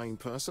from the same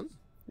person?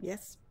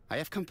 Yes. I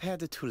have compared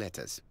the two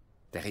letters.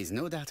 There is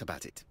no doubt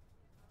about it.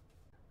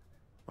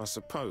 I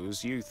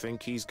suppose you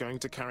think he's going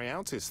to carry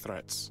out his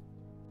threats.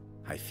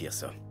 I fear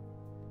so.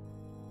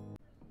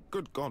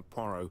 Good God,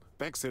 Poirot.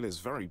 Bexhill is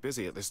very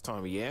busy at this time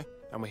of year,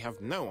 and we have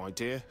no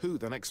idea who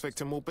the next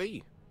victim will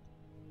be.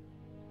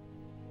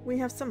 We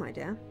have some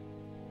idea.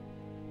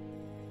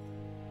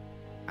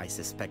 I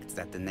suspect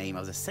that the name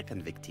of the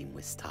second victim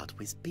will start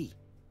with B.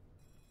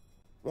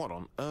 What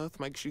on earth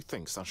makes you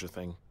think such a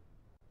thing?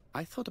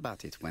 I thought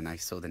about it when I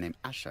saw the name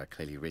Asher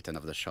clearly written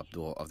over the shop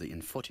door of the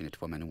unfortunate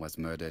woman who was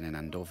murdered in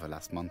Andover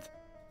last month.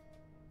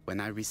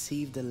 When I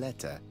received a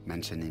letter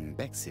mentioning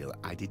Bexhill,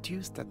 I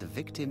deduced that the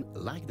victim,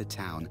 like the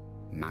town,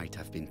 might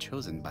have been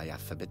chosen by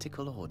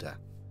alphabetical order.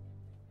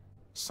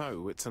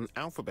 So it's an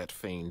alphabet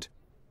fiend.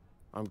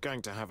 I'm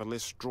going to have a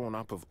list drawn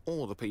up of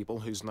all the people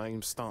whose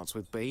name starts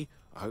with B.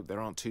 I hope there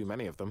aren't too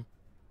many of them.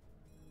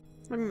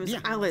 I mean, it was Yeah,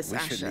 Alice we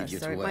Asher, should leave you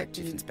so to it work, might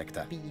Chief be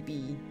Inspector.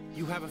 BB.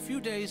 You have a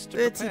few days to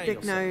Dirty prepare big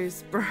yourself.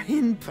 nose,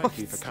 Brian Thank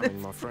you for Potts.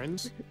 coming, my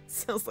friends.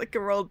 Sounds like a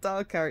Roald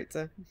Dahl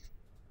character.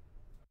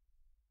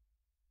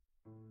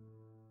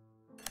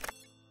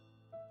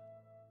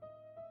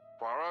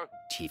 Poirot?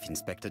 Chief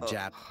Inspector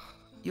Japp,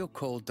 your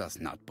call does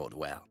not bode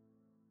well.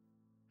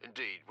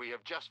 Indeed, we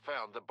have just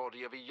found the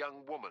body of a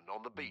young woman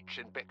on the beach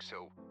in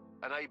Bexhill.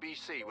 An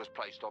ABC was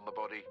placed on the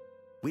body.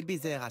 We'll be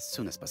there as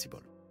soon as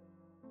possible.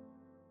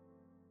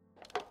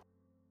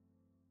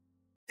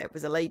 It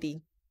was a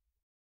lady.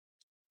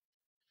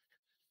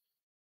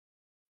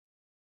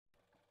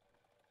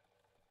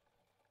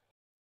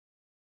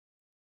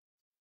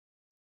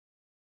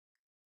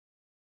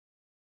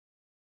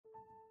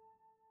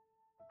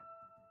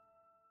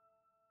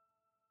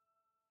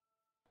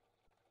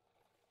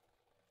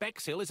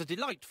 Bexhill is a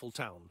delightful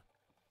town.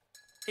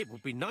 It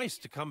would be nice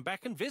to come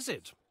back and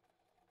visit.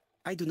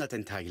 I do not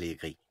entirely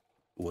agree.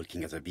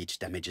 Walking at the beach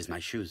damages my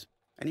shoes,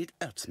 and it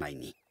hurts my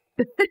knee.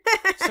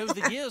 So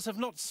the years have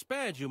not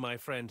spared you, my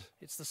friend.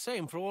 It's the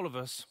same for all of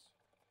us.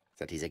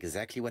 That is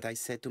exactly what I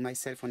said to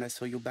myself when I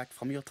saw you back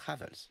from your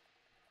travels.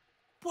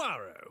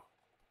 Poirot.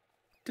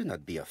 Do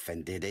not be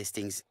offended,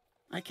 Hastings.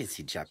 I can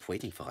see Japp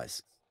waiting for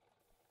us.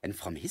 And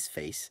from his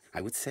face,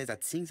 I would say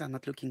that things are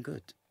not looking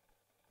good.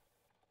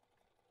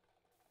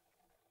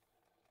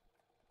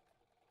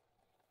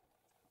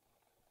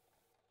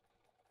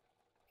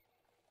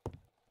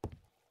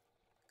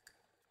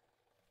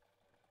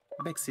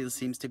 Bexhill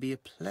seems to be a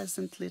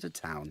pleasant little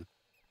town.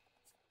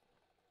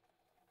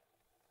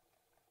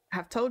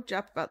 Have told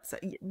Japp about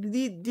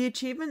the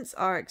achievements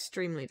are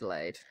extremely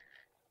delayed.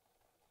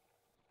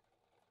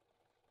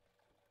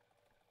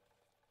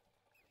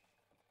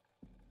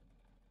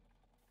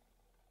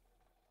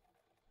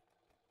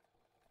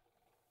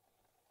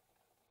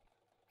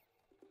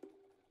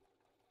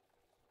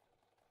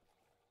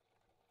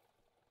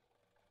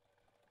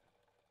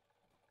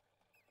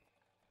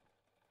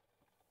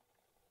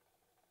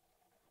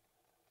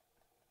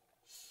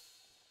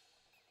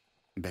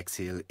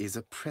 Bexhill is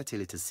a pretty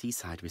little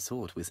seaside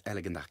resort with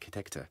elegant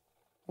architecture,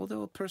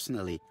 although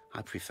personally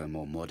I prefer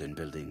more modern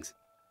buildings.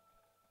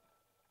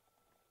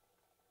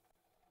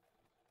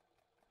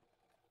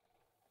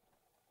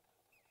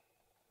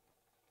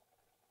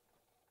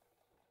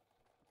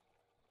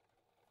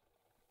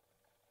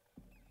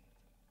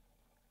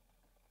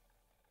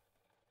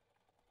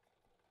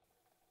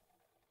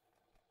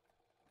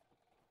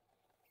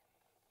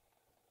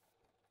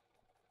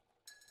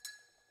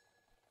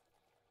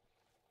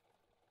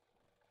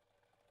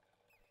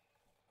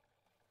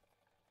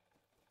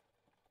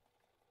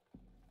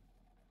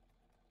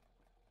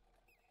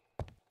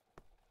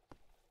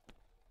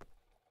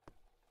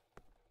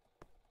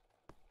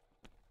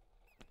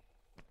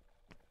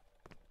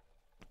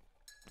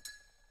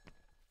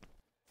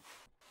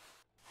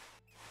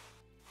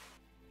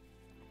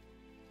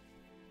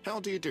 How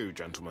do you do,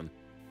 gentlemen?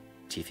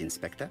 Chief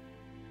Inspector?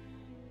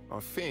 I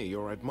fear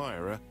your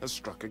admirer has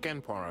struck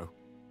again, Poirot.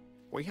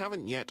 We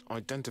haven't yet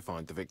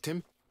identified the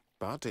victim,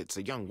 but it's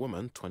a young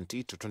woman,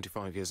 20 to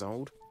 25 years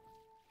old.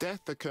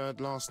 Death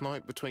occurred last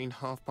night between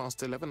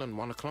 11:30 and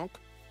 1 o'clock,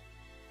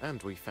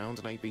 and we found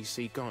an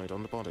ABC guide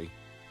on the body.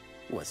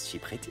 Was she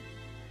pretty?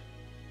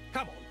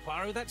 Come on,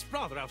 Poirot, that's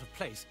rather out of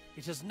place.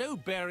 It has no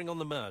bearing on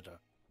the murder.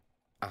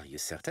 Are you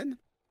certain?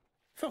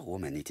 For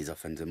women, it is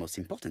often the most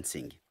important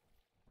thing.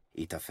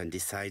 It often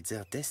decides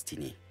their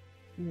destiny.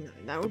 No,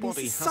 that The would be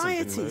body hasn't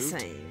society been moved.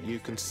 saying. You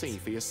can see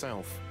for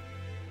yourself.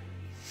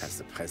 Has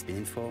the press been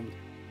informed?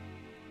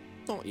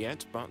 Not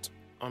yet, but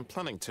I'm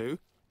planning to.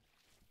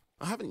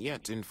 I haven't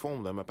yet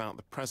informed them about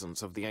the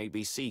presence of the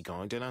ABC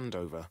guide in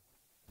Andover.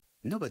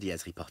 Nobody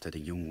has reported a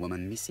young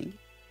woman missing?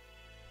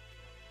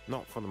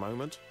 Not for the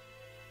moment.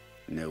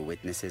 No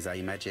witnesses, I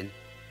imagine.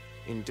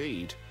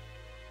 Indeed.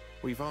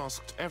 We've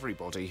asked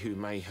everybody who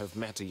may have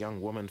met a young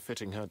woman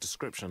fitting her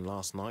description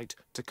last night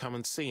to come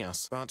and see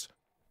us, but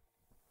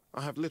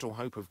I have little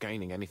hope of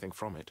gaining anything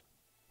from it.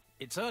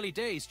 It's early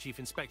days, Chief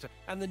Inspector,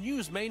 and the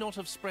news may not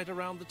have spread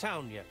around the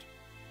town yet.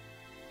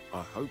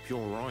 I hope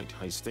you're right,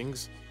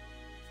 Hastings.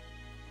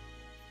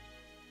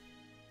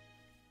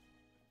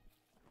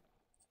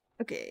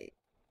 Okay.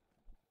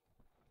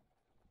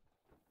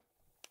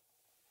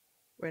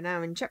 We're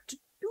now in chapter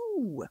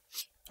 2.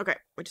 Okay,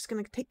 we're just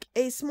gonna take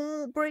a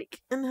small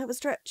break and have a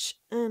stretch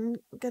and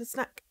get a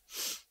snack.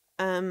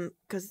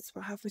 Because it's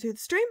about halfway through the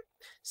stream.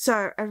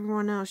 So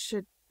everyone else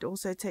should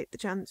also take the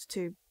chance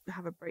to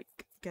have a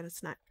break, get a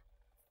snack,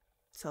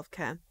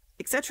 self-care,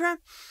 etc.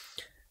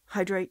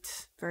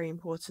 Hydrate, very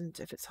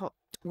important if it's hot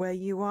where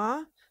you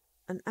are.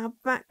 And I'll be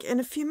back in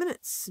a few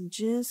minutes. I'm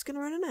just gonna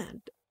run an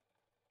ad.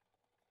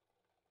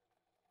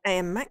 I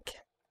am Mac.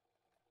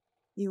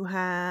 You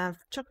have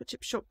chocolate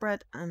chip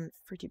shortbread and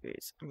fruity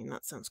booze. I mean,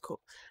 that sounds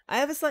cool. I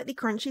have a slightly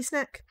crunchy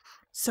snack,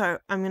 so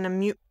I'm going to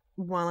mute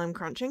while I'm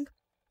crunching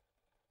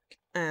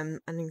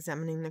and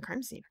examining the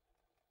crime scene.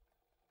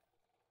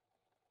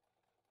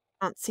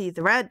 Can't see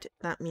the red,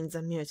 that means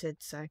I'm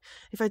muted, so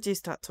if I do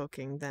start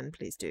talking, then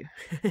please do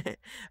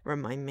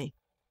remind me.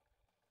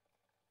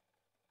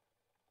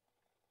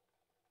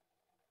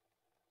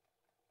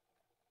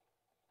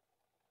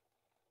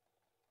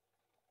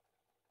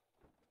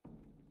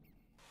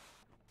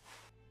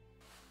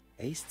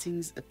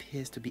 Hastings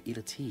appears to be ill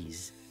at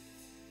ease.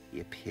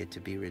 He appeared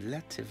to be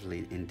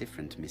relatively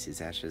indifferent to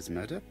Mrs. Asher's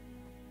murder,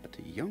 but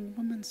a young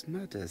woman's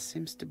murder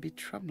seems to be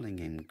troubling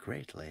him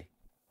greatly.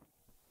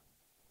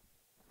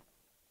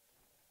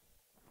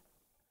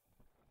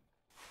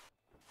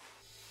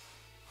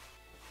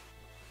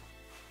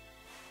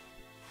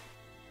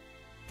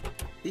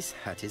 This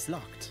hut is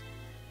locked.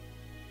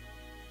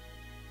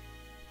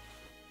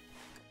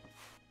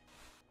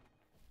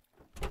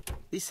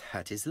 This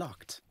hut is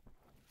locked.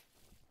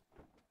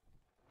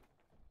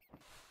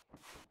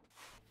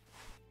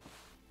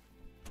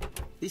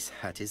 This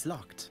hut is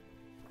locked.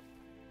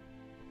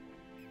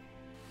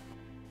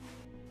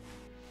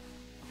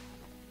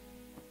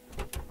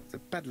 The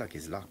padlock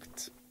is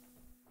locked.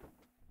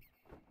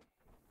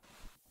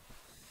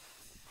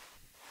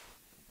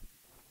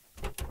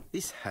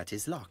 This hut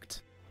is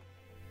locked.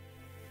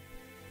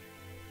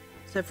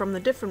 So from the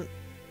different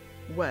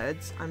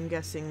words, I'm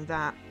guessing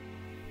that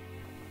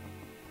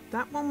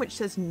one which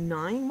says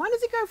 9, why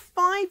does it go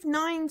 5,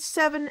 9,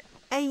 7,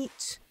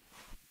 8,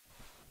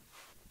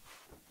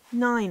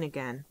 9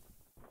 again?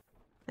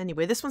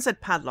 Anyway, this one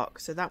said padlock,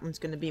 so that one's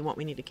going to be what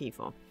we need a key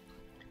for.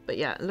 But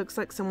yeah, it looks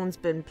like someone's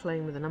been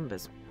playing with the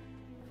numbers.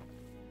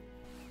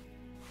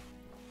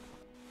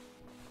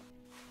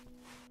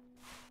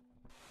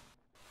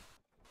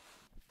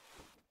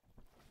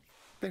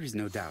 There is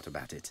no doubt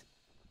about it.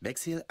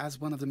 Bexhill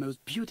has one of the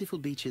most beautiful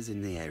beaches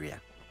in the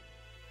area.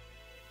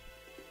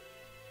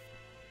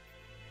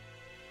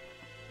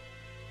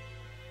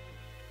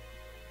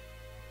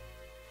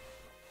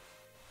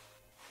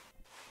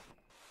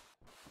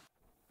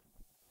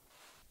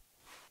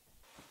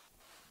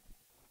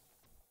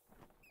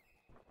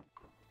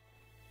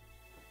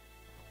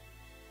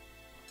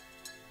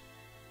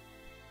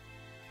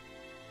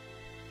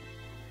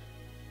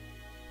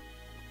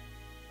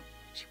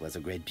 She was a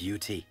great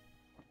beauty.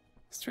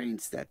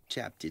 Strange that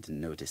chap didn't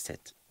notice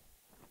it.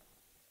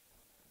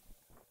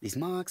 These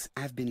marks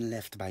have been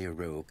left by a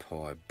rope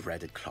or a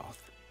braided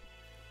cloth.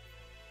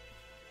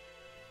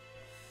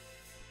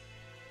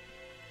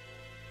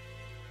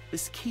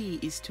 This key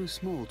is too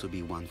small to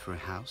be one for a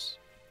house.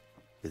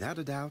 Without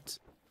a doubt,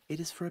 it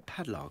is for a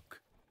padlock.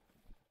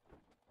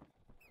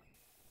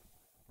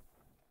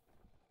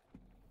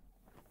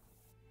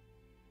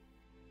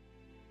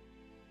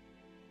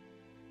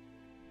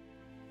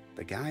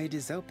 The guide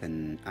is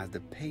open as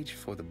the page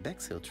for the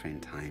Bexhill train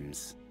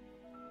times.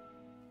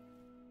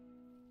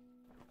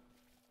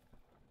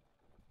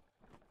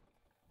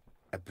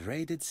 A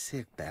braided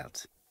silk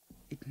belt.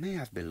 It may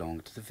have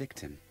belonged to the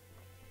victim.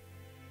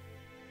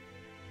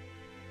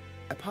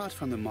 Apart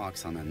from the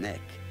marks on her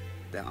neck,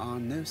 there are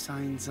no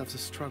signs of the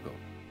struggle.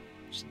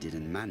 She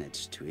didn't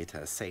manage to hit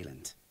her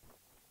assailant.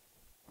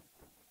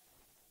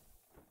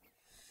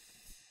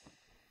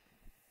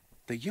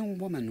 The young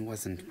woman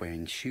wasn't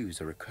wearing shoes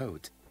or a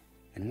coat,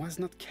 and was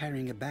not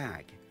carrying a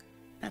bag.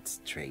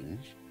 That's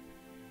strange.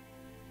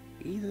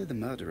 Either the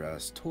murderer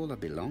stole her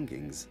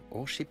belongings,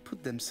 or she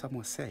put them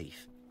somewhere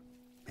safe.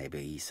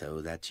 Maybe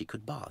so that she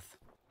could bath.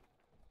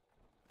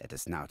 Let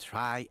us now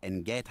try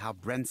and get our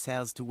brain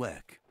cells to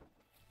work.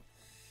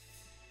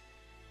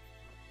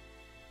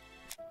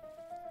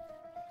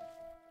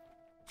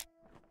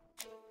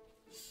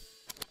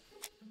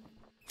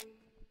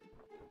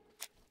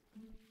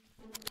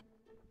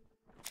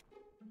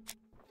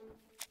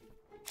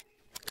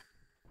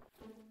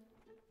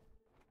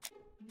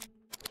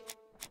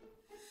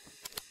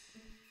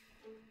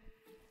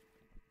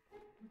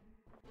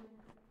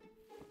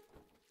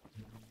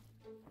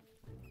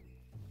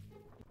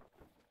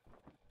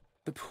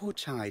 The poor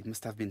child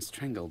must have been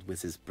strangled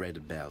with his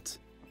braided belt.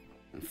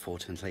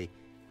 Unfortunately,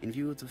 in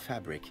view of the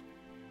fabric,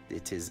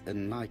 it is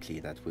unlikely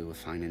that we will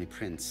find any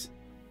prints.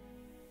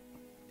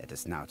 Let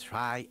us now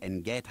try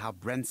and get our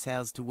brain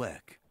cells to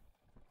work.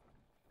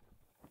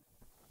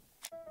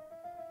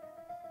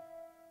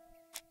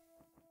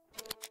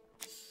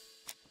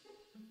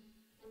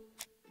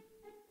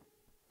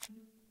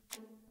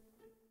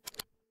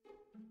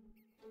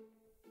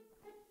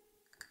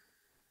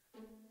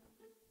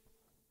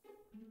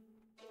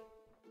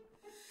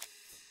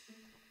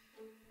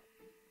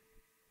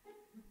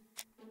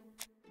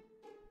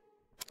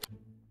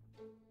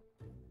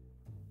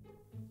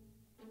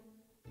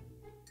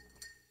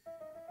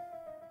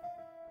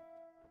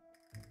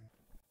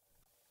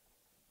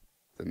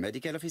 The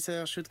medical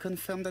officer should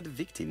confirm that the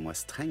victim was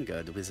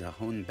strangled with her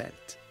own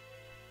belt.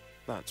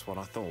 That's what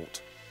I thought.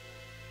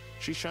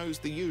 She shows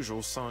the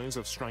usual signs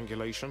of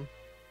strangulation.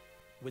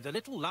 With a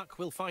little luck,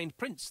 we'll find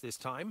prints this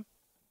time.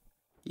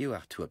 You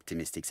are too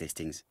optimistic,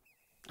 Hastings.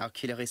 Our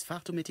killer is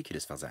far too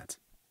meticulous for that.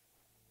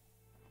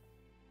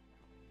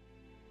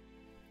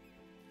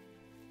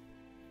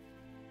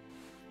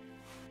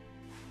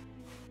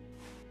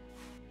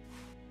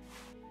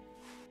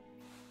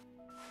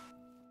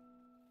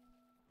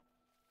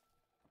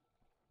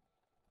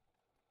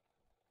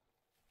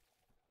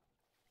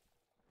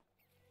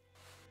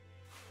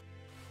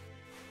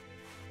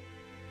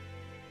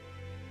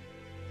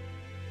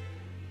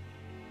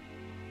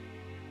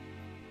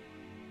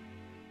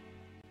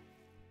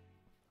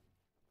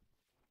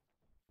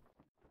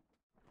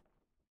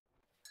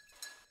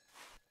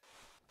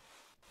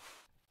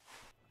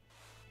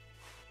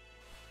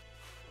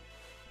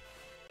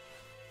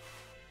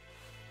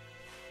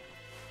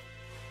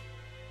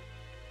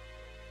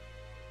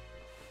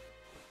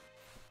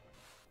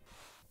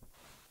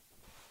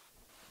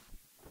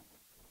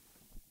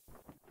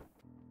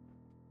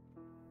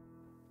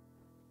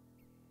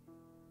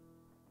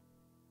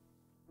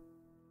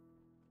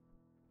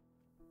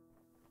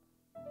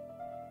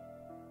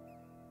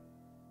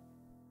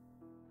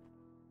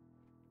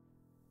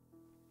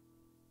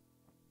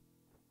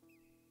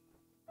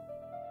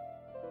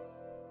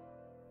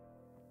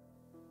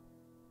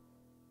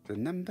 The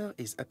number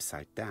is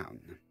upside down.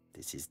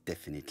 This is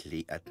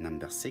definitely at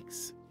number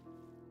 6.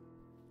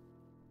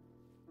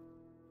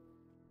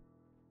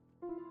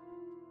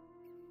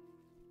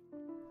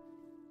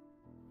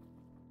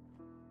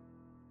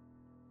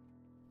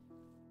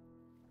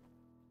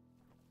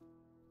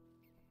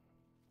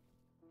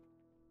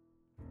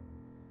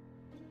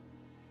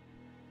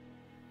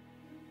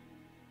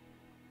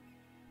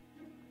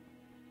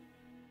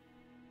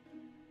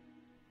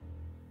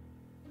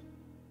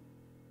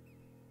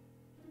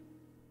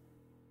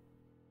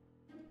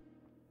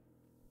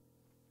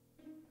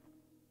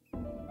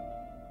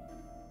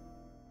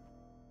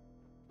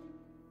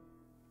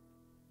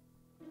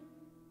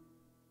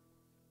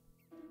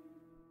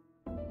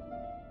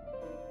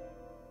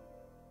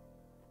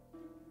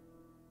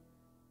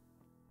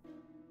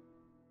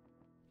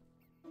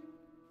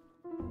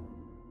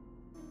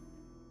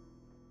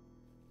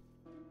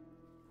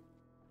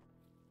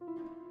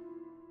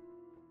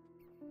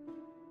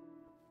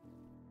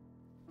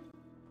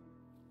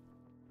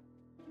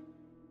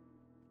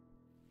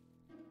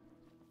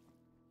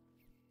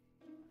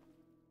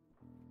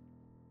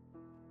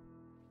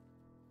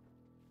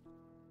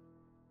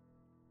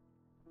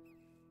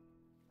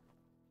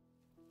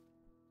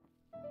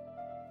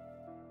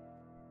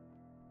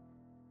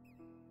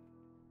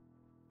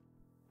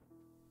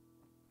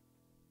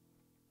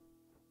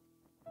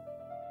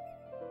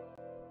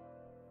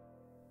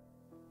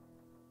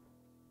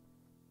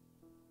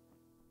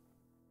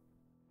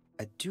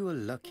 A dual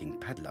locking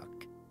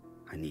padlock.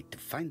 I need to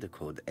find the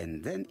code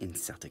and then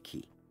insert a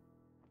key.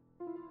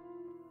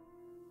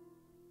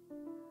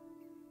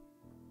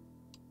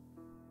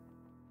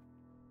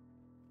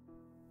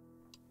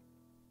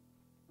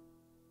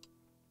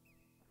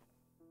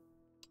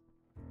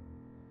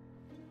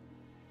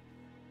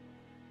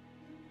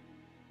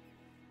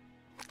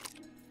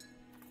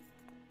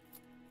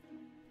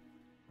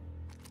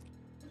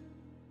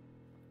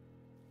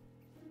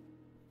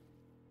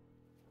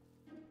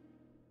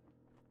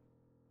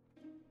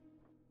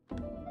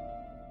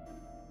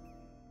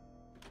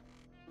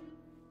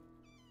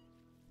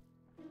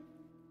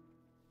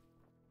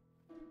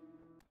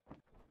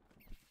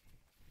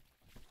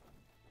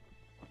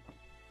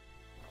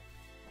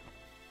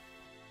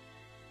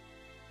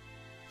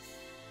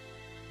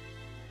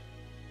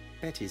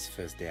 Betty's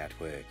first day at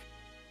work.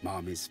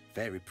 Mom is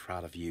very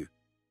proud of you.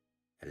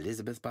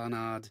 Elizabeth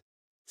Barnard,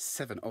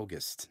 7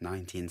 August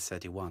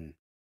 1931.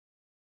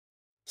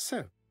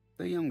 So,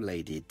 the young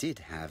lady did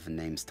have a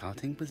name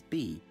starting with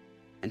B,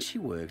 and she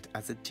worked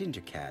as a ginger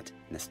cat,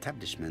 an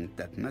establishment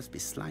that must be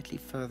slightly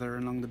further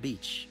along the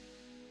beach.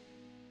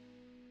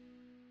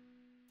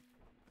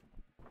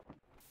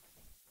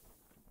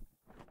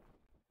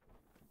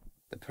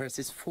 The purse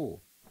is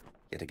full.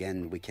 Yet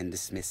again, we can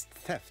dismiss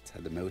theft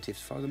as the motive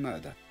for the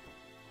murder.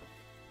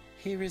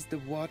 Here is the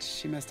watch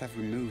she must have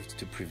removed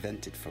to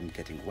prevent it from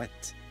getting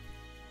wet.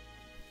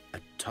 A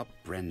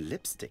top-brand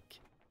lipstick.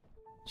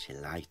 She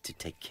liked to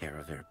take care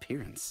of her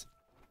appearance.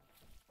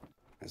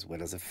 As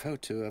well as a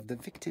photo of the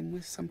victim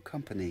with some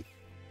company.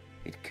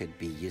 It could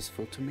be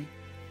useful to me.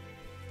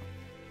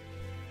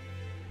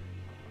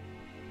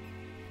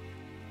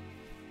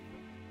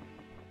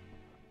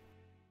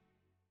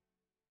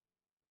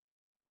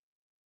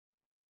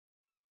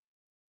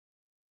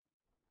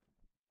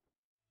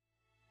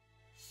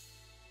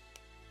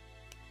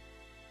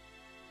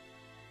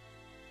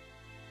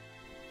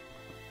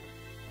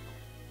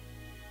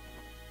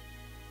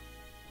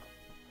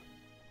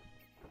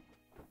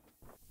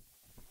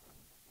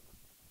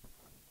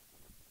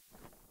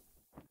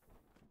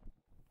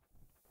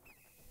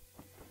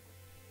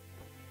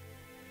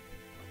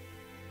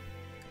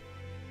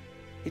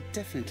 It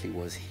definitely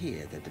was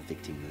here that the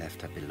victim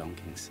left her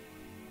belongings.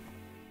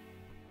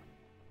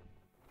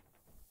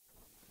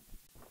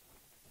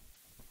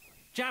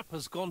 Jap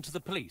has gone to the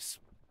police.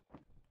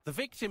 The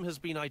victim has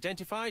been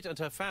identified and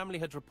her family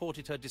had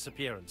reported her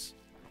disappearance.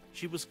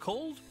 She was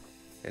called?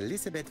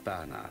 Elizabeth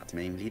Barnard,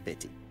 mainly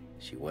Betty.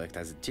 She worked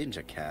as a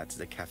ginger cat at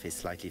the cafe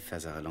slightly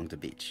further along the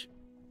beach.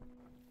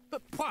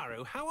 But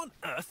Poirot, how on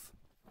earth?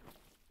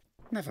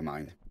 Never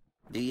mind.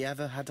 Do you have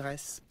her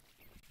address?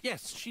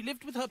 Yes, she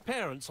lived with her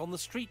parents on the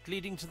street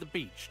leading to the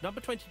beach,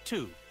 number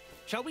 22.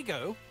 Shall we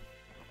go?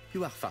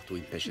 You are far too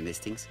impatient,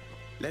 Hastings.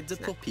 Let the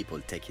poor people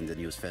take in the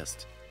news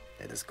first.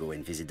 Let us go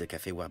and visit the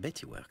cafe where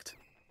Betty worked.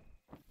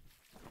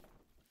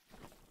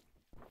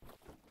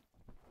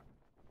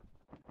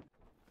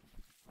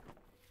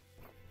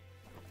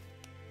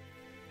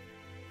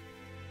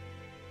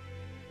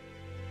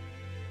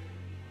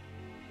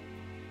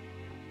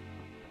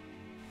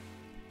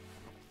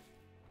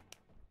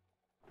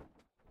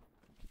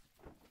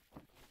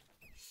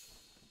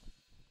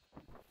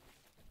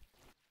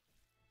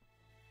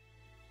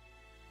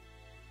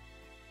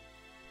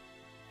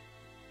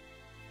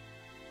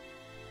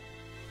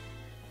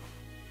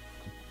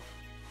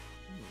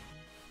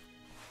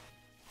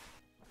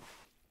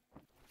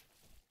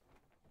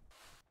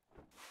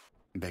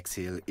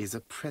 Bexhill is a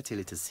pretty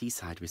little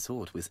seaside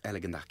resort with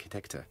elegant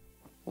architecture,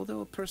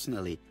 although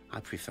personally I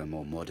prefer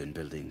more modern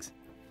buildings.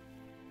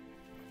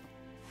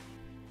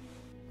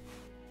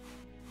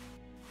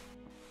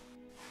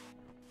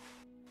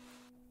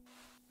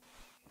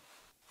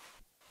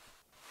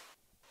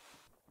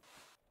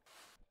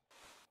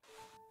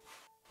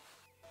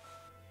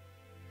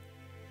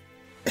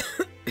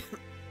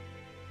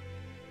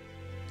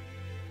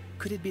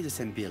 Could it be the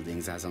same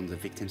buildings as on the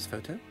victim's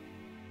photo?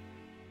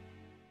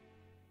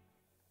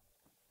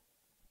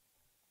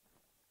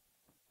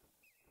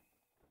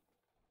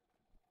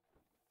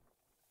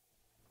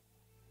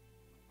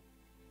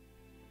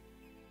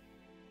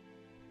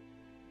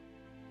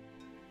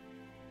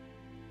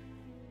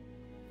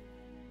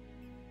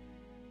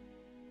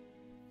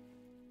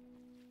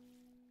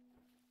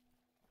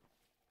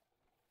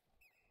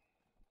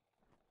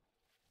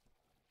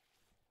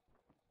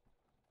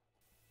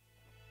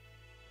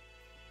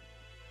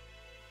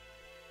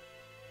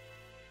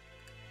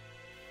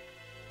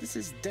 This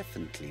is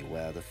definitely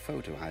where the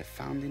photo I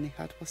found in the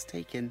hut was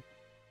taken.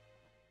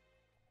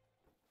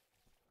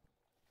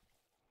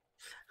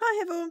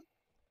 Hi, everyone.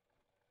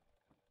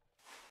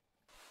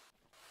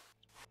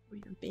 We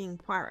are being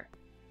Poirot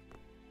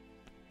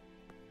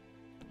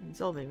and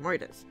solving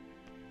murders.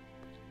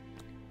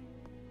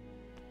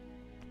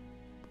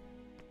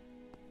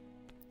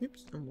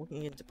 Oops, I'm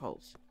walking into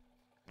poles.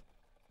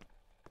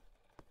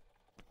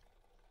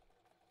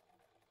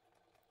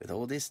 With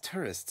all these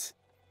tourists,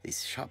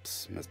 these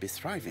shops must be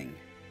thriving.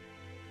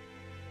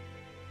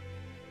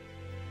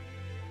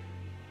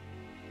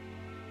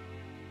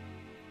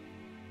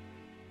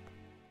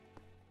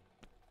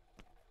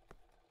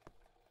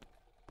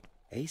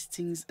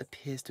 Hastings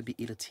appears to be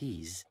ill at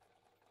ease.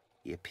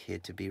 He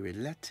appeared to be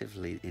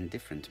relatively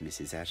indifferent to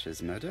Mrs.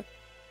 Asher's murder,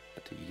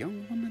 but a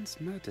young woman's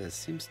murder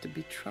seems to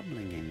be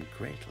troubling him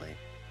greatly.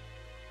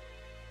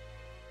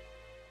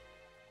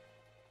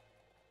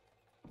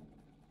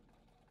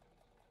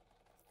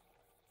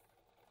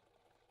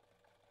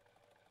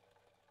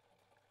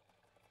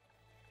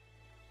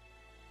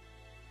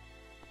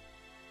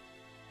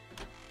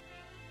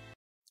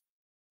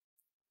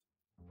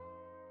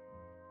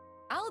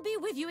 I'll be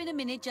with you in a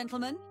minute,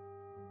 gentlemen.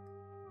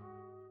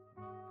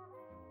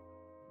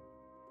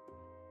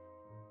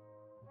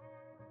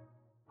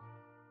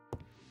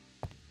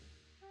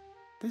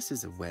 This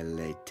is a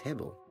well-laid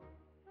table.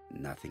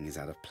 Nothing is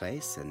out of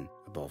place and,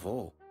 above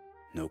all,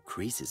 no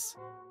creases.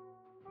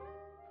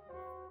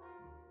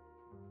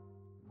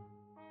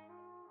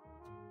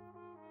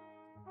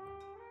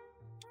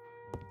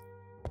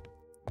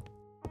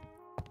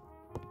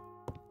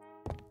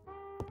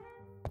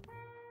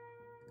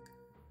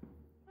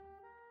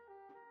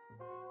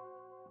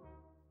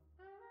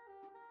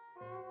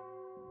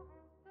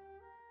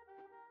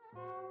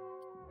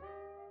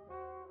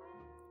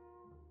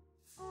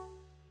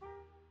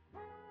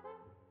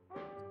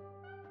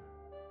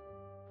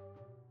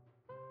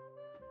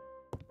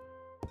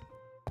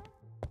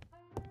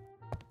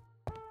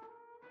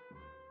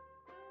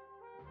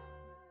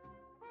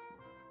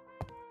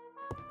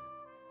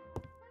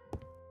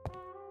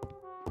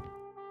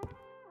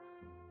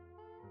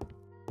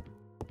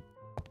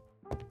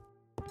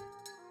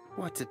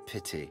 What a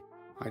pity.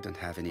 I don't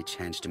have any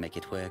change to make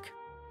it work.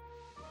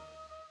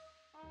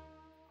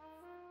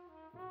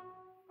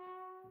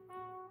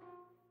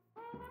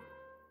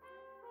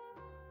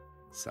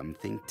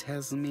 Something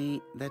tells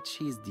me that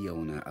she's the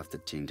owner of the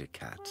ginger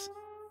cat.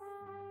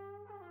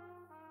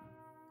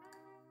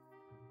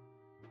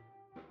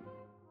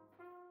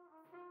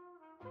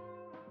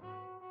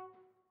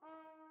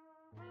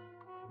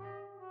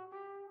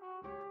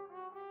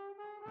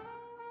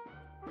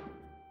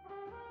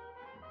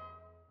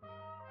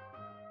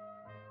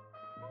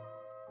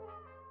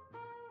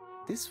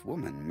 This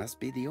woman must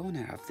be the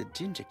owner of the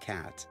ginger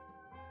cat.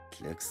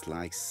 It looks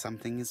like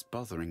something is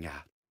bothering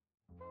her.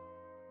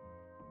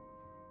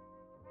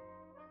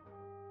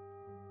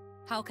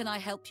 How can I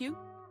help you?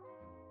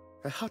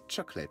 A hot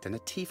chocolate and a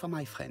tea for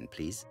my friend,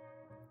 please.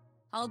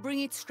 I'll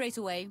bring it straight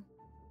away.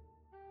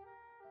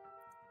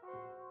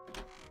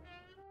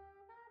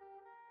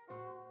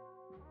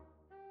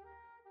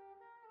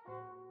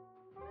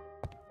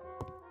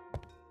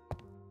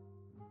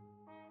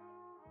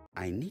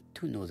 I need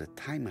to know the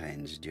time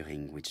range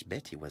during which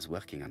Betty was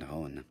working on her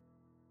own.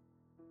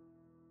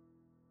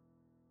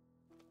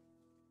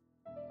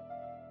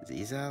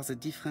 These are the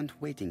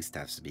different waiting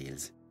staff's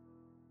bills.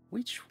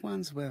 Which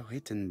ones were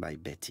written by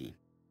Betty?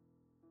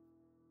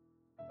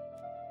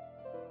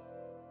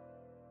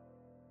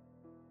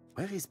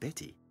 Where is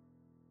Betty?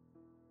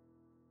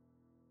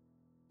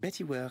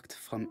 Betty worked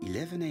from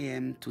 11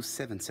 a.m. to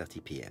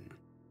 7:30 p.m.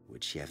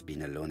 Would she have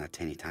been alone at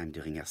any time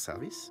during her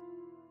service?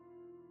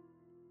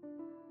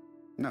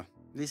 No,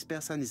 this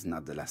person is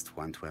not the last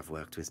one to have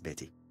worked with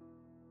Betty.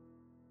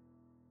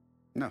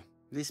 No,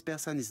 this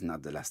person is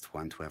not the last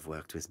one to have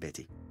worked with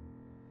Betty.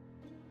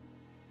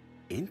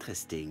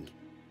 Interesting.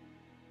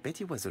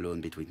 Betty was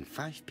alone between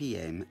 5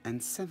 p.m. and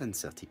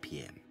 7:30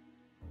 p.m.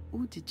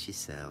 Who did she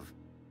serve?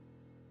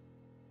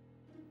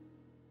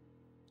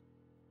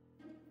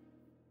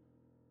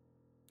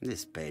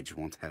 This page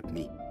won't help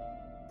me.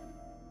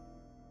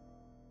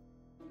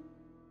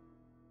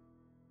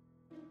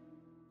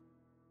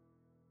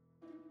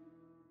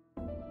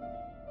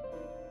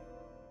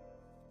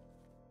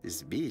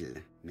 This bill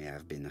may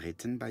have been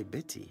written by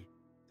Betty.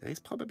 There is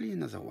probably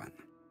another one.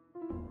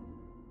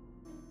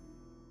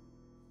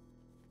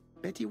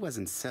 Betty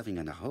wasn't serving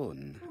on her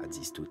own at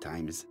these two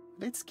times.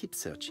 Let's keep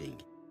searching.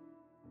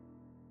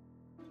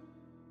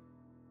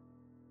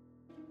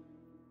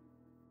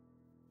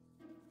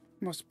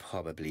 Most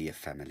probably a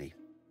family.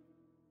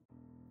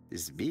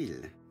 This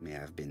bill may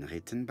have been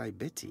written by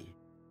Betty.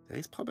 There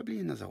is probably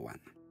another one.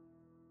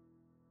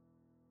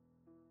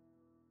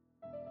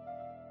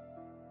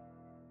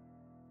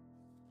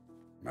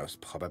 Most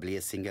probably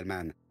a single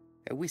man,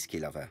 a whiskey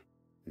lover.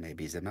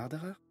 Maybe the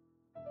murderer?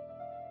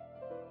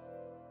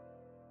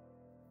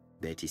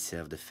 Betty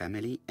served a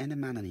family and a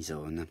man on his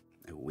own,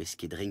 a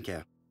whiskey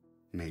drinker.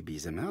 Maybe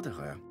the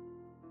murderer.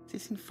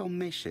 This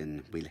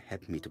information will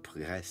help me to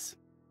progress.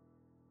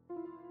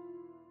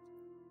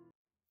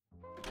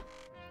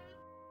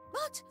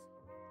 But,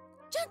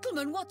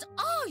 gentlemen, what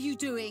are you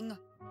doing?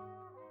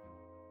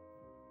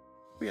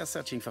 We are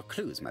searching for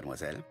clues,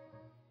 mademoiselle.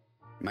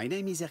 My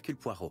name is Hercule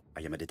Poirot.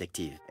 I am a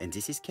detective, and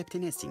this is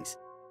Captain Hastings.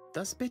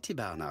 Does Betty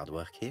Barnard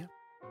work here?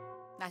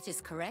 That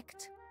is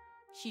correct.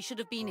 She should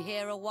have been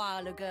here a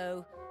while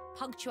ago.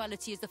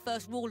 Punctuality is the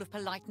first rule of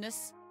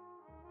politeness.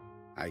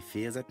 I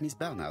fear that Miss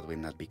Barnard will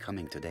not be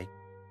coming today.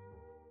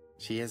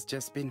 She has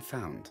just been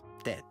found,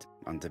 dead,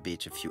 on the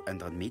beach a few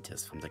hundred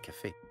meters from the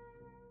cafe.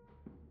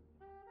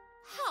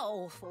 How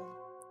awful.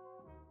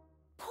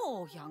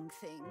 Poor young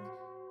thing.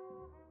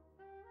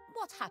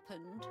 What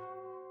happened?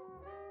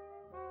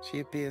 She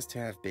appears to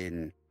have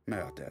been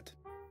murdered.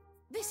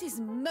 This is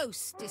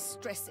most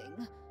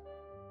distressing.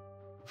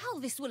 How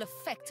this will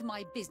affect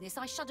my business,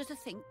 I shudder to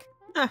think.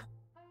 Ah.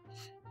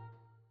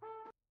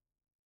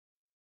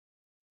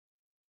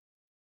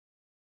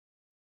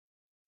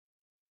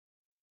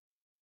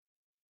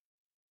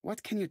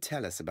 What can you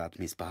tell us about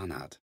Miss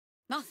Barnard?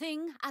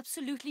 Nothing,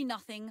 absolutely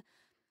nothing.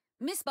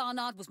 Miss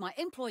Barnard was my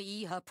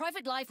employee. Her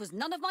private life was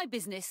none of my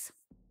business.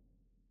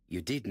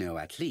 You did know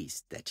at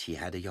least that she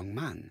had a young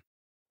man.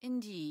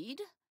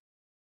 Indeed.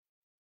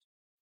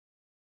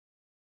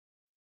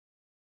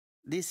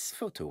 This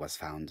photo was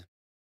found.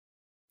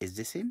 Is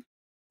this him?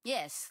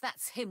 Yes,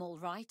 that's him all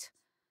right.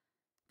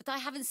 But I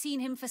haven't seen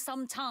him for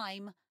some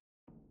time.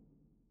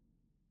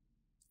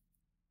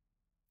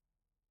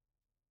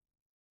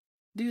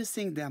 Do you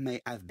think there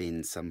may have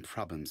been some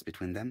problems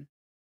between them?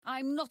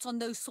 I'm not on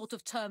those sort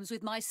of terms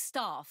with my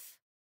staff.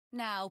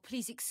 Now,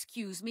 please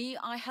excuse me,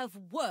 I have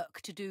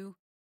work to do.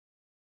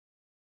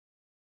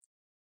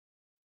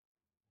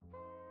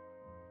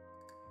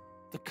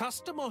 The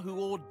customer who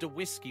ordered the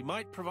whiskey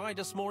might provide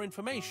us more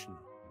information.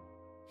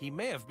 He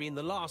may have been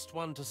the last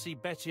one to see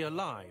Betty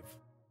alive.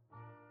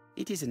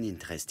 It is an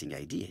interesting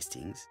idea,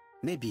 Hastings.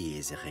 Maybe he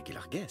is a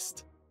regular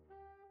guest.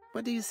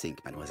 What do you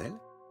think, mademoiselle?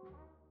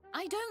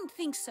 I don't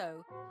think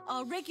so.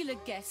 Our regular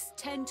guests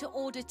tend to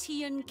order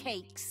tea and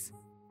cakes.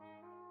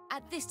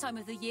 At this time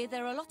of the year,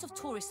 there are a lot of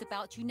tourists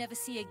about you never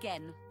see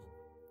again.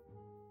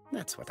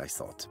 That's what I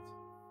thought.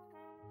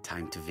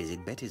 Time to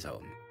visit Betty's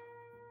home.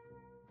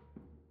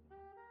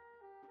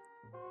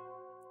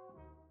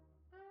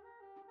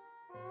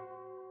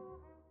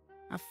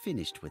 I've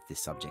finished with this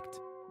subject.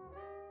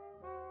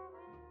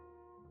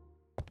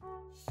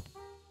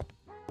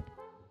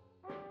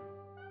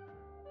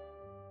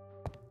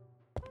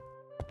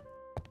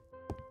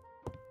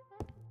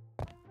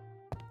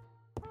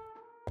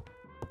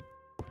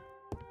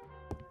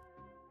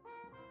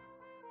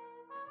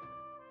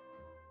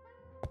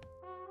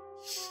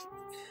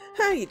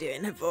 How you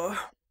doing, Ivor?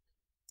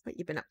 What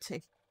you been up to?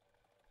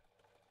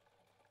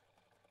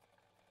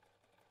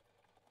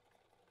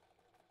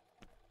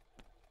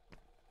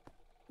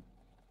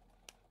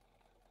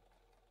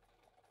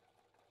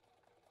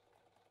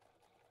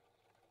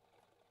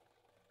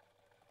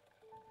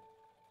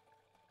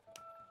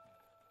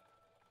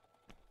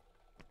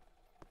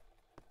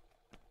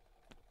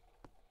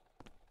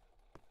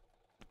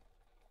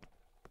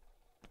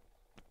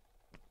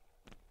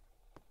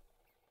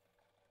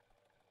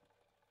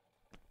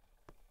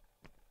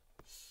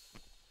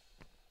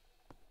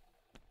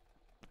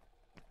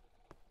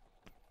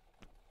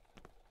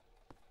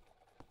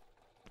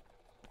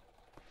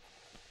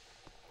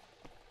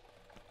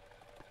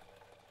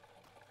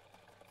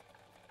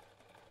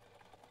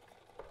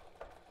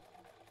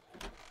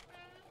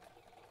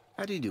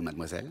 How do you do,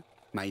 mademoiselle?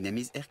 My name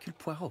is Hercule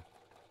Poirot.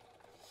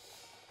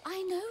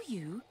 I know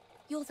you.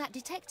 You're that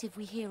detective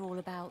we hear all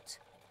about.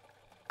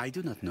 I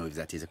do not know if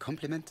that is a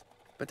compliment,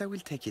 but I will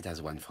take it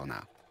as one for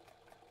now.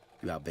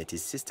 You are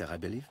Betty's sister, I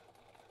believe?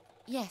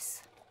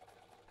 Yes.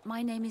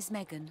 My name is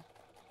Megan.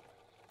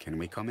 Can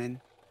we come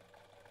in?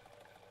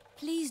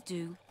 Please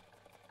do.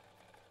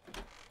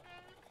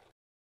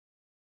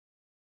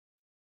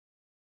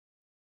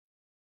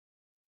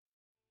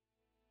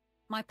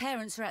 My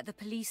parents are at the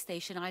police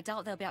station. I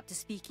doubt they'll be up to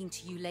speaking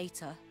to you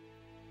later.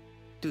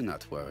 Do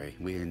not worry,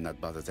 we will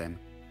not bother them.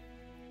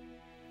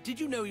 Did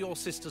you know your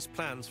sister's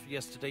plans for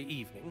yesterday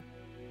evening?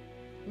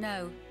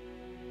 No.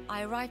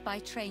 I arrived by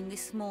train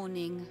this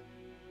morning.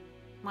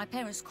 My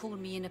parents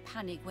called me in a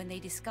panic when they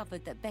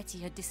discovered that Betty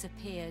had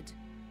disappeared.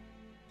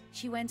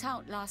 She went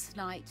out last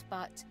night,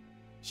 but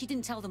she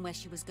didn't tell them where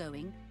she was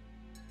going.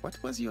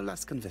 What was your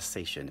last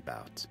conversation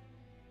about?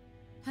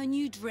 Her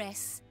new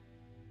dress.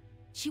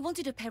 She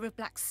wanted a pair of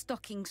black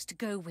stockings to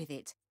go with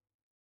it.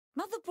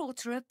 Mother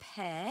brought her a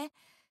pair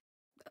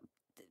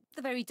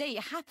the very day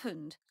it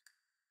happened.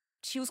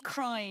 She was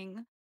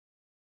crying.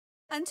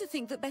 And to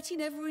think that Betty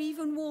never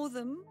even wore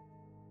them.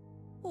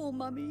 Poor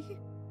Mummy.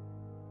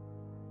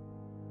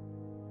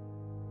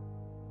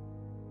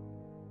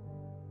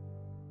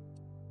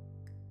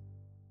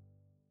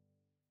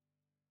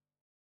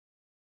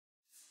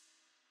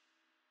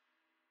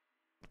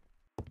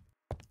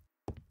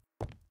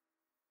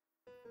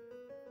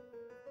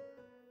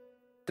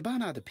 The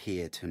Barnard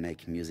appeared to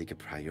make music a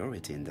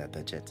priority in their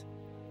budget.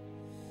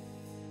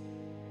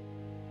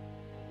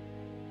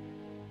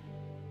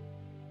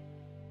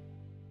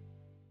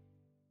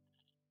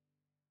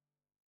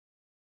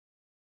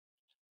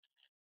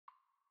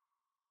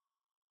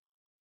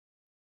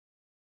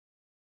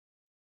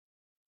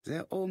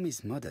 Their home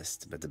is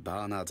modest, but the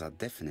Barnards are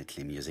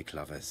definitely music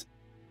lovers.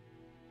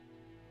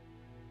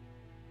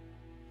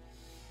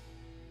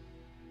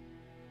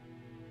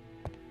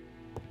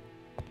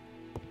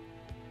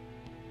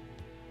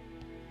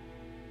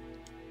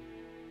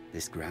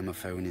 This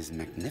gramophone is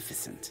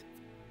magnificent.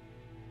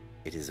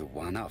 It is a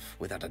one-off,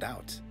 without a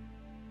doubt.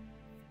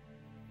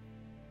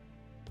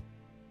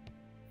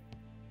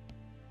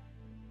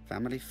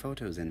 Family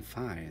photos and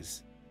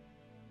files.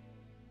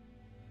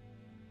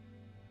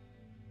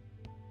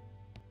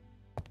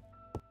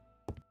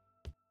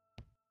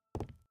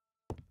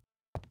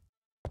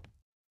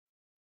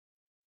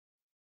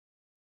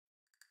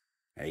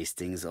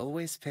 Hastings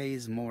always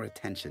pays more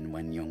attention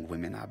when young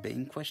women are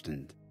being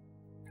questioned.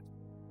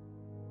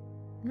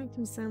 Make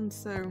him sound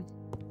so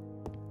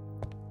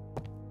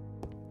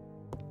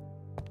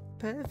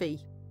pervy.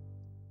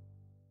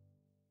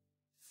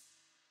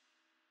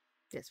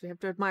 Yes, we have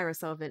to admire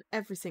ourselves in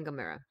every single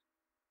mirror.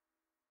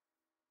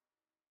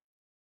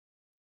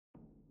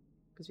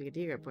 Because we get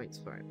ego points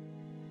for it.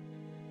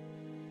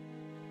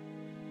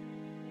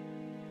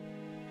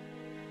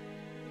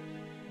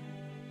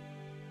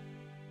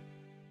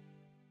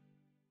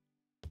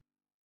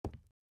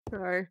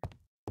 So,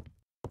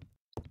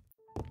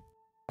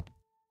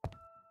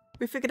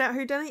 we figured out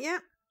who done it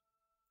yet?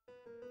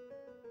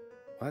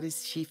 What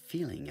is she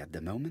feeling at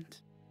the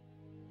moment?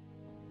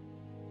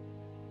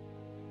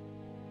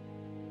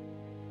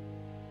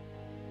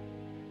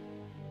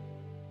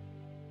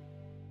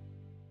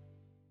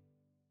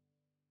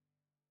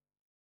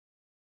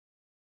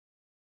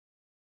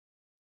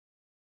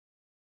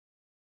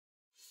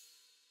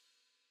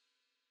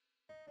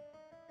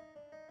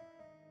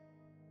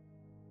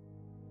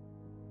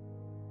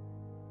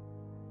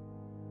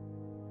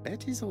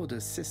 Betty's older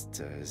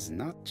sister is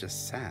not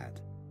just sad,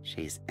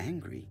 she is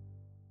angry.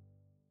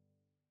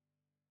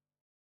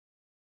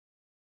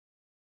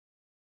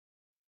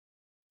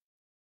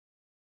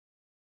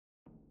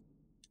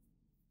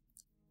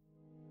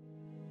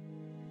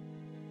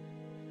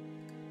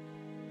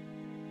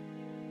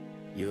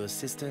 Your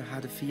sister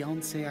had a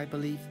fiancé, I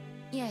believe?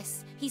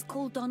 Yes, he's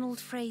called Donald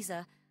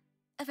Fraser.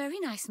 A very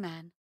nice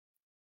man.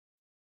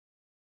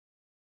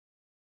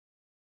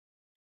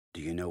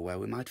 Do you know where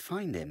we might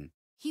find him?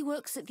 He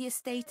works at the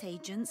estate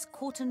agent's,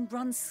 Court and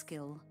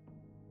Brunskill.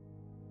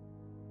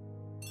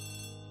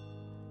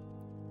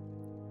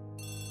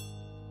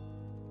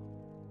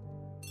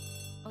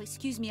 Oh,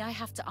 excuse me, I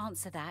have to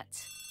answer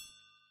that.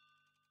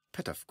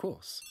 But of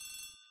course.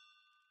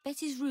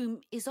 Betty's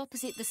room is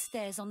opposite the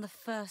stairs on the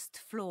first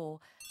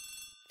floor.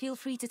 Feel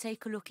free to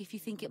take a look if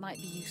you think it might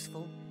be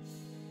useful.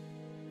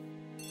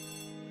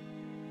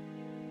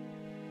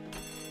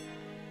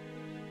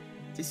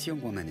 This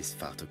young woman is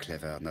far too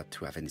clever not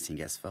to have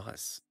anything else for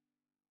us.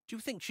 Do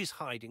you think she's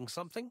hiding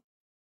something?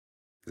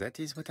 That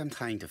is what I'm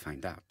trying to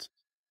find out.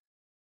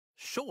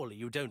 Surely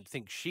you don't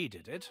think she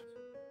did it?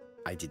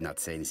 I did not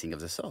say anything of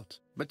the sort.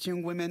 But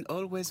young women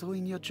always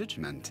ruin your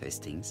judgment,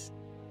 Hastings.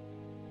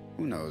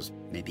 Who knows,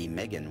 maybe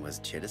Megan was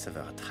jealous of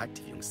her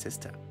attractive young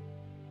sister.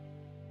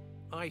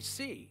 I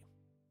see.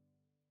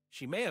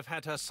 She may have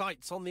had her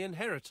sights on the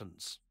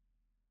inheritance.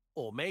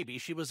 Or maybe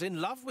she was in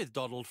love with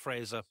Donald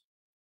Fraser.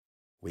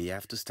 We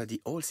have to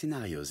study all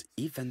scenarios,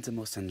 even the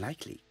most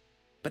unlikely.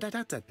 But I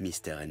doubt that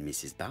Mr. and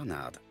Mrs.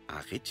 Barnard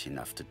are rich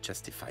enough to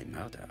justify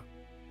murder.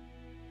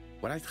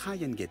 While I try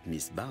and get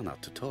Miss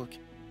Barnard to talk,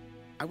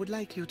 I would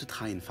like you to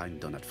try and find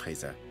Donald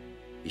Fraser.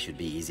 It should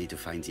be easy to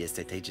find the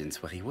estate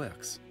agents where he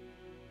works.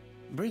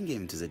 Bring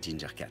him to the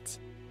Ginger Cat.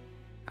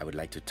 I would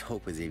like to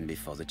talk with him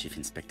before the Chief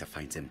Inspector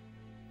finds him.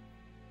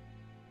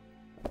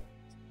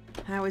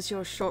 How is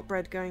your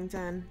shortbread going,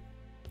 Dan?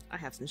 I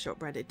have some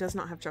shortbread. It does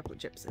not have chocolate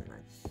chips in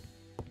though,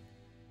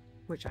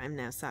 which I am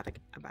now sad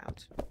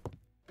about.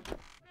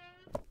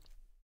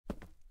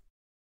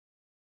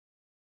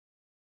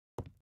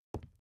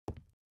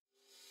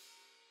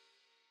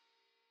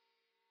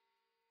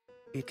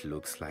 It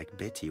looks like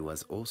Betty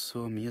was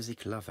also a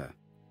music lover,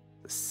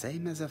 the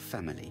same as her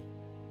family.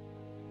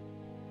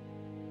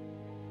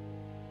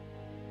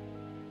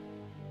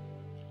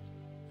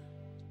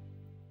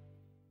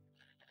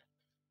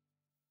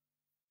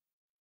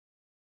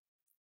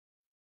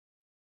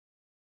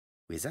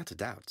 Without a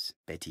doubt,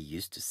 Betty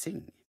used to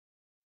sing.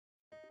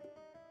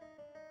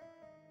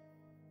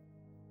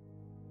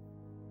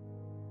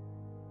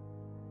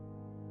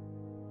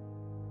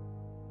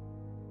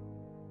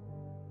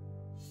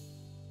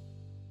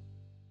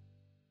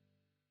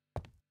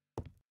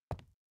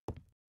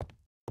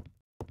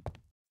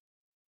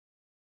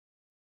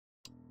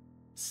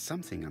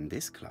 Something on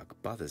this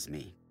clock bothers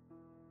me.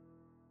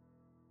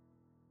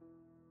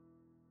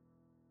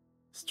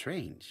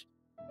 Strange.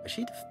 A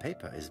sheet of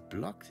paper is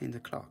blocked in the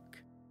clock.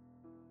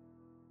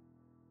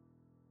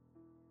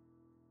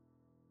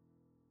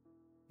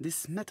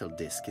 This metal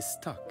disc is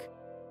stuck.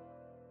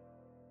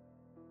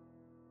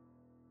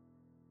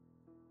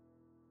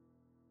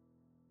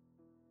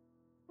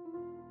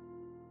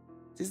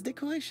 This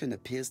decoration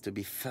appears to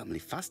be firmly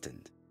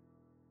fastened.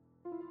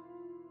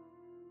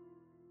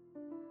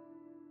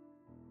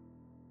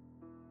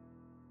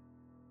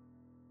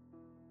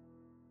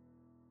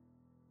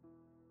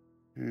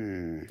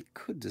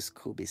 Could the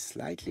screw be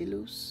slightly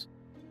loose?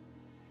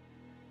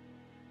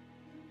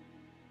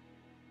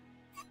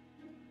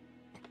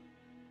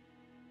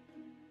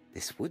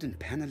 This wooden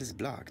panel is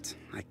blocked.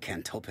 I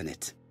can't open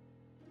it.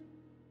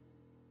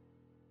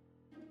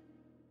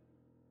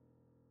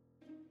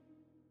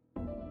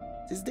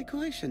 This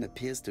decoration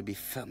appears to be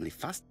firmly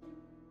fastened.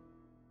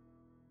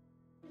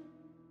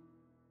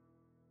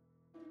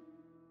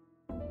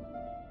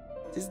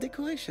 This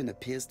decoration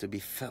appears to be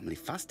firmly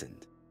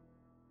fastened.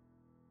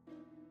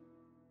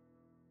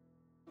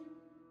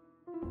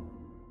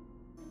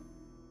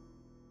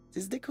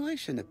 This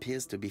decoration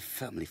appears to be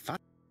firmly fastened.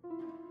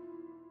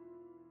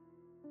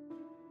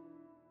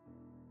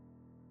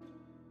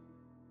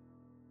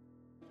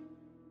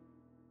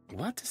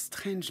 What a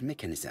strange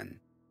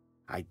mechanism.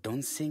 I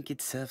don't think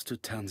it serves to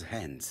turn the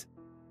hands.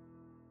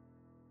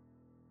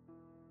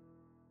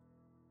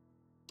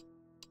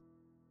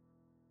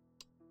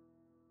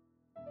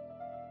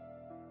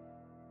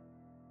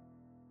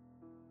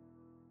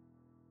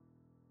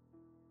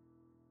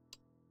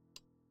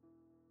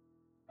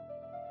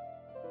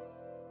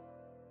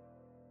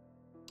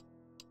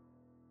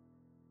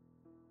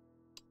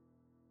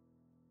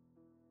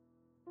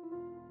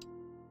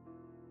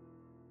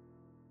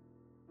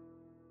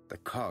 The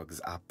cogs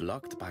are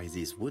blocked by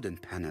these wooden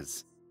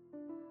panels.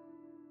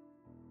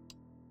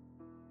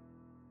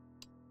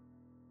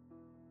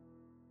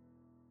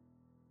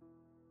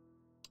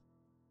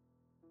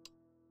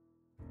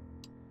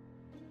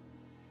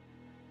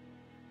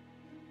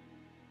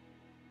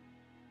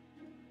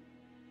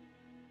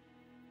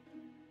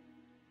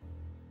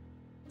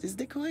 This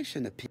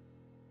decoration appears.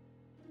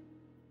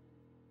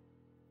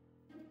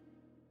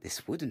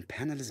 This wooden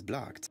panel is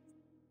blocked.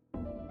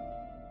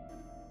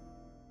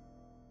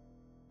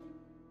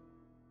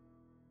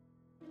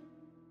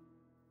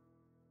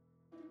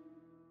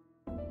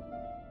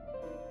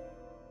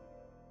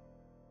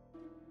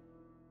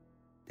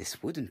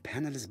 This wooden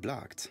panel is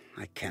blocked.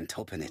 I can't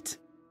open it.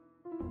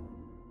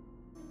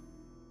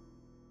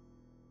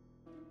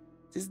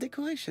 This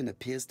decoration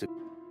appears to...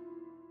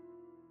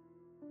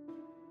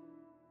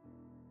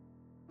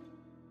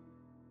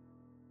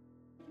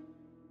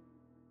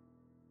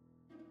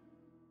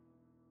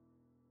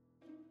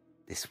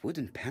 This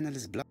wooden panel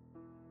is blocked.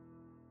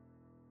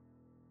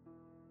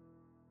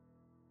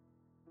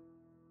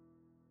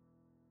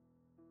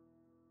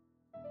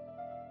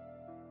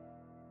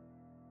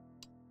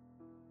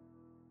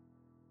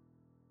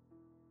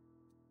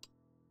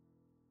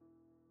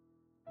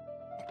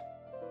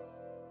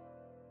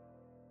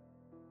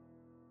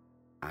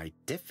 I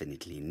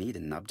definitely need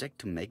an object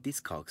to make these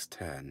cogs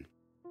turn.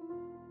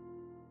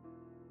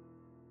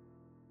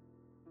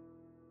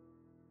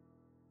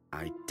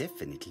 I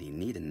definitely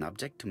need an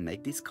object to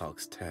make these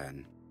cogs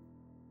turn.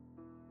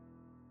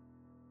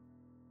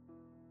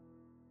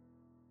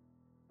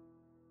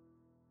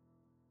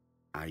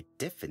 I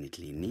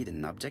definitely need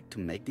an object to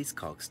make these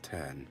cogs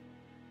turn.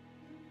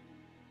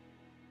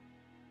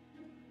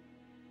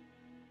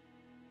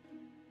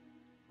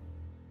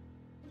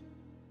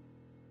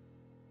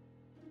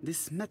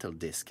 This metal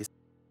disc is...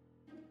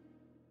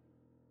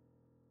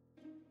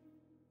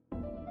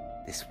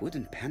 This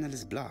wooden panel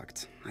is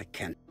blocked. I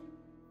can't...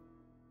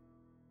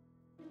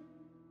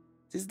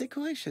 This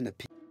decoration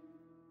appears...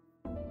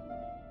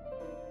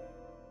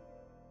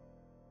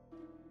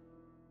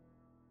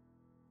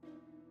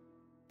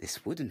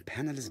 This wooden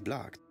panel is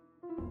blocked.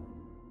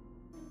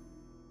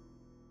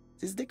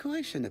 This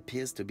decoration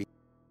appears to be...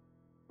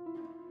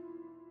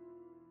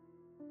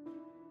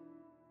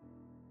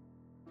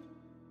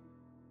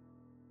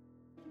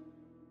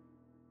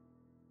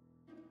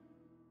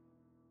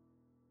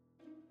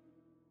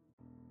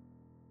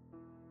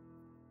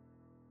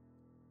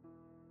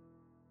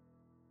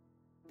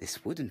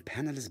 This wooden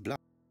panel is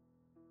blocked.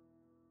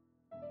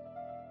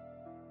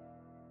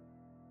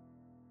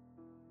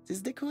 This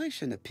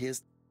decoration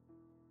appears...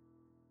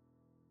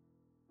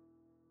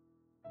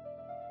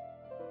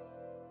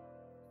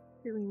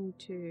 Do we need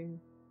to...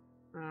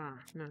 Ah,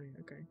 no,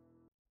 okay.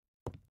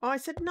 Oh, I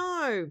said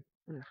no!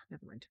 Ugh,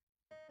 never mind.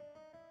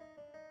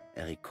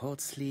 A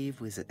record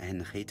sleeve with an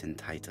handwritten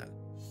title.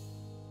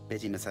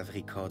 Betty must have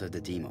recorded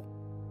the demo.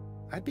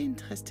 I'd be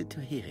interested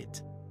to hear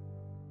it.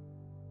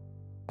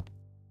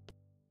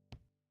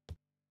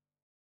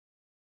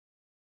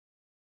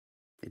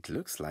 It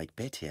looks like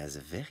Betty has a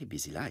very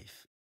busy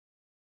life.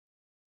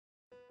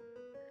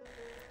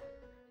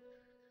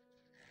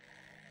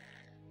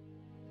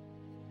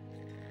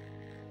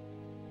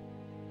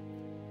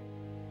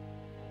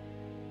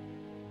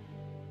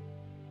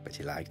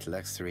 She liked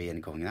luxury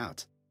and going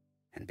out,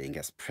 and being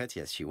as pretty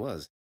as she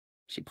was,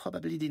 she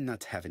probably did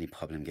not have any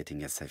problem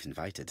getting herself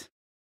invited.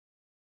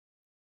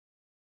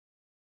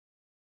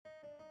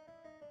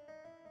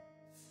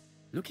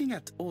 Looking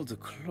at all the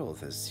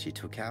clothes she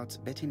took out,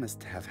 Betty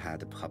must have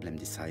had a problem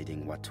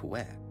deciding what to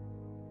wear.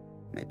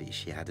 Maybe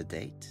she had a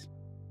date?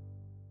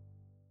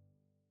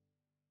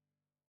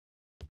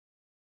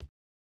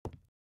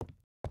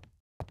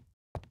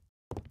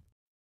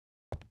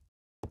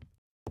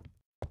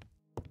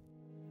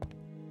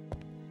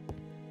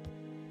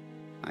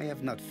 I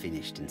have not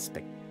finished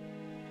inspecting.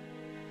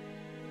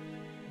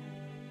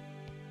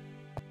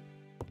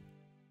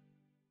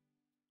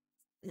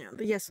 Yeah,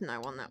 the yes/no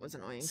on that was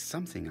annoying.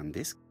 Something on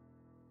this.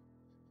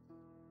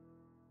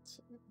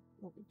 So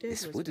what we did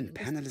This was wooden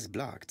panel is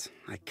blocked.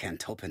 I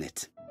can't open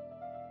it.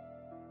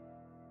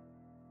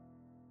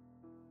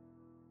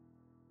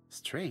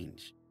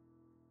 Strange.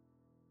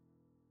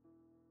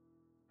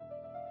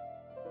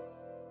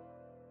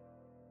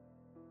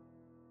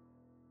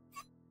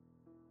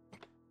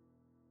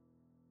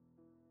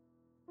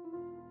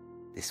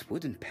 This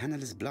wooden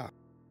panel is blocked.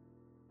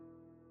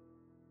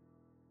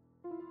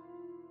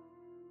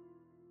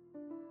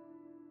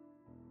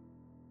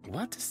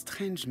 What a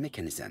strange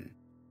mechanism.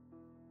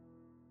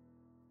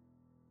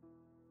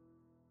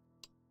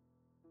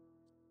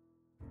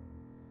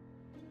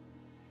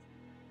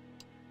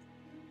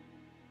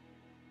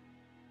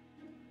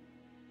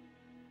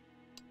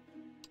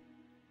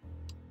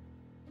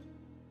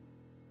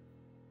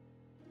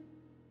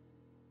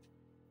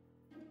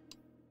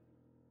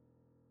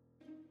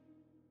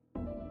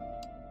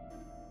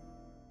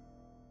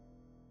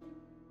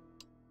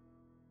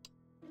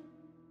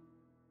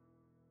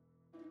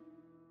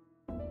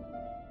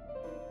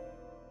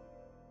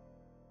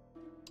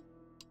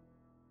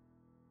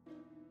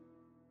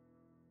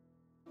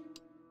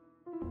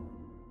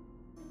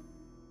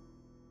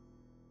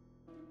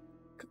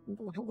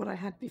 what I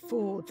had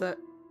before that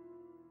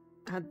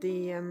had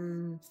the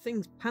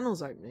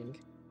panels opening.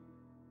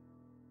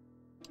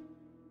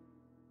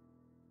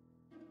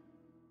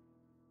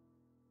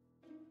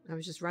 I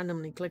was just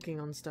randomly clicking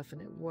on stuff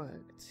and it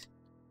worked.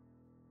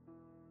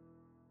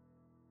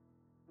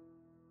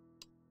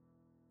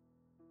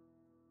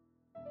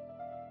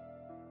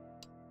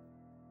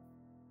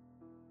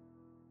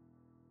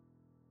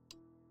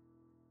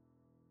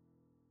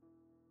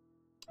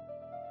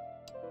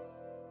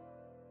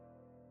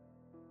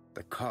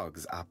 The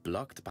cogs are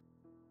blocked by...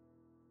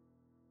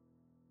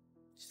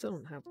 Still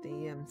don't have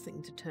the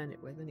thing to turn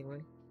it with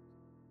anyway.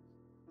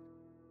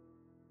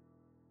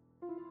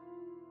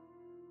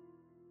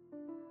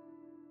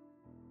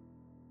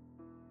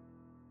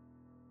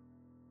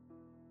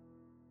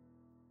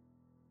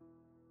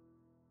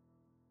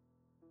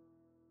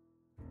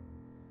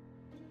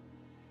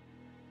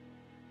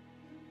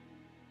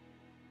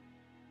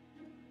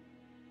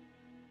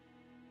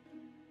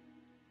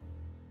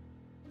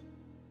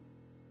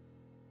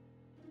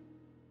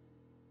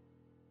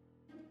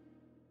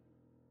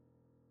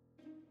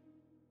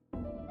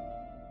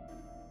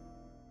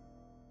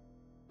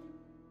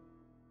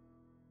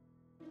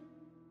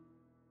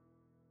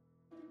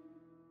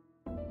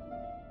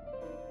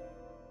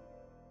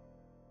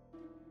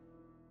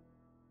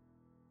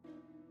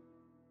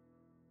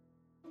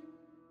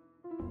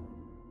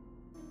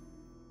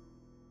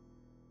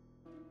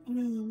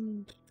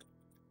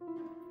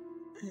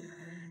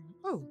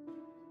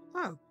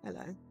 Oh,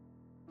 hello.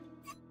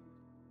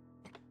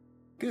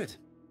 Good.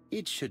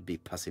 It should be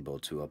possible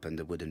to open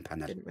the wooden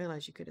panel. Didn't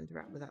realise you could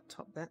interact with that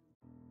top bit.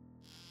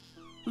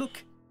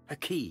 Look, a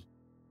key.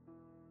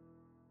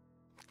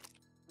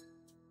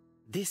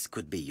 This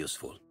could be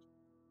useful.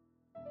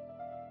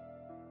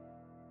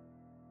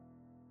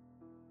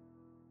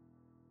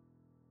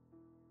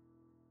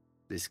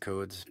 This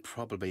code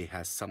probably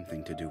has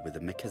something to do with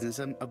the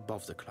mechanism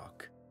above the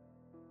clock.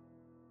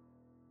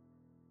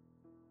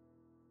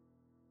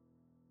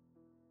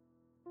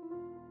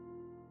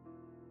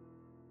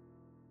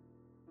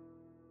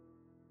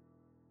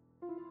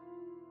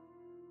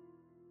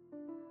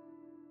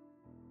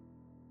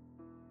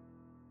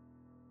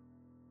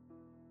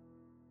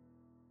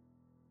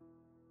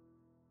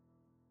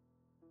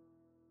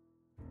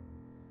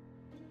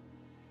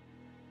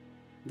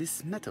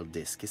 This metal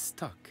disc is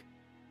stuck.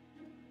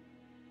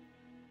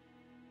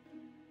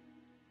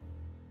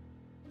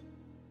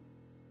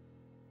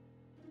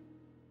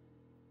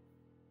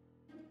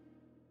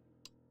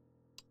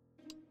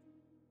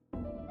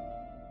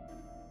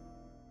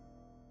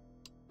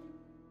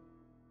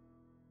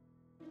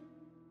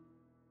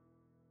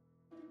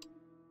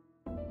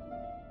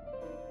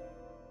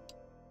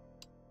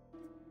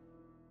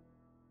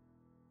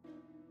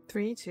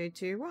 Three, two,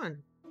 two,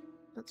 one.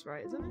 That's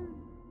right, isn't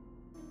it?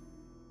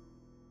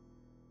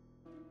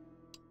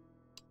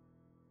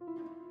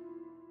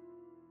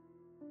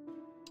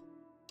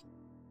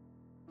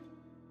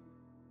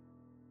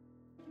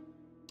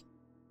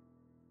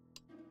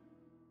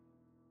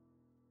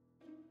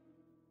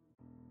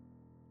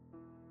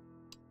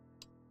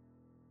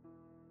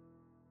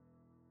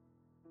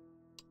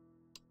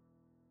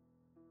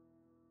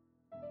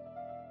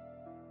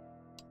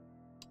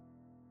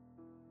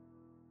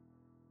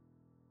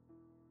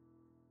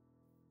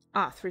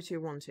 Ah, 3, 2,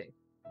 1, 2.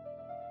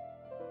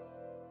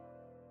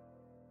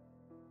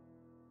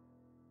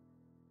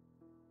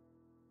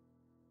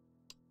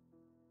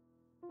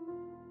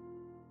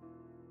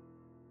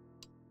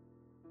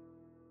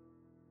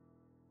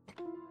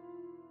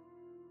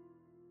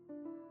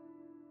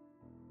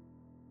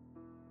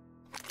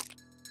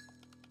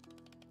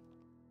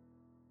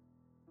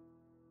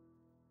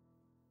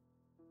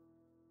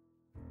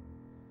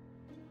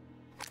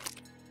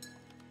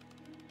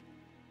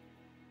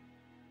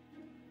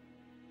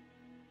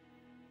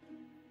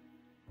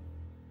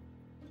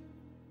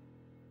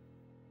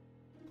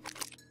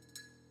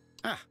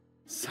 Ah,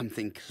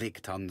 something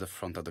clicked on the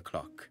front of the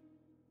clock.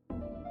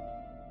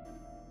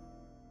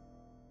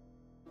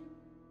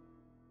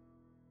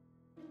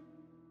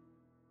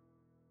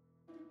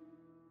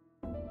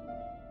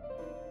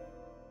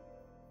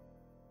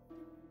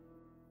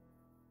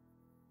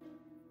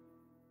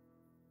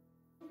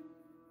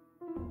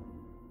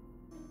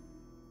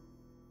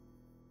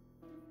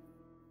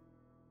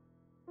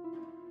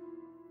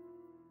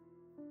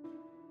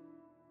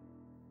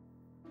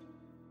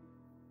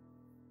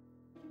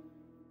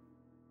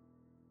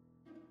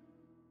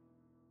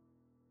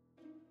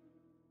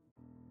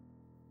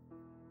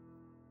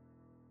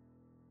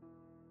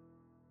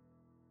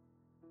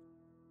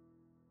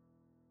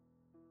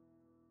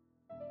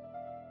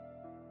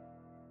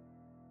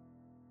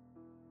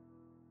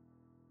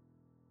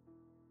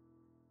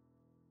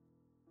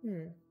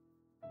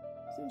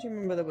 I seem to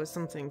remember there was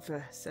something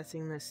for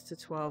setting this to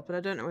 12, but I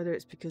don't know whether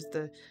it's because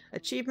the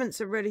achievements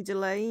are really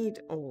delayed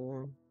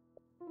or...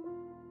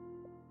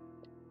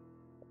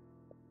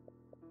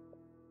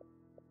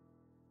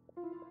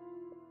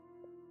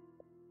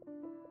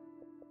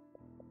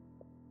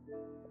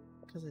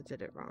 because I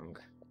did it wrong.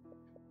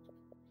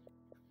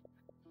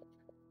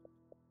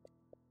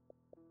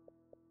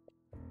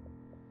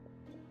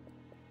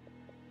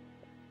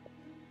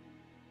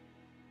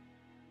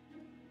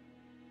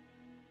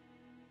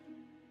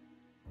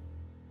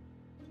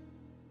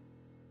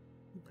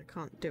 I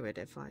can't do it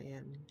if I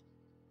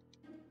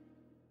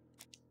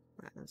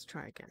Right, let's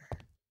try again.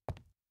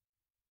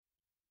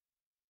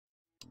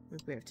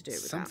 Maybe we have to do it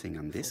without Something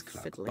on this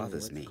clock fiddling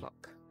bothers with me. the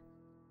clock.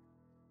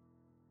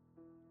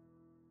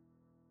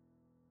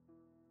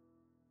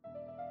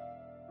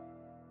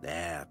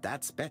 There,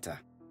 that's better.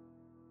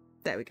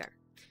 There we go.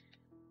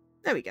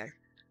 There we go.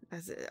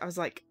 I was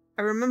like,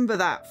 I remember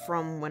that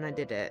from when I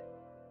did it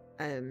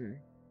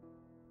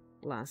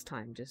last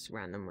time, just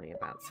randomly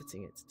about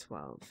setting it to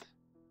 12.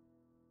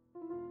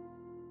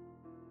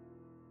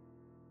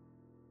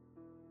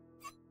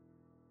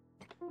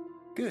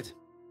 Good.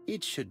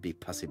 It should be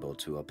possible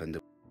to open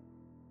the...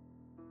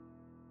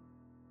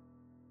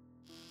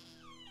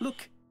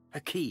 Look, a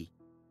key.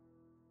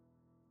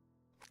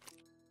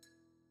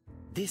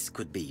 This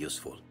could be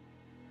useful.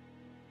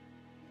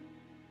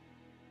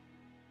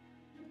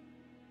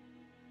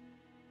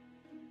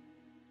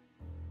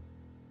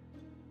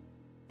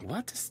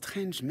 What a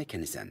strange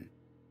mechanism.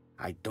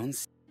 I don't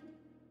see...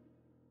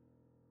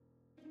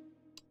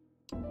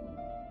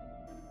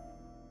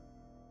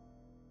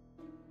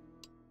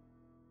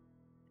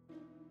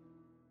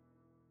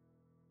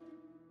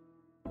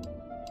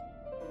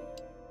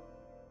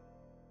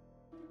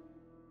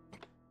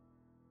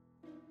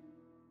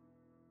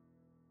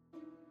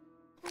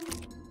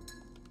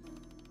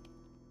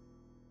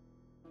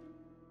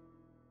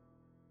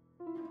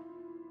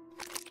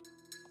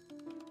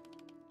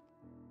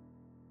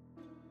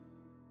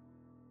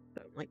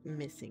 Don't like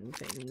missing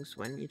things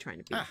when you're trying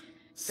to be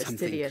something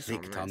fastidious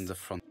clicked on the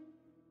front.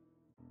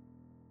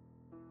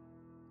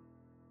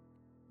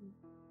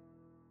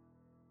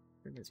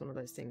 And it's one of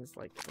those things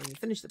like when you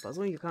finish the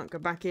puzzle, you can't go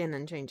back in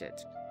and change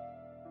it.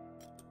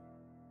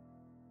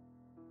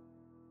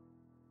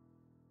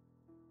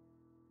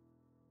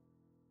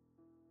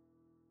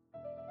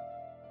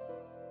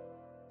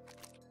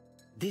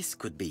 This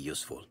could be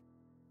useful.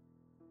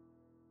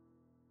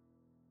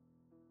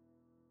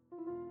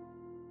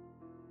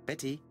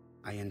 Betty,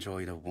 I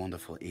enjoyed a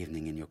wonderful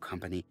evening in your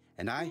company,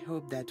 and I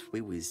hope that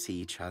we will see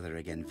each other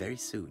again very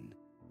soon.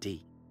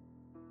 D.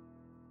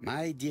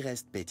 My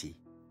dearest Betty,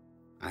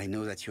 I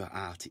know that your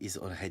art is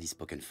already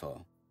spoken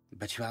for,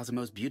 but you are the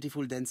most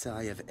beautiful dancer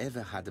I have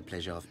ever had the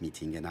pleasure of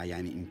meeting, and I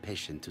am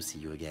impatient to see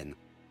you again.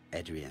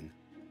 Adrian.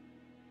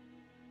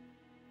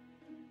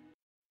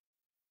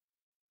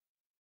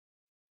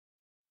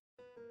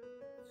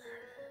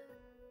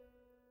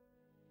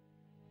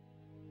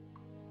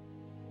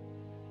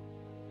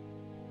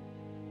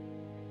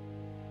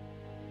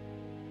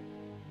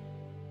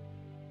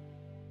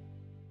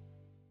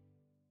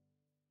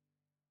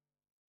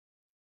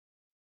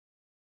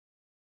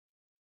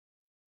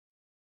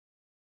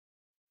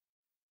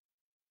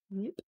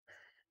 Yep.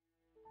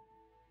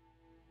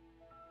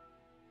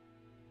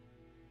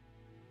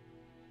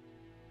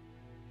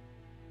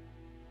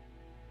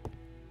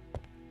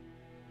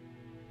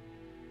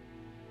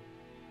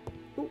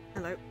 Oh,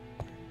 hello.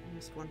 I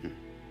missed one.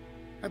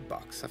 A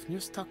box of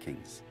new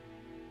stockings.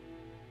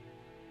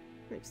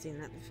 We've seen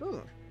that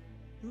before,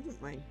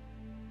 haven't we?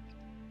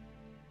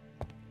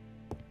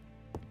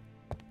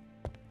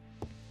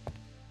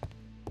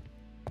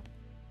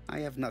 I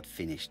have not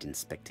finished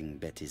inspecting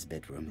Betty's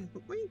bedroom.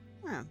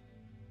 Yeah.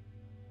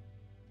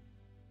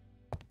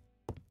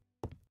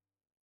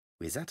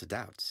 Without a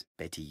doubt,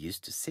 Betty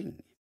used to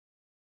sing.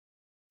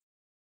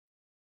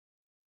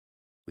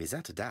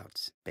 Without a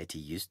doubt, Betty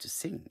used to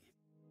sing.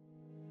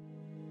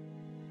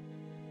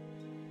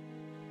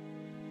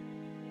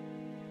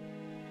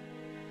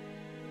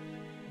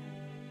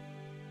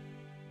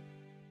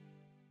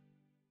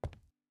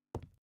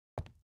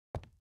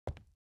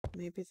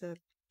 Maybe the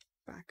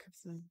back of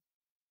the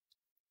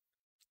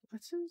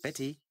letters?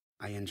 Betty,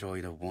 I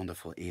enjoyed a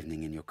wonderful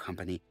evening in your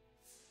company.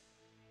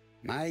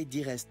 My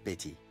dearest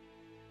Betty.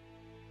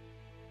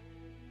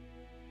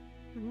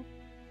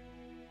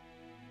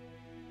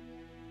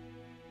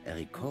 A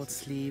record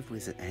sleeve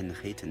with a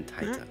handwritten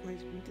title. We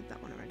did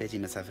that one already. Betty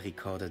must have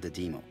recorded the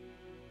demo.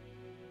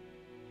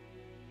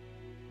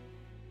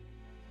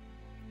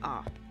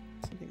 Ah,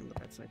 something on the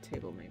bedside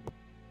table, maybe.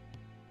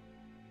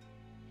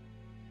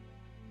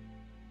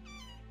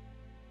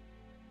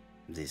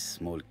 This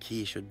small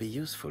key should be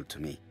useful to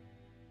me.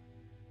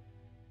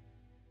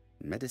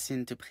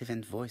 Medicine to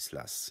prevent voice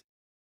loss.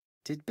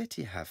 Did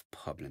Betty have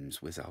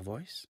problems with her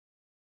voice?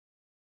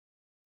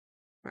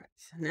 Right,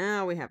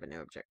 now we have a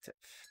new objective.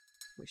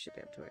 We should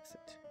be able to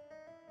exit.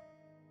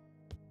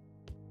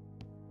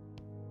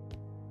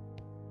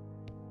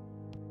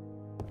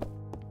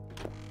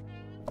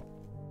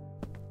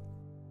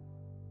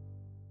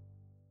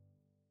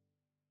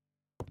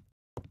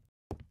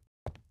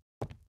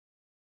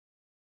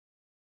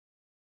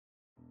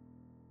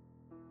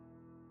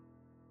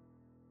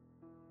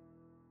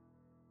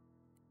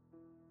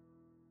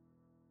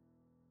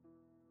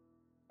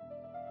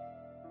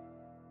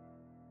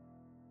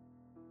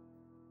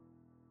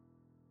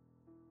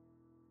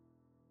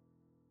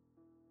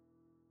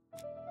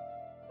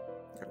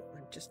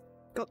 Just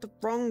got the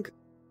wrong.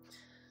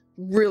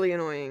 Really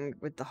annoying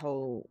with the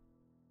whole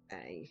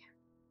A.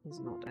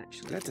 Is not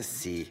actually. Let us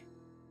see.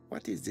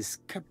 What is this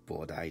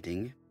cupboard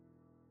hiding?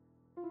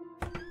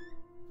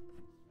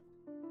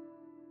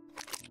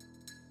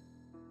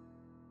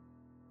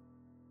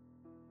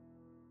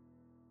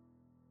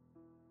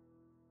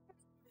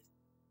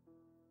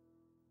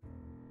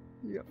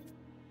 Yep.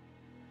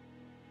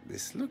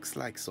 This looks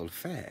like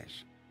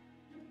solfège.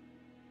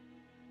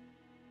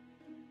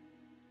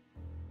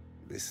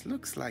 This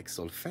looks like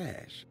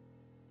solfège.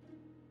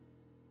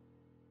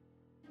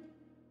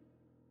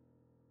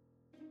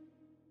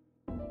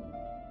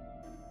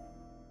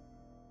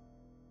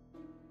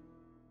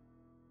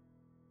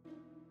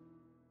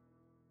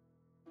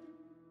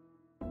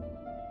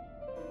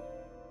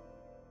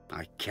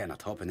 I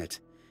cannot open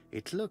it.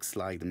 It looks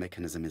like the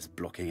mechanism is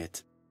blocking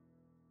it.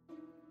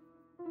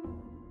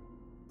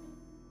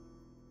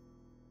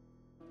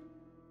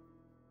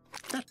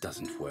 That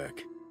doesn't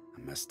work.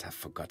 I must have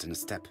forgotten a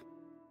step.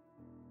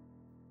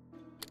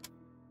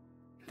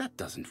 That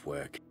doesn't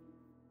work.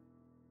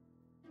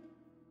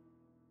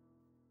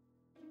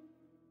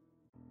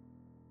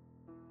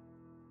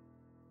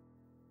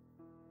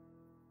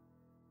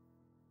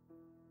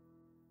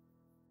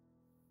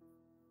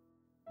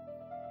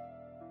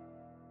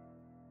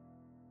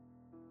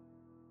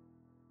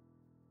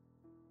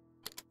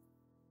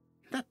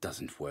 That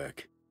doesn't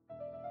work.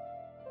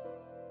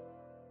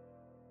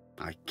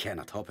 I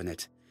cannot open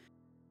it.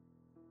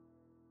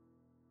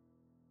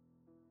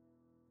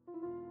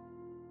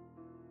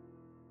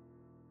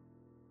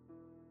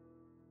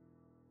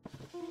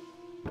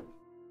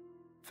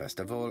 First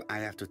of all, I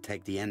have to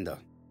take the ender.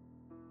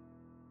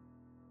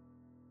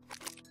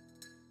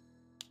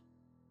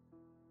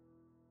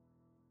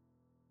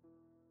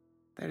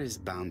 There is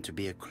bound to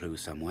be a clue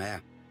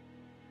somewhere.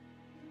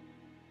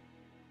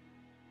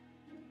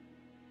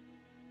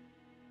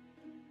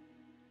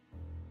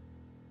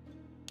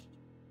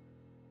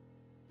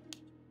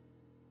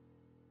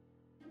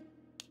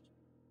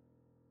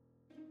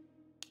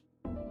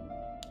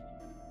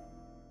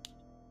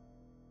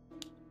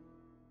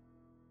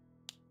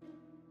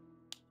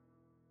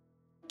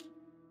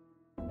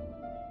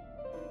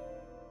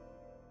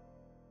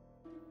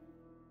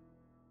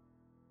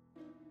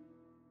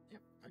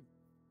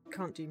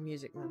 Can't do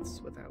music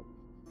maths without.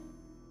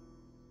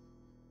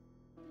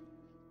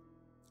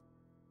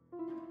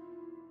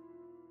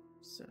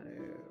 So,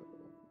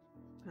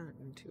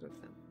 and two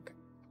of them. Okay.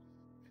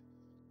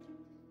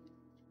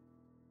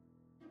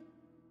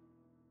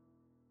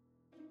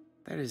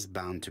 There is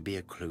bound to be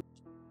a clue.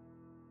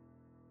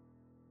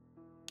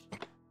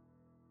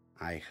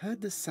 I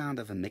heard the sound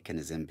of a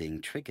mechanism being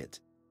triggered.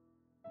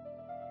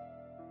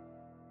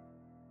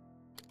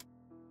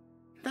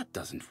 That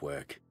doesn't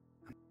work.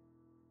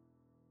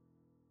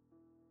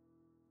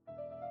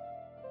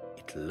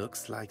 It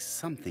looks like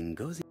something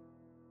goes in.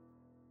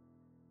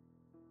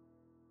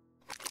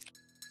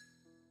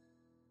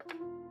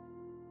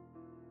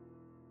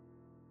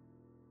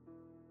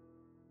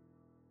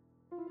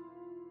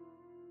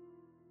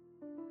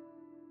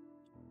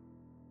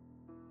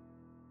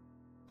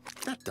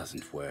 That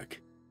doesn't work.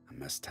 I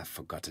must have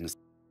forgotten.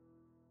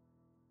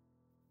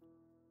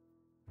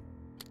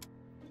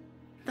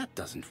 That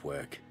doesn't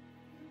work.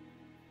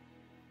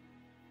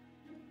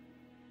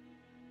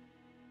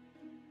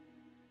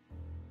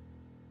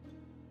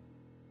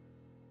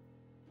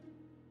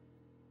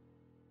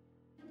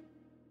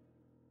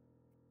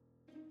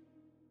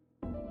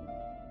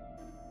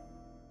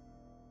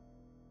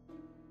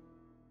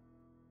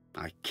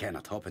 I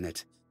cannot open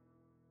it.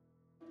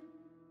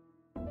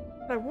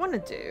 What I want to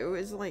do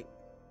is, like,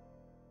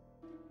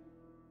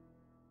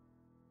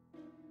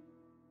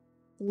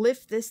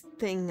 lift this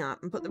thing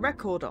up and put the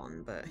record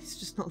on, but it's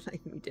just not letting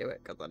me do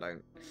it because I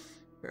don't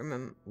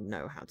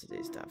know how to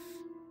do stuff.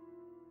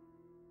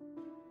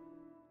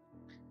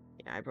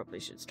 Yeah, I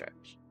probably should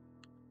stretch.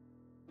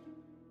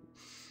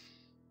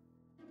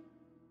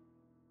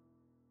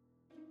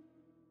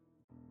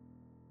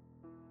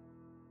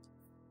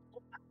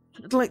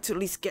 I'd like to at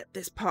least get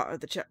this part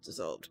of the chapter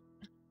solved.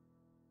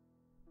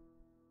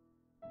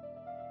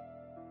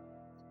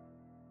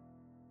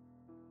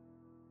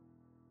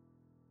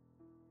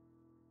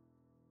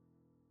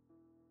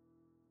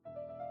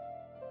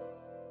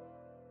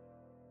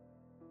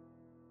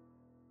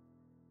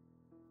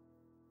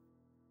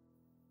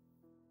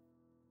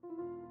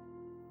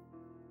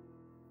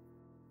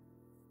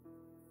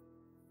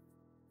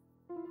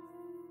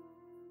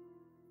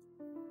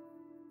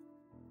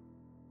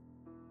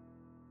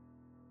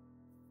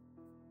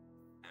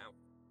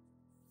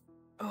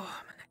 Oh,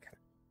 my neck.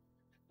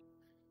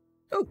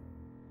 Oh,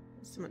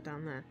 there's something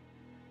down there.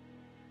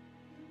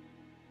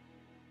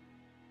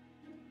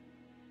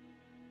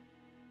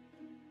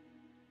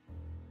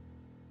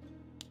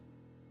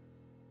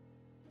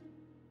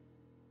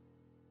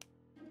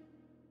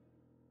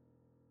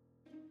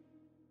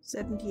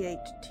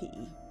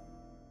 $78T.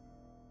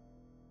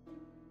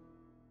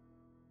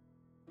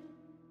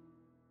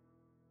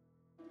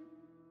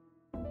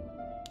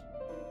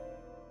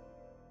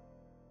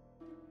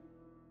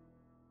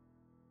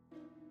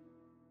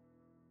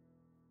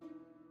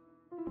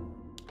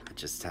 I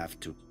just have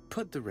to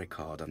put the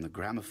record on the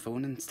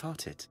gramophone and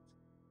start it.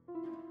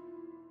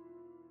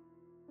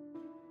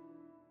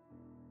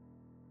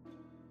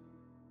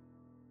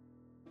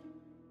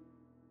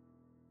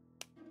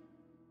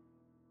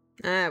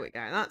 There we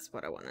go, that's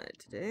what I wanted it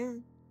to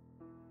do.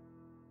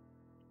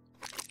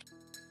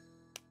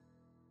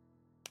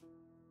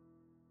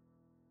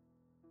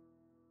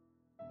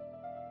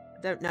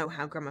 I don't know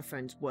how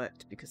gramophones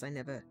worked because I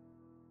never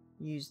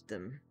used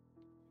them.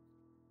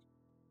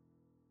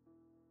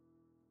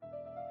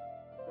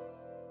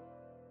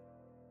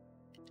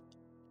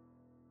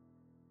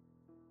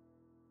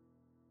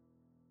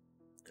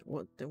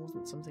 There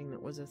wasn't something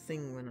that was a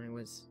thing when I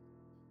was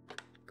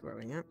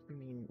growing up. I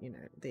mean, you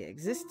know, they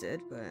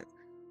existed, but...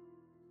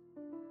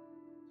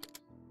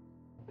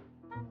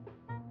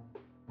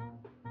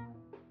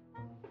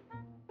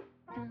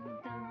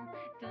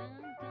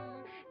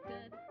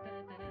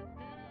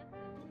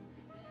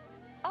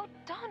 Oh,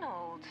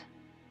 Donald!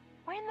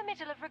 We're in the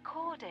middle of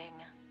recording.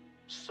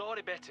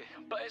 Sorry, Betty,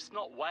 but it's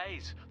not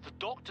wise. The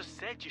doctor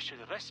said you should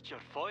rest your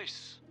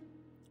voice.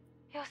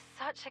 You're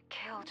such a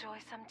killjoy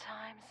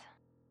sometimes.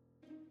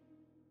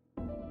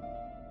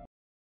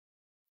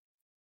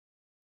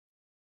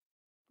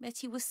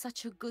 Betty was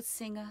such a good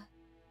singer.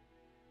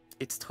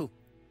 It's true.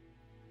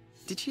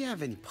 Did she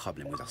have any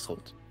problem with her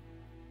throat?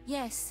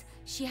 Yes,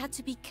 she had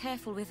to be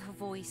careful with her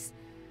voice.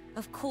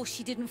 Of course,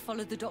 she didn't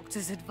follow the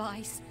doctor's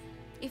advice.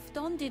 If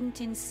Don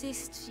didn't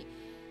insist, she...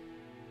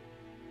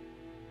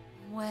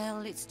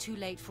 Well, it's too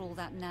late for all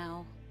that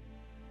now.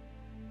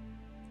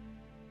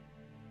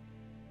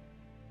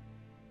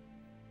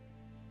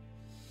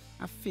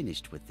 I've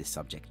finished with this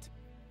subject.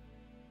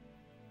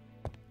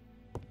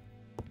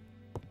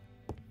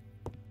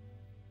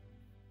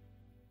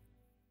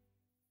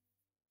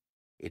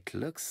 It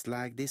looks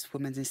like this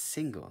woman is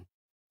single,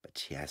 but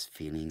she has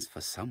feelings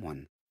for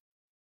someone.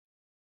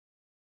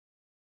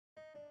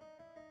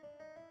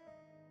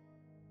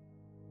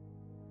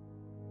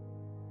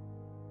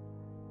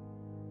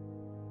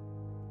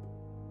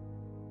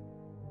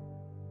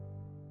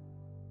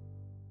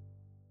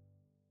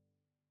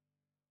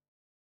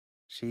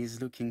 She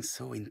is looking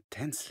so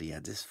intensely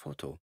at this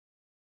photo.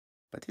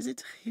 But is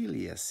it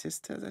really a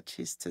sister that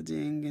she's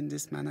studying in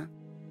this manner?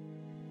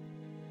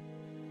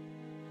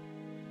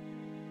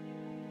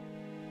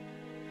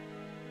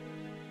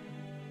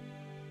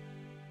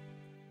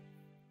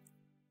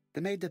 They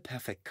made the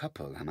perfect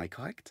couple, am I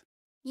correct?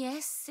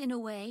 Yes, in a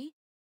way.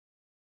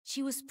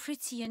 She was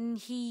pretty and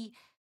he...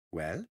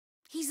 Well?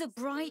 He's a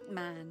bright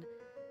man,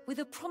 with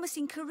a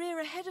promising career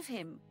ahead of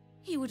him.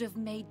 He would have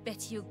made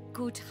Betty a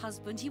good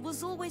husband. He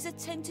was always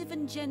attentive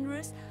and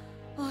generous.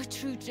 Oh, a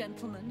true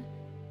gentleman.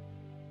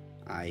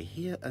 I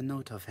hear a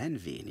note of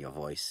envy in your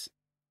voice.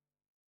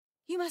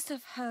 You must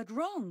have heard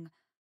wrong.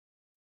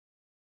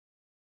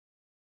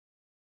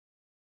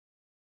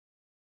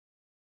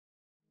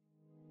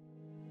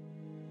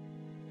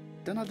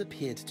 Donald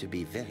appeared to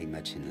be very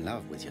much in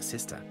love with your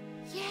sister.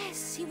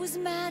 Yes, he was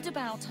mad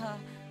about her.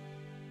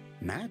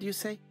 Mad, you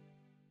say?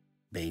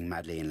 Being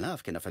madly in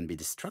love can often be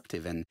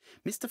destructive, and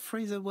Mr.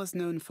 Fraser was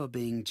known for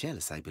being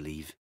jealous, I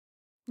believe.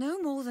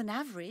 No more than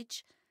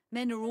average.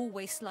 Men are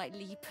always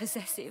slightly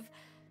possessive,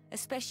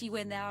 especially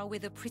when they are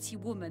with a pretty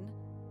woman.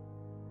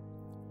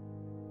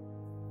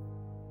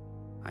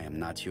 I am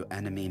not your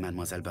enemy,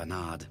 Mademoiselle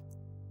Bernard.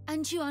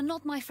 And you are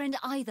not my friend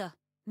either,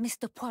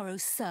 Mr.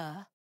 Poirot,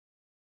 sir.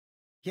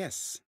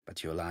 Yes,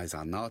 but your lies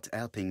are not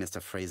helping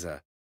Mr.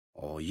 Fraser.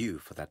 Or you,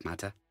 for that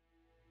matter.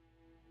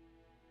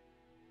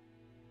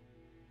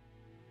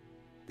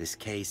 This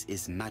case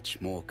is much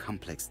more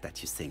complex than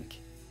you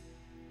think.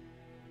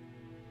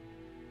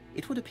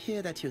 It would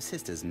appear that your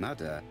sister's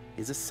murder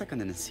is the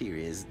second in a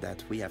series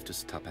that we have to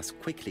stop as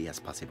quickly as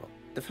possible.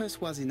 The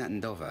first was in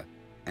Andover,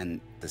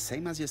 and the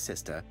same as your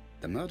sister,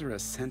 the murderer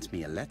sent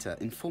me a letter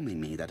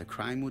informing me that a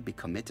crime would be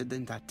committed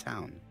in that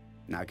town.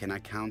 Now can I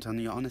count on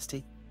your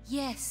honesty?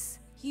 Yes,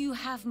 you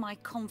have my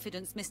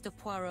confidence, Mr.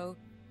 Poirot.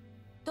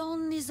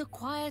 Don is a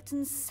quiet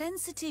and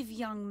sensitive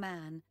young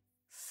man.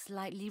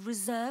 Slightly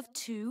reserved,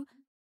 too.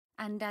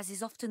 And as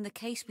is often the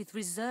case with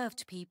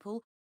reserved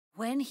people,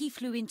 when he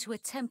flew into a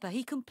temper,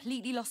 he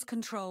completely lost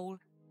control.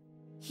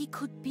 He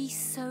could be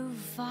so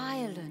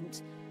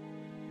violent.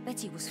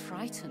 Betty was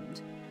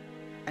frightened.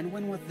 And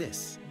when was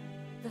this?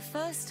 The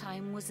first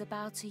time was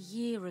about a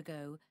year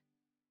ago.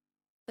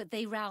 But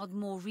they rowed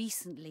more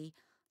recently.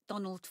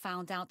 Donald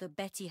found out that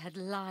Betty had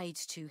lied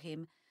to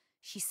him.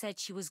 She said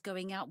she was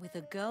going out with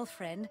a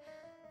girlfriend,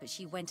 but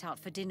she went out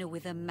for dinner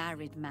with a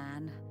married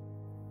man.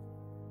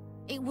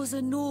 It was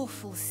an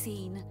awful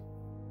scene.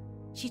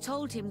 She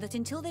told him that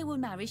until they were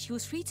married, she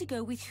was free to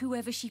go with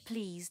whoever she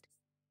pleased.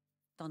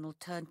 Donald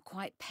turned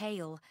quite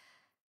pale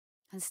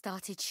and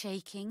started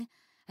shaking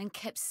and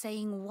kept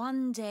saying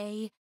one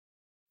day...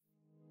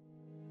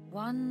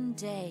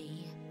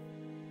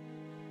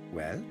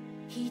 Well?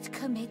 He'd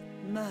commit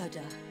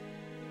murder.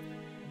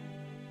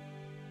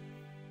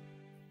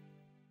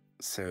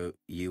 So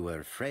you were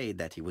afraid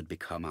that he would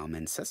become our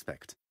main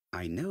suspect.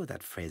 I know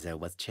that Fraser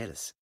was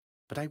jealous,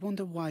 but I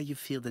wonder why you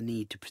feel the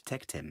need to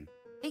protect him.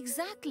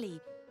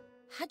 Exactly.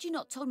 Had you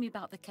not told me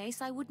about the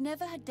case, I would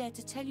never have dared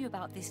to tell you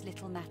about this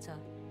little matter.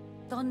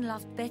 Don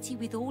loved Betty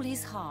with all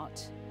his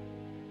heart.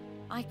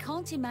 I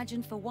can't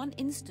imagine for one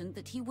instant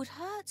that he would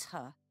hurt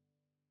her.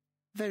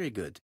 Very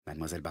good,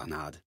 Mademoiselle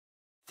Barnard.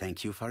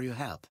 Thank you for your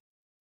help.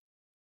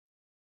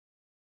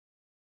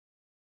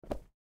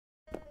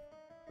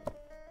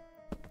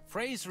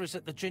 Fraser is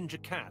at the Ginger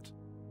Cat.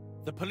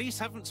 The police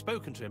haven't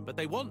spoken to him, but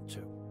they want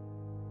to.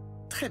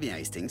 Très bien,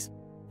 Hastings.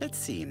 Let's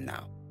see him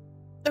now.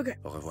 Okay.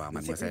 Au revoir, I think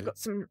we've mademoiselle. got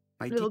some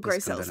My little grey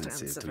deepest cells to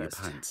condolences answer to your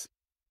first. parents.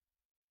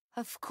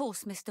 Of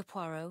course, Mr.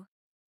 Poirot.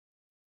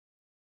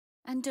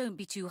 And don't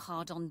be too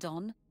hard on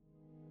Don.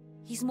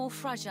 He's more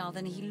fragile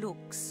than he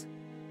looks.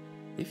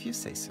 If you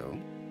say so.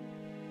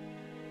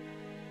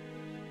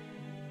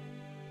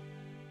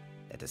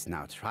 Let us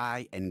now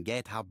try and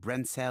get our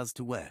brain cells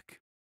to work.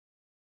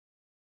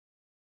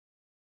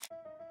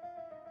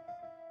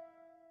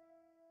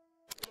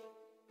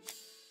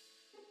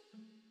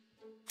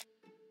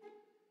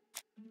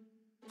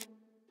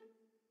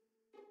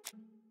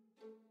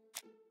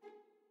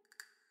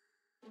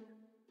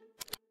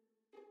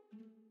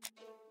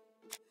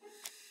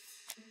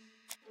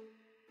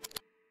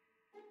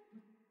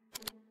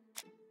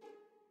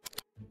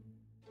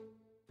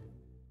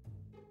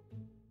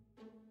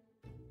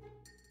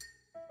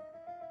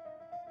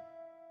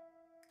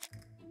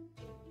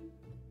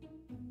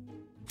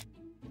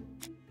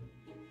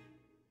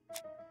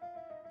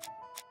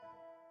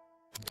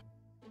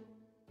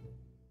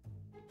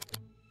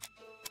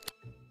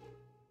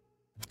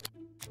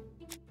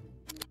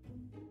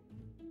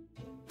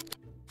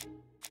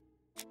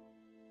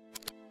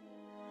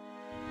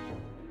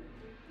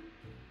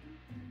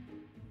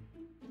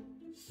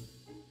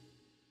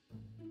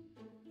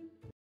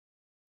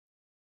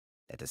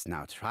 Let us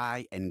now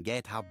try and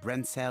get our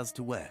brain cells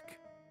to work.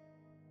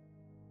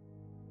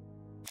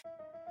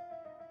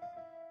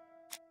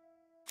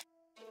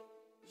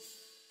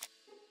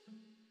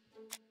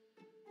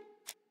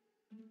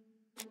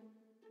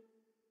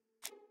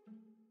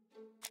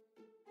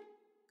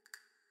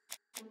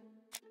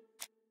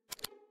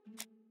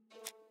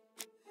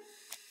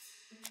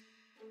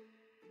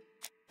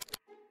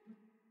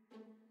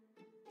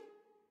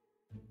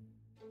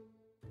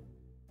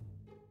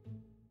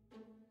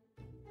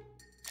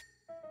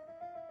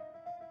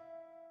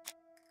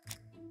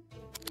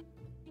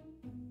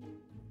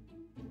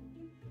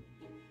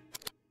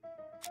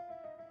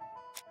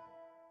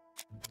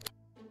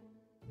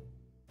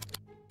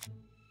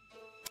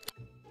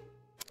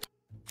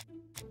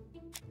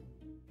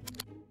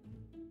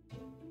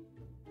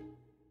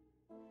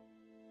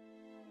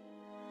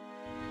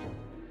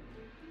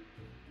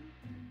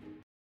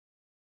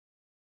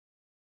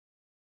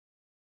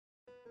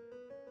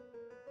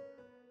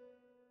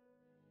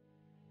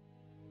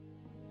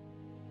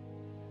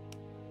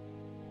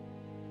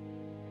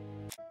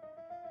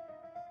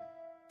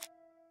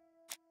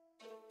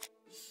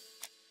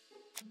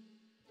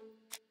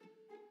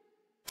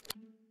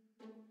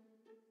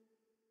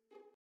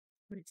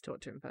 We need to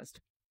talk to him first.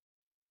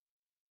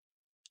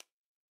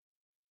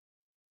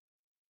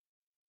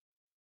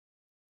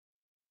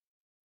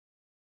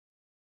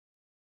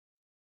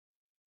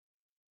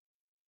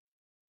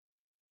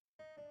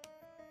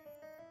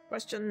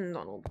 Question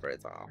Donald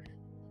Fraser.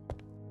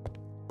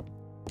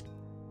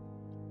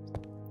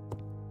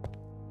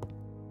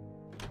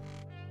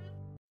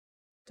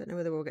 Don't know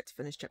whether we'll get to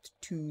finish chapter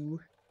 2,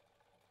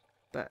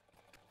 but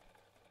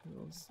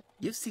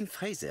You've seen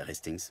Fraser,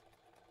 Hastings.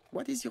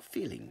 What is your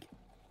feeling?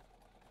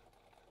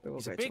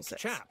 He's a big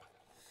chap.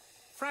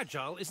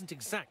 Fragile isn't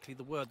exactly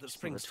the word that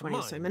springs to 20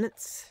 mind. or so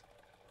minutes.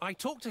 I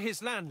talked to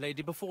his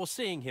landlady before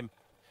seeing him.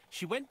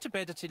 She went to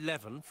bed at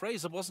 11.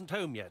 Fraser wasn't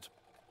home yet.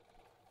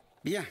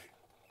 Bien.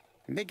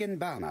 Megan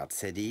Barnard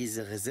said he is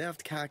a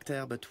reserved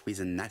character but with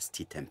a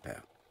nasty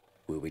temper.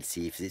 We will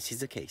see if this is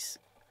the case.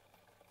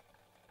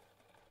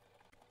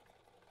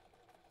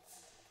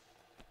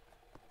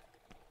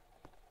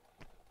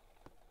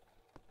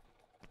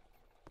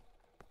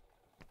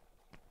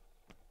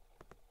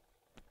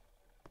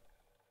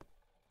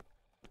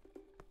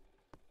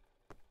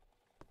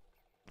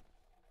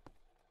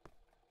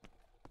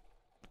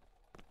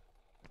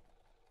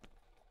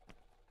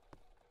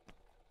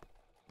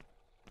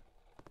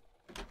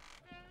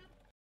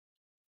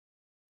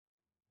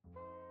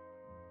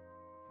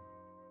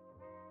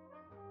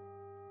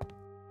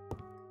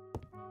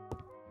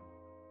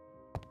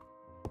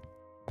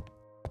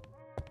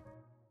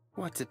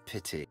 What a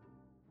pity.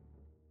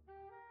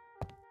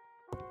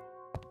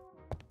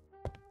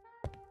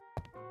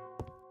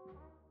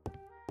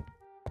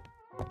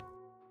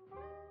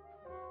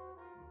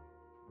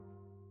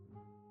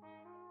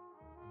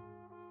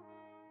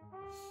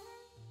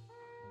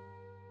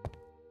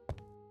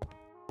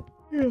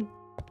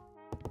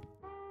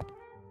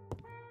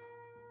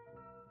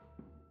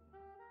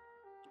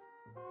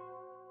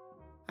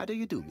 How do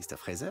you do, Mr.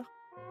 Fraser?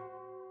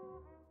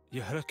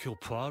 You Hercule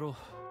Poirot.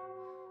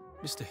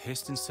 Mr.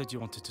 Hastings said you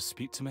wanted to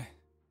speak to me.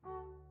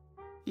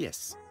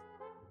 Yes.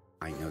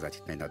 I know that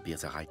it may not be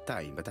the right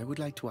time, but I would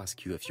like to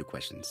ask you a few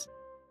questions.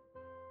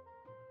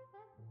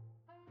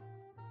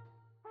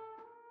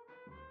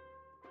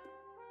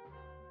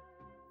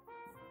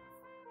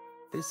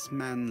 This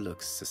man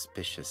looks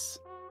suspicious.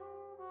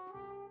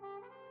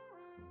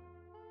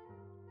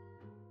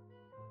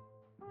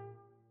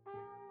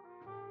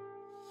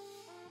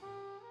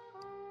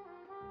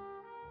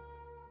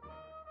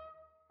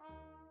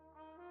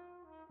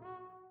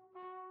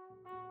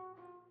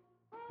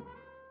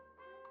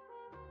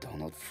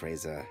 Donald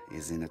Fraser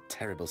is in a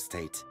terrible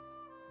state,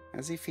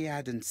 as if he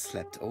hadn't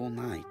slept all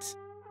night.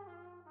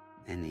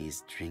 And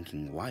he's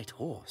drinking White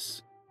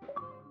Horse.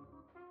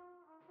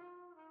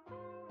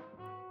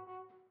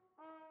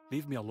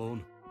 Leave me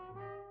alone.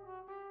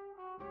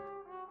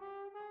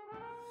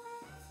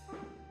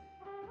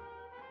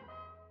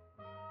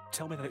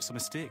 Tell me that it's a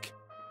mistake,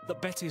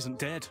 that Betty isn't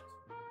dead.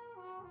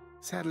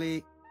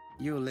 Sadly,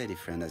 your lady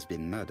friend has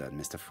been murdered,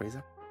 Mr.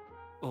 Fraser.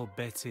 Oh,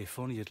 Betty, if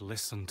only you'd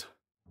listened.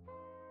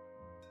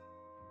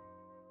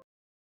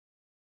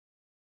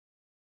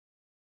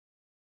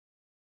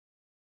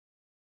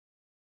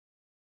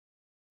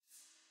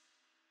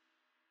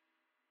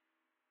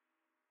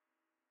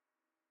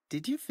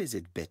 Did you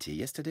visit Betty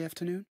yesterday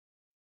afternoon?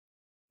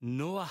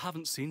 No, I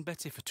haven't seen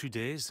Betty for 2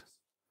 days.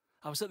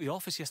 I was at the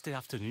office yesterday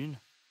afternoon.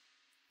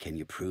 Can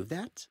you prove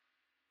that?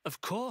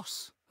 Of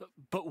course.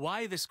 But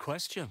why this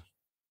question?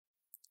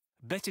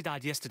 Betty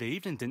died yesterday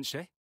evening, didn't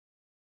she?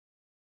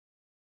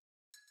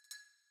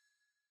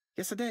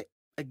 Yesterday,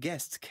 a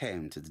guest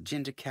came to the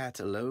Ginger Cat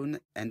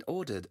alone and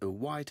ordered a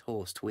White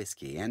Horse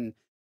whiskey, and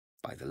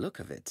by the look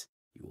of it,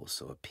 you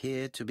also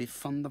appear to be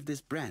fond of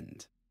this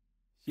brand.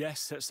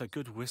 Yes, it's a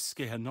good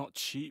whiskey and not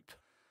cheap.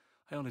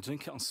 I only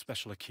drink it on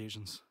special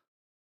occasions.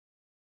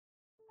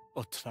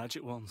 Or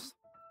tragic ones.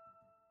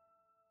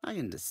 I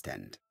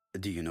understand.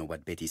 Do you know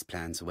what Betty's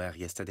plans were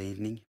yesterday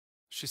evening?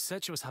 She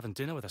said she was having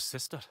dinner with her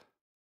sister.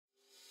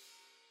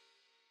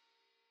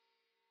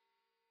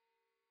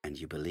 And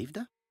you believed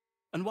her?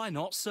 And why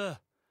not, sir?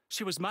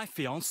 She was my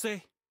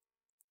fiancée.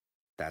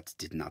 That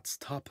did not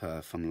stop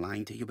her from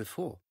lying to you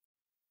before.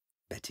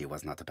 Betty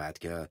was not a bad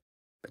girl,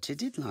 but she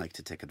did like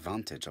to take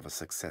advantage of her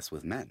success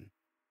with men.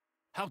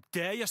 How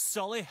dare you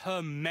sully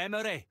her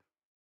memory?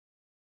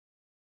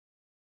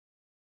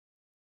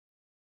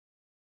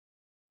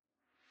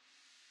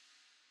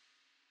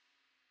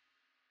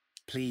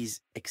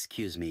 Please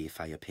excuse me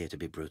if I appear to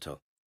be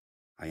brutal.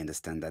 I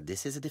understand that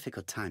this is a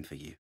difficult time for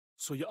you.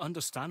 So you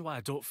understand why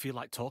I don't feel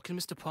like talking,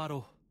 Mr.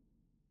 Poirot?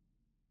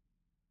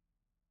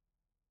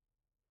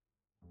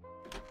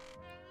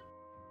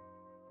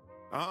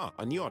 Ah,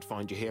 I knew I'd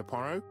find you here,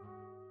 Poirot.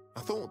 I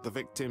thought the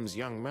victim's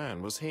young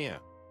man was here.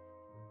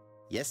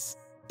 Yes,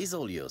 is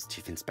all yours,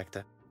 Chief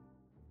Inspector.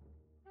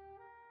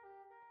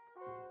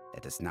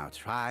 Let us now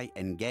try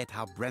and get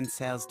our brain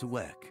cells to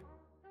work.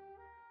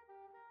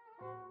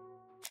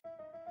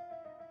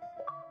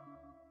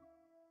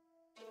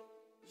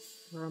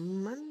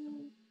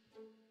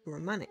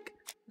 Romantic.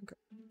 Okay.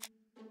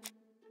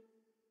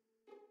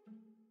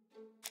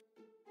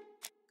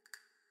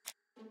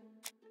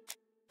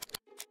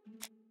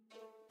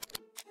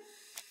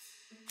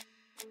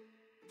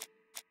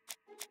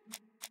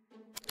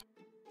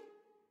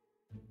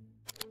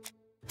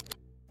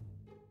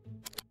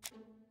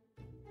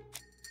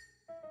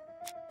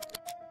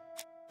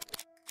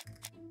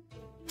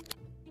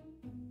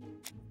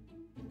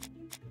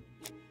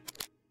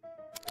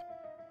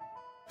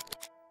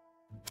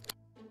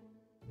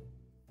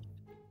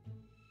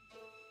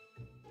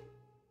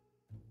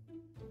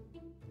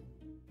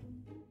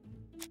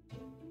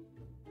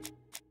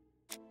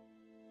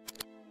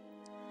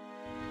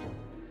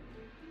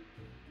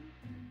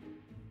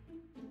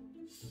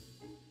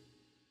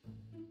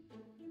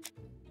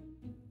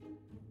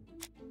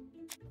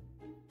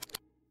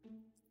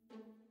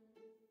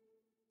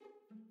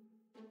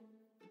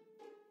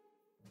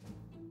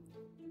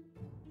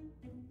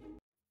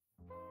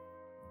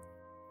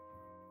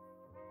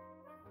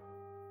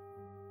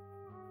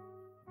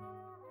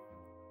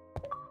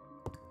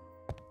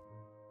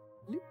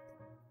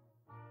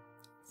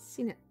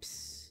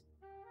 Synapse.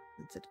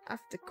 Answered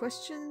after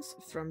questions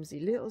from the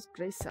little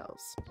grey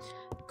cells.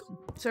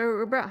 So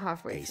we're about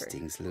halfway through.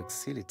 Hastings looks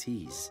silly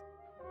tease.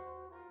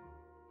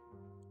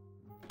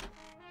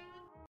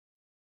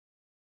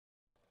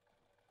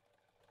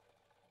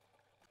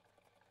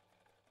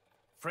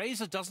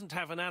 Fraser doesn't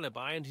have an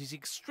alibi and he's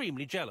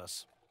extremely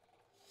jealous.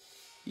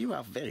 You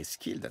are very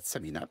skilled at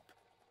summing up.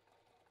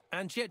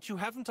 And yet you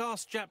haven't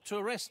asked Jap to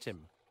arrest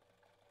him.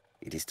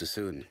 It is too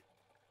soon.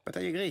 But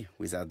I agree,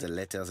 without the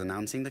letters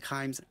announcing the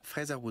crimes,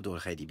 Fraser would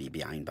already be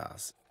behind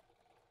bars.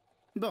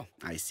 Bon,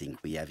 I think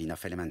we have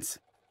enough elements.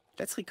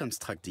 Let's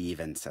reconstruct the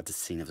events at the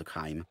scene of the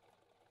crime.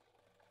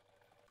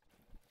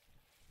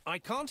 I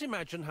can't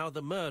imagine how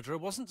the murderer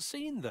wasn't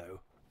seen,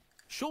 though.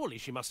 Surely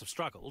she must have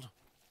struggled.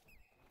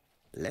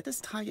 Let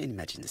us try and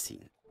imagine the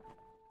scene.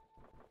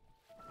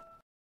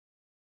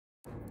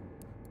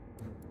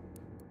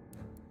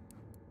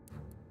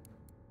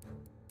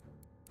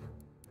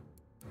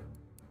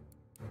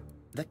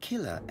 The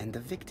killer and the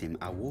victim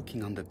are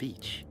walking on the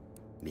beach.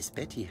 Miss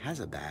Betty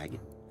has a bag,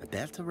 a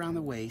belt around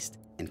her waist,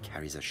 and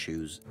carries her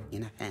shoes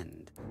in her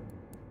hand.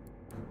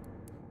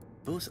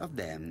 Both of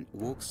them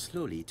walk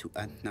slowly to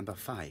hut number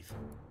 5.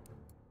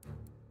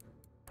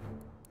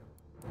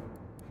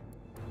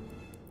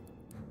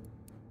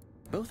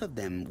 Both of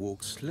them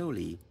walk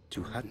slowly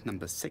to hut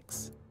number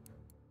 6.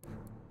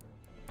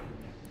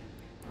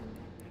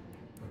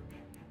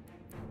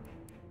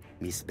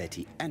 Miss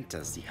Betty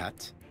enters the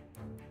hut.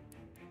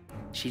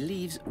 She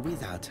leaves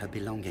without her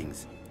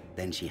belongings.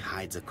 Then she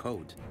hides a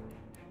code.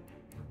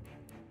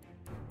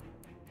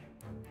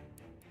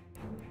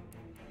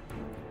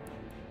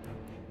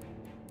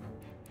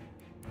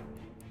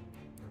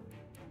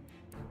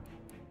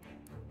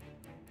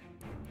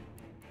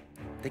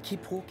 They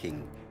keep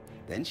walking.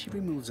 Then she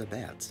removes her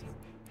belt.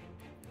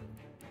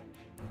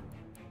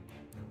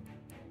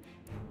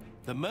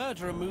 The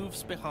murderer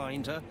moves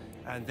behind her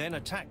and then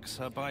attacks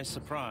her by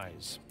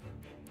surprise.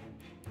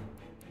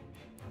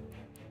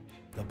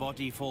 The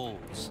body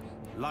falls,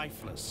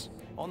 lifeless,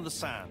 on the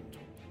sand.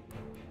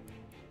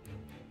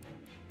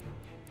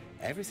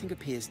 Everything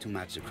appears to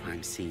match the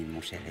crime scene,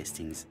 mon cher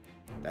Hastings.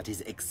 That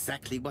is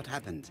exactly what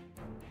happened.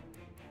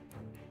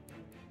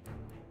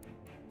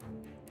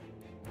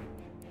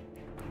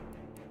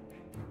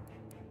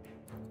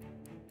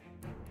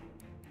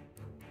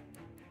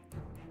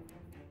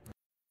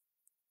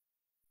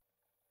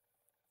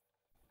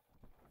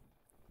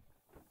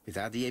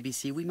 Without the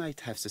ABC, we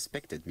might have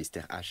suspected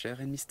Mr. Asher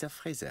and Mr.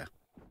 Fraser.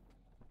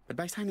 But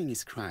by signing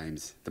his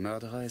crimes, the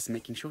murderer is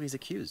making sure he's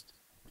accused.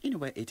 In a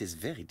way, it is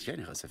very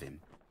generous of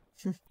him.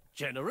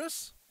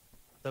 Generous?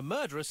 The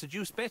murderer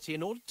seduced Betty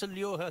in order to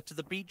lure her to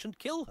the beach and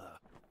kill her.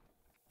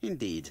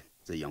 Indeed,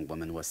 the young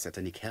woman was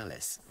certainly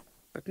careless,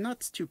 but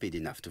not stupid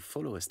enough to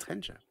follow a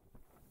stranger.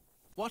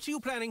 What are you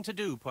planning to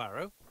do,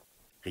 Poirot?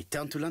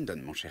 Return to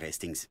London, mon cher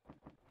Hastings.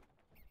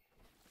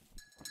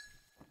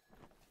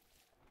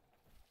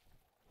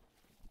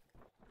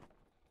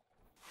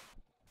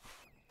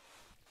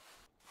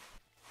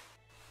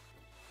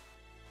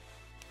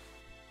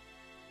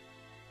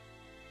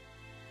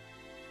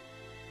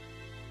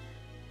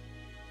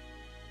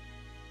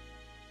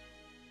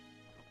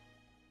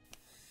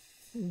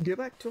 Go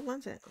back to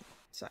Atlanta.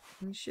 So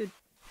we should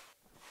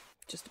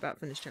just about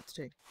finish chapter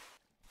 2.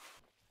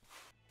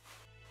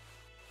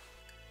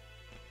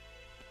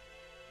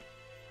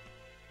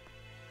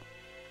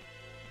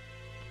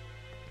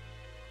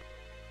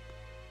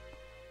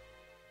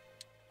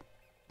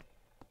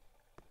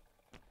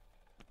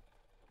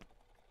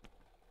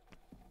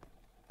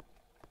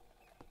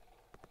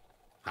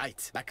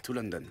 Right, back to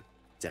London.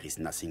 There is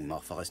nothing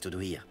more for us to do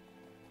here.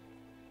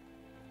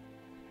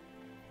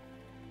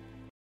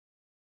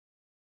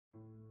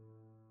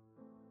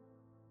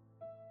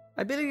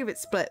 I believe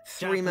it's split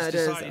 3 Jack has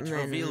murders decided and to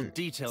then reveal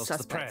details to the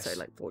suspects, press. so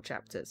like 4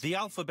 chapters. The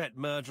alphabet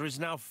murder is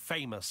now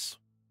famous.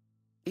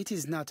 It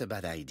is not a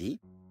bad idea.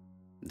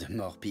 The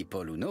more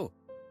people who know,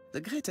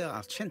 the greater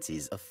our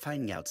chances of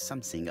finding out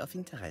something of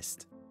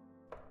interest.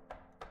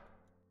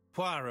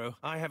 Poirot,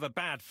 I have a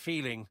bad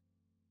feeling.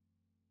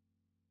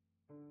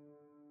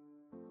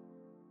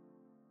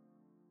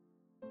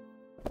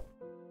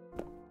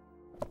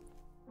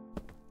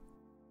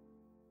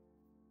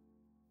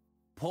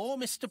 Poor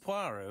Mr.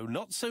 Poirot,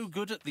 not so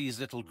good at these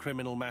little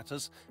criminal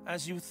matters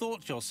as you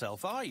thought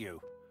yourself, are you?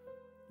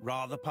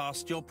 Rather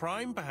past your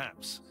prime,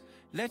 perhaps.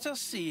 Let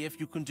us see if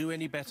you can do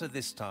any better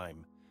this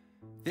time.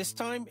 This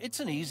time,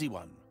 it's an easy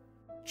one.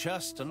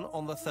 Churston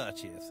on the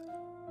 30th.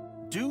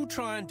 Do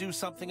try and do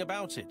something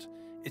about it.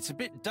 It's a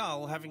bit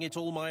dull having it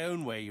all my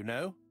own way, you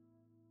know.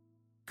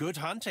 Good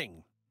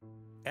hunting.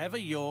 Ever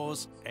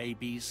yours,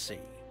 ABC.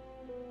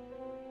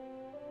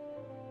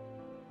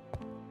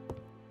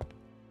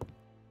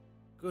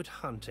 Good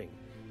hunting.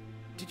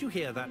 Did you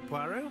hear that,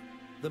 Poirot?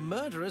 The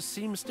murderer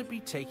seems to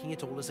be taking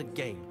it all as a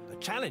game, a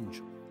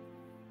challenge.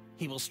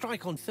 He will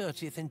strike on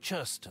 30th in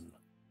Churston.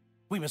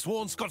 We must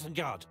warn Scotland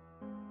Yard.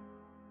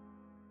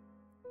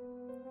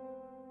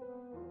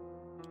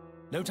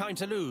 No time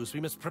to lose.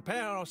 We must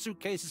prepare our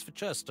suitcases for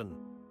Churston.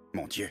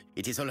 Mon Dieu,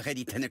 it is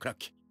already 10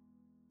 o'clock.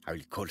 I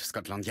will call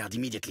Scotland Yard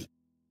immediately.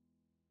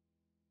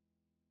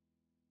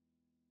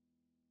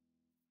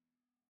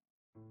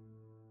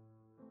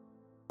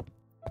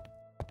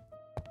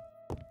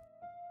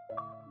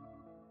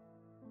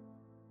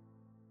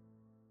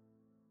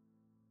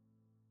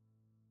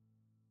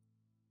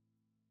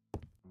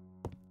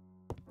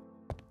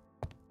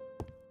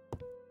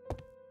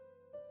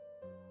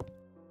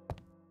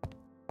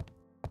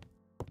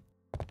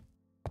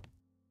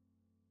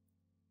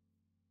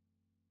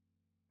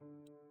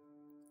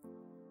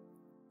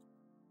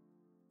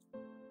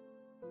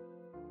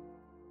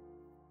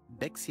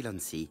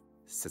 Bexhill-on-Sea,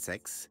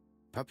 Sussex,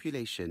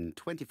 population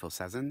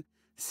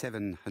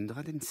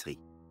 24,703.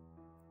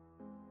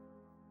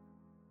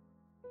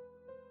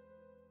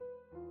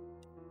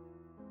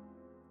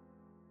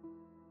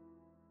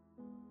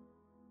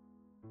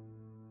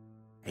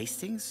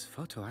 Hastings'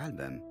 photo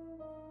album.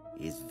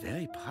 He is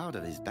very proud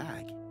of his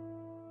bag.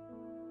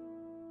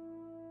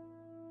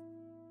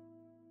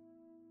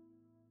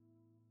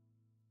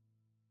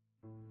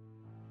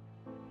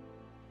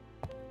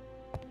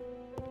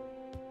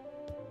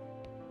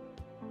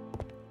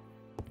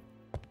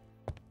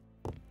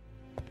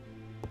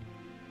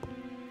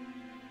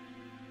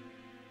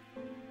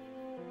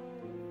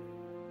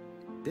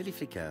 Daily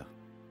Flicker,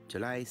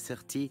 July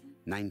 30,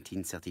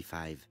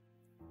 1935.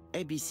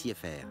 ABC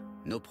affair,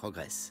 no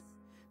progress.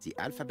 The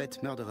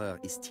alphabet murderer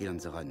is still on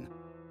the run.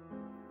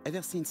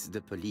 Ever since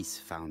the police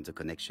found the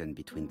connection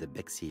between the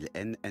Bexhill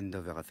and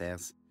Andover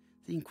affairs,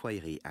 the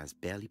inquiry has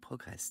barely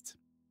progressed.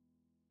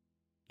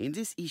 In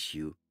this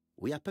issue,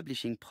 we are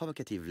publishing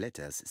provocative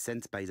letters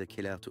sent by the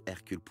killer to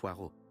Hercule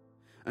Poirot.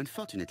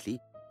 Unfortunately,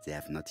 they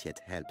have not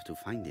yet helped to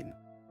find him.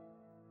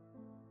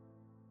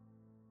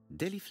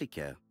 Daily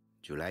Flicker,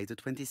 July the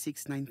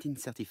 26th,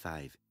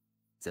 1935.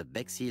 The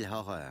Bexhill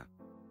Horror.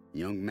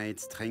 Young maid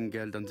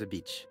strangled on the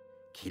beach.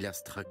 Killer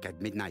struck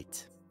at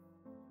midnight.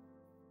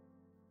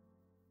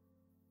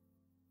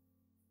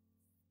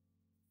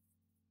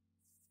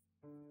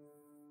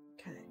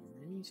 Okay,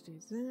 I need to do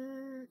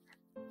that.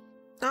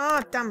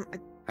 Oh, damn.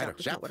 That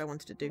was not what I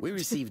wanted to do. We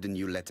received a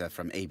new letter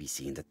from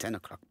ABC in the 10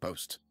 o'clock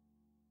post.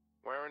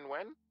 Where and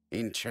when?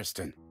 In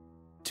Cheston.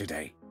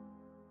 Today.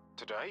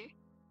 Today?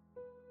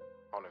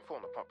 I'll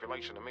inform the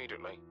population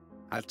immediately.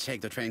 I'll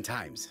check the train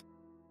times.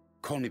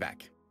 Call me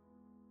back.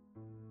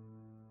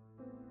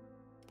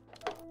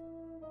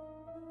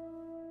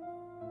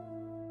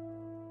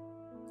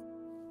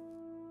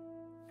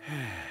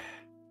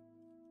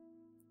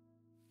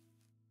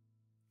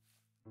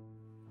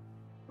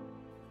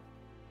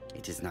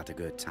 It is not a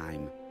good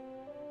time.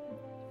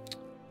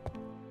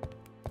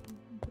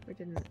 We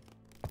didn't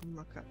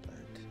muck up that.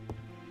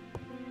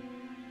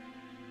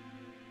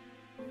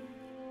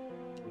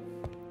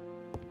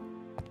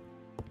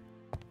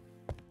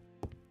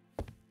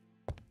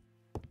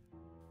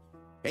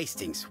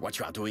 Hastings, what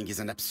you are doing is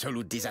an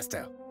absolute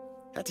disaster.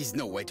 That is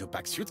no way to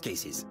pack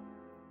suitcases.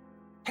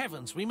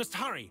 Heavens, we must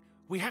hurry.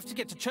 We have to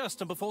get to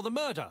Churston before the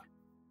murder.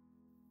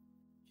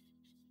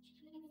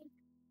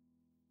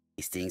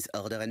 Hastings'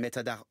 order and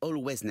method are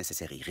always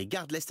necessary,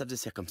 regardless of the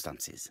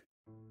circumstances.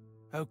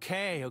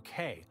 Okay,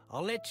 okay.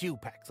 I'll let you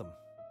pack them.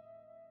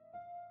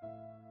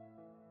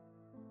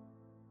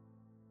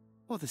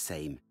 All the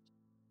same,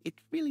 it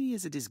really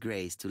is a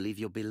disgrace to leave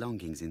your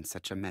belongings in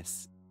such a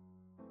mess.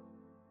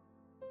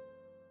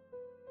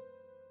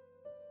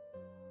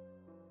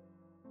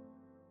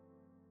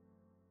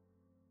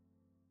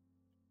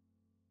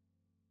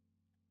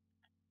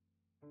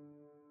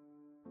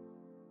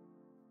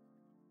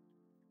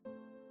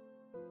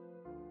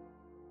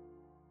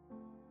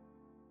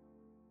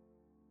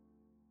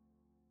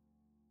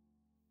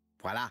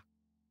 Voila!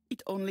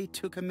 It only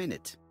took a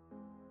minute.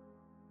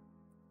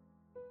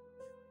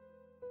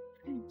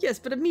 Yes,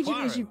 but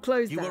immediately as you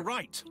closed you that... were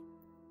right.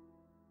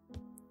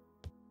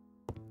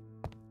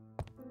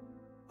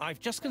 I've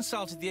just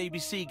consulted the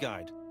ABC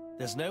guide.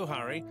 There's no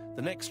hurry.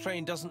 The next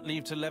train doesn't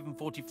leave till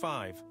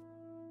 11:45.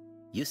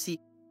 You see,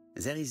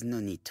 there is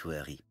no need to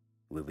hurry.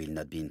 We will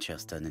not be in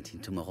Churston until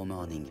tomorrow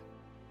morning,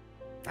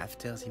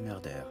 after the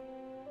murder.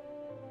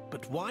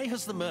 But why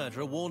has the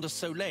murderer warned us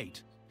so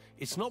late?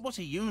 It's not what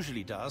he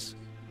usually does.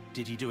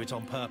 Did he do it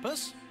on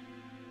purpose?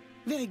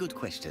 Very good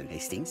question,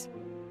 Hastings.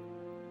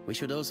 We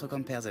should also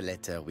compare the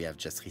letter we have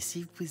just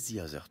received with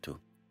the other two,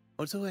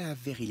 although I have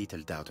very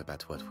little doubt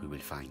about what we will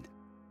find.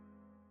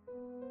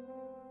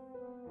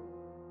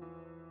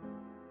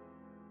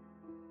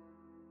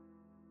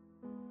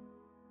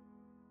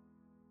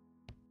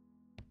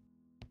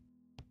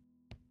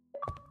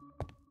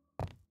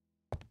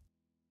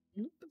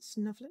 Nope,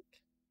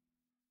 Snowflake.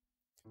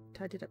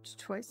 Tied it up to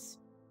twice.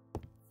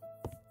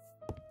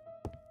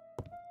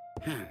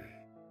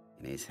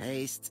 In his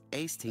haste,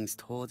 Hastings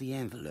tore the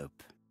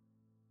envelope.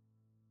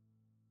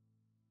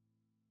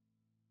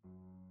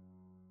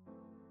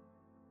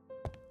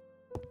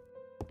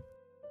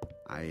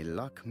 I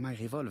lock my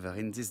revolver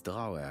in this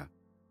drawer.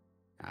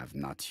 I have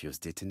not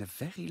used it in a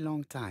very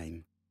long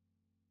time.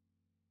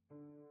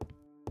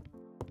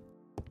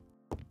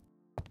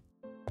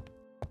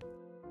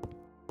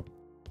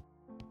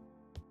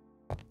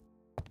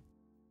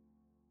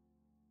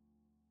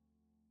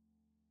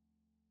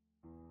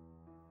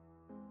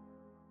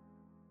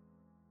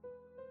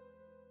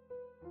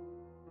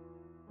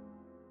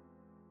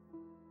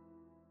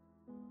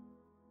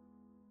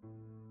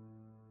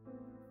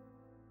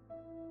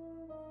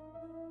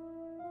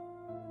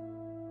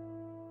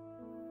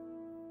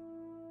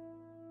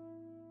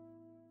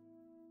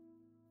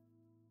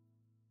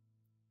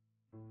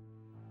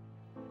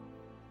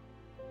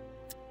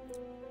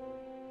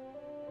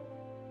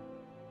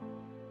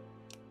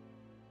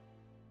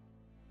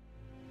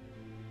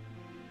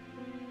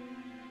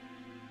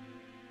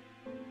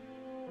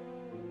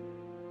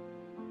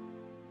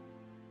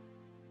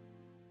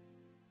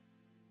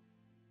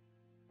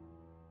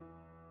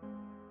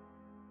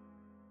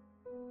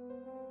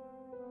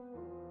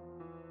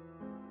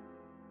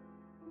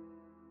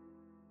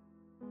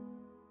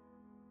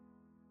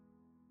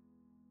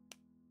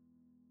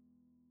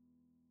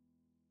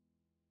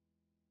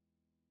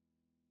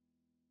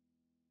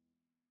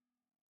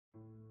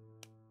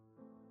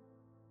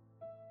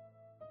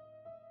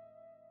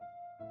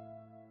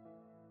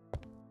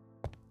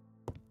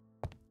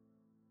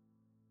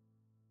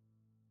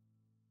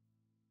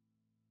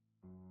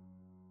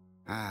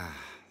 Ah,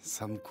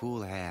 some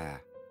cool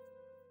hair.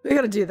 We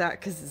gotta do that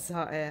because it's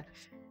hot air.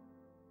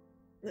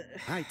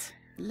 Right,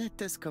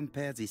 let us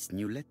compare this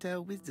new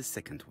letter with the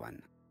second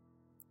one.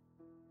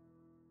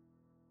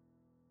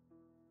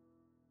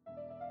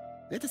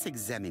 Let us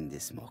examine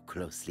this more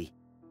closely.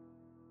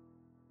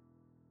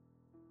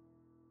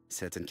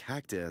 Certain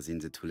characters in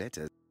the two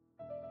letters.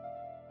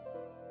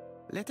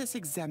 Let us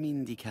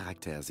examine the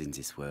characters in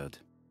this word.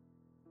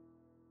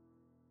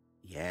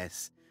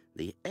 Yes,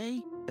 the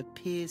A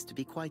appears to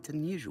be quite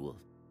unusual.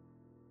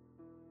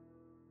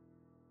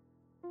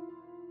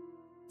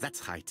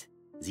 That's right.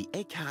 The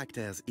A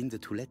characters in the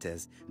two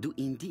letters do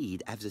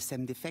indeed have the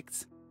same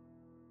defects.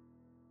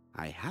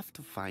 I have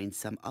to find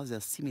some other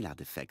similar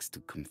defects to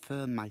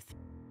confirm my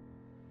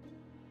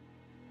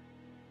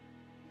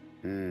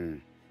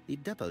the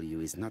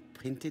W is not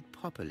printed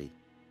properly.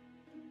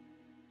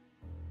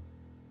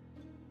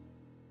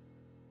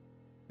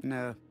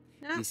 No,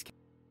 No. this...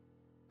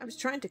 I was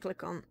trying to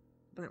click on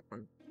that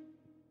one.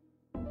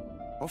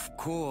 Of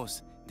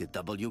course, the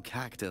W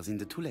characters in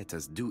the two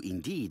letters do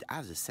indeed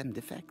have the same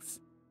defects.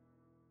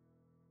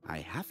 I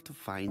have to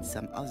find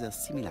some other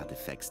similar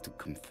defects to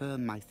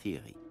confirm my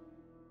theory.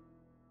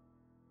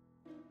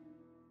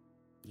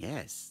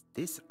 Yes,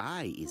 this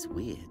I is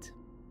weird.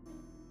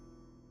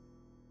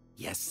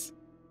 Yes,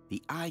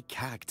 the I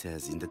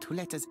characters in the two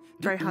letters do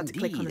Very hard to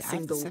click on a indeed have the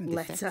single same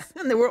letter. defects.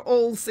 And they were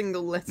all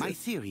single letters. My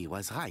theory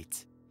was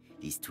right.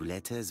 These two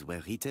letters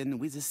were written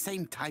with the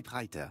same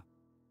typewriter.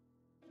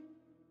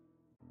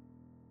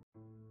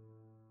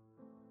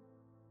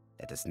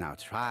 Let us now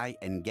try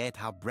and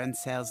get our brain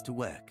cells to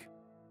work.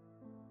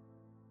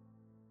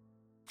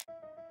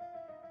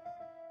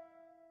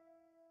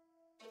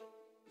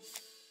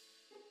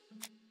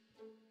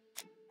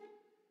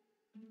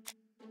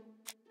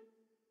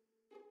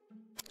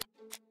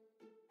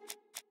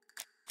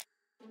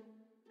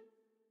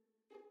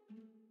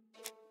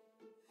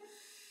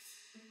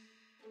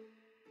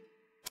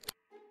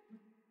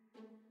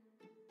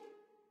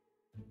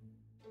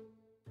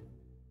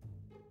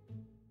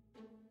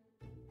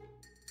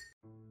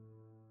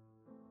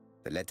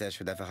 The letter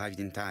should have arrived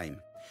in time.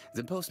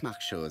 The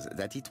postmark shows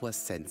that it was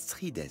sent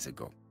 3 days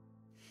ago.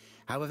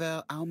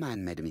 However, our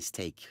man made a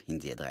mistake in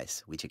the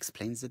address, which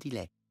explains the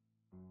delay.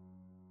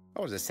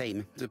 All the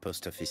same, the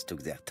post office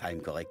took their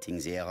time correcting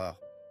the error.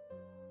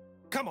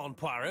 Come on,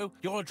 Poirot.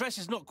 Your address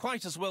is not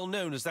quite as well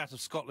known as that of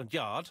Scotland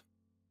Yard.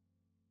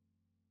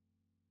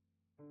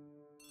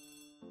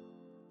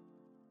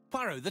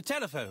 Poirot, the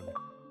telephone.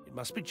 It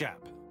must be Jap.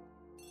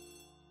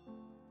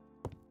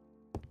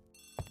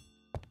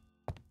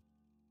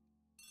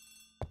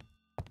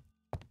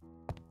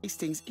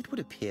 Hastings, it would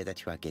appear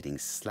that you are getting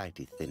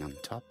slightly thin on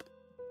top.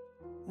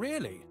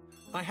 Really?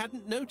 I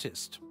hadn't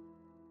noticed.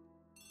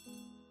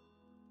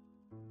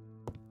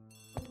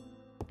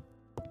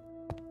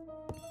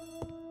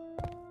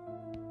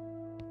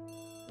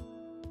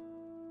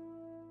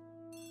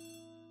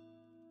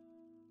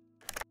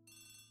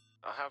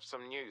 I have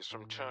some news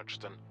from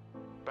Churchton.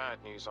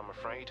 Bad news, I'm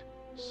afraid.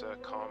 Sir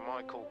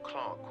Carmichael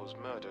Clark was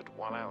murdered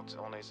while out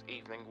on his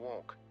evening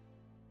walk.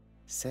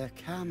 Sir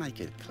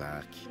Carmichael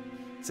Clark.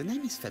 The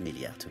name is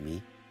familiar to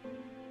me.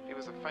 He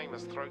was a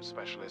famous throat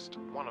specialist,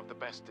 one of the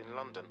best in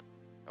London.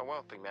 A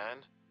wealthy man,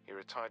 he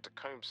retired to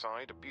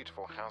Combside, a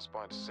beautiful house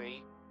by the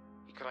sea.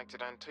 He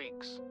collected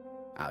antiques.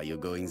 Are you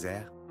going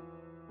there?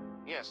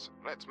 Yes,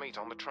 let's meet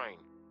on the train.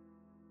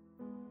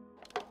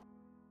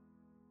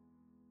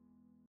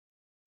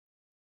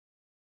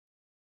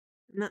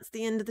 And that's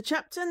the end of the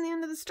chapter and the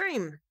end of the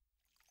stream.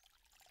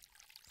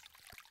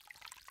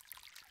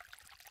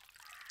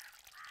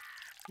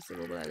 So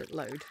we'll let it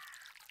load.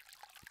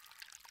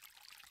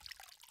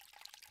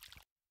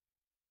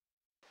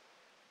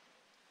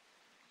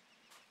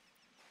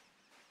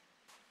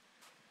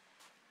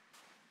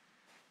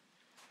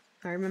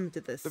 I remember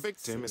this. The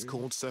victim is scene.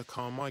 called Sir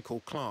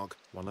Carmichael Clark,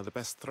 one of the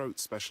best throat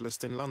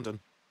specialists in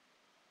London.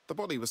 The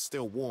body was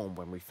still warm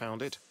when we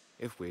found it.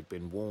 If we'd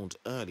been warned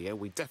earlier,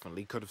 we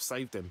definitely could have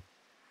saved him.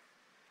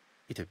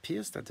 It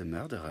appears that the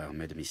murderer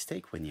made a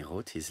mistake when he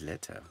wrote his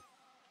letter.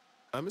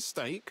 A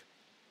mistake?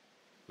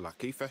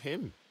 Lucky for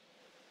him.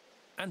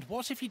 And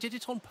what if he did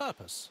it on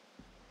purpose?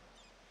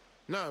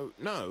 No.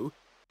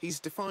 He's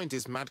defined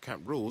his madcap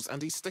rules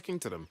and he's sticking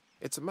to them.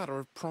 It's a matter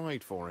of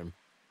pride for him.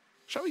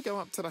 Shall we go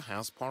up to the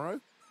house,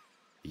 Poirot?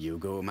 You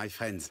go, my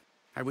friends.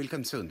 I will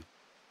come soon.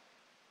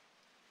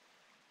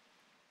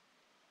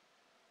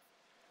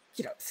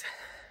 Yes.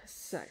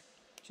 So,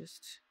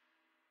 just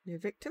new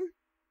victim.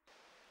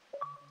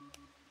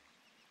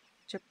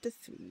 Chapter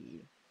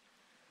 3.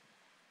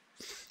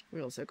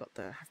 We also got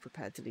the have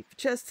prepared to leave for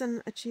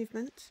Churchton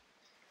achievement.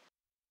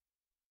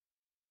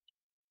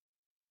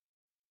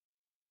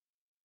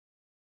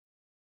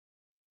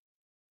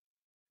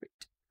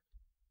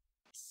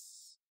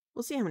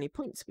 We'll see how many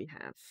points we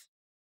have.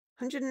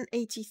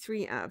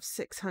 183 out of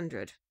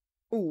 600.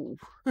 Ooh.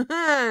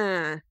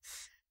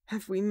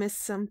 Have we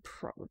missed some?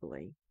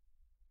 Probably.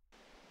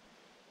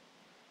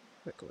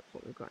 Quick look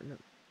what we've got in the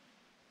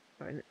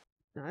bonus.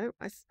 No,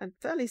 I'm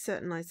fairly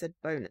certain I said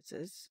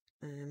bonuses.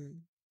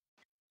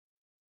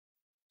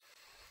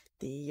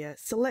 The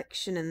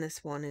selection in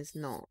this one is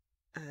not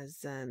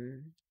as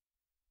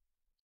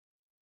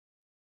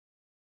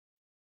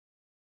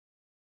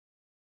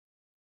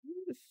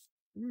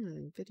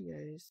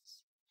videos.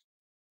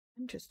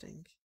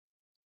 Interesting.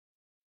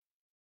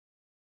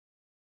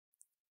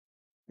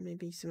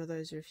 Maybe some of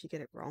those are if you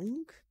get it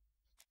wrong.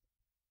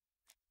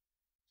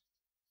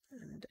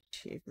 And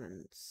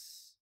achievements.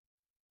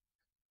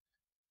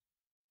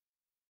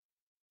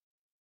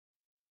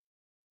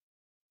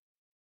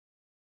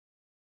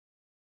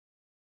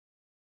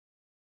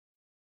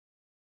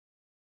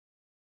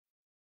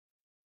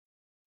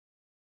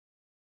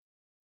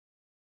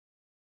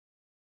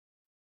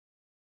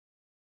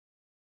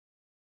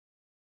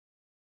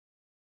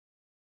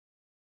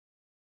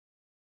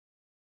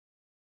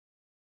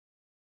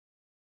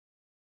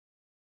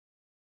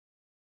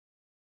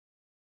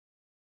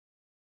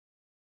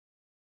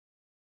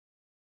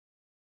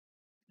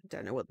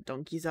 Don't know what the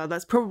donkeys are.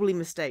 That's probably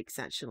mistakes,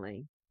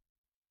 actually.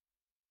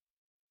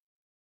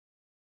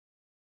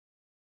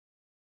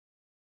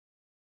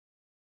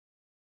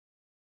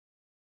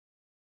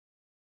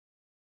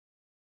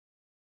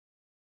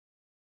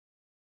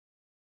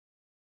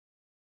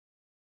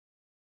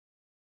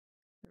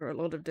 There are a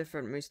lot of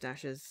different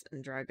moustaches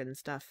and dragon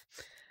stuff.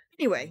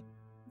 Anyway,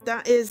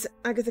 that is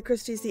Agatha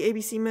Christie's The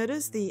ABC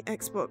Murders, the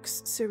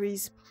Xbox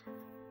Series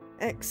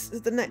X,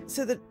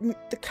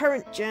 the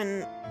current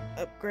gen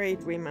upgrade,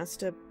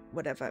 remaster,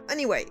 whatever.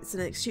 Anyway, it's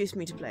an excuse for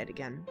me to play it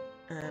again.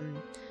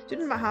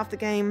 Did about half the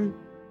game.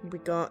 We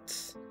got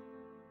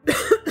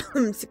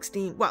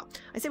 16. Well,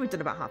 I say we've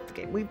done about half the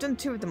game. We've done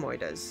 2 of the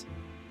moiders.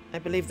 I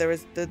believe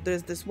there's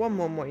this one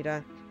more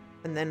moider,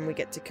 and then we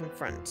get to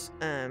confront.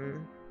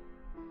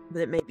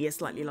 But it may be a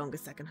slightly longer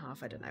second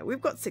half. I don't know. We've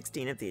got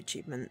 16 of the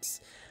achievements.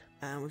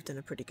 We've done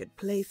a pretty good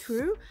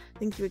playthrough.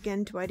 Thank you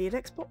again to ID at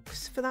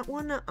Xbox for that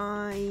one.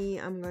 I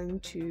am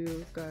going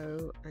to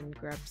go and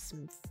grab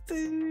some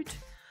food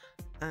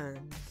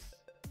and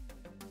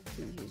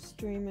see who's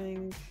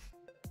streaming.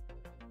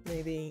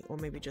 Maybe, or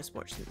maybe just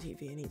watch some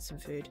TV and eat some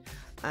food.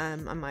 I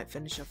might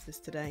finish off this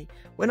today.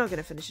 We're not going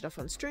to finish it off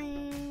on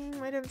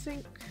stream, I don't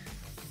think.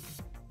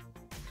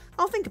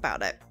 I'll think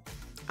about it.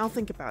 I'll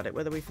think about it,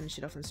 whether we finish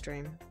it off on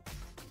stream.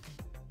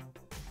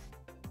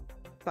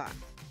 But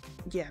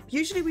yeah,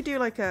 usually we do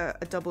like a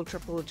double,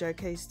 triple Joe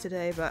case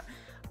today, but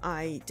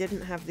I didn't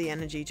have the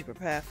energy to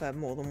prepare for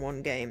more than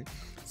one game,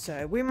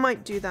 so we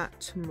might do that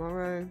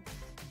tomorrow.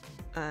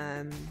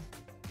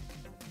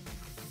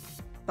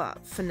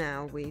 But for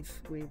now, we've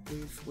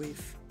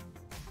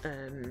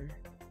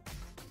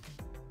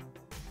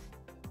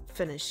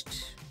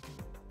finished.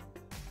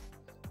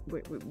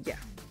 Yeah,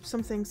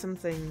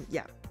 something.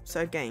 Yeah.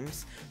 So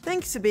games.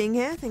 Thanks for being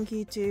here. Thank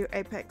you to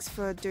Apex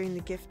for doing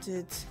the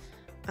gifted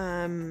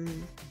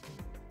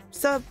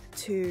sub,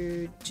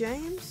 to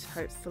James.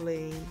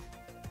 Hopefully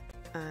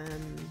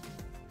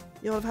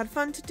you'll have had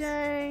fun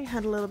today,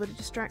 had a little bit of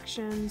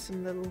distraction,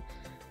 some little,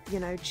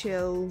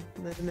 chill,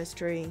 murder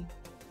mystery,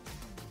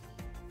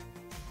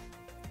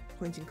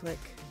 point and click.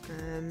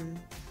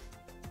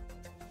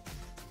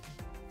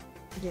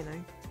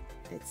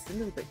 It's a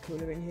little bit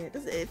cooler in here.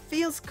 It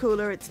feels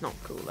cooler. It's not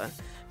cooler,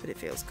 but it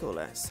feels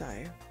cooler. So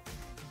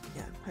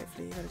yeah,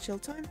 hopefully you had a chill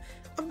time.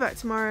 I'll be back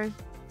tomorrow,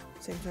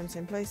 same time,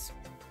 same place,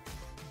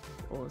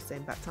 or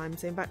same bat time,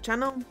 same bat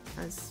channel.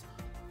 As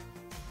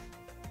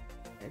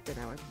I don't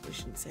know, I probably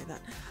shouldn't say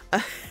that.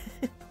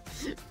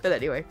 But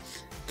anyway,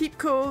 keep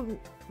cool,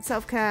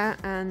 self-care,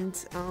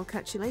 and I'll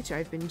catch you later.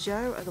 I've been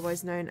Joe,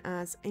 otherwise known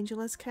as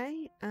Angel SK,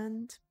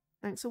 and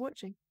thanks for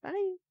watching.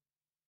 Bye.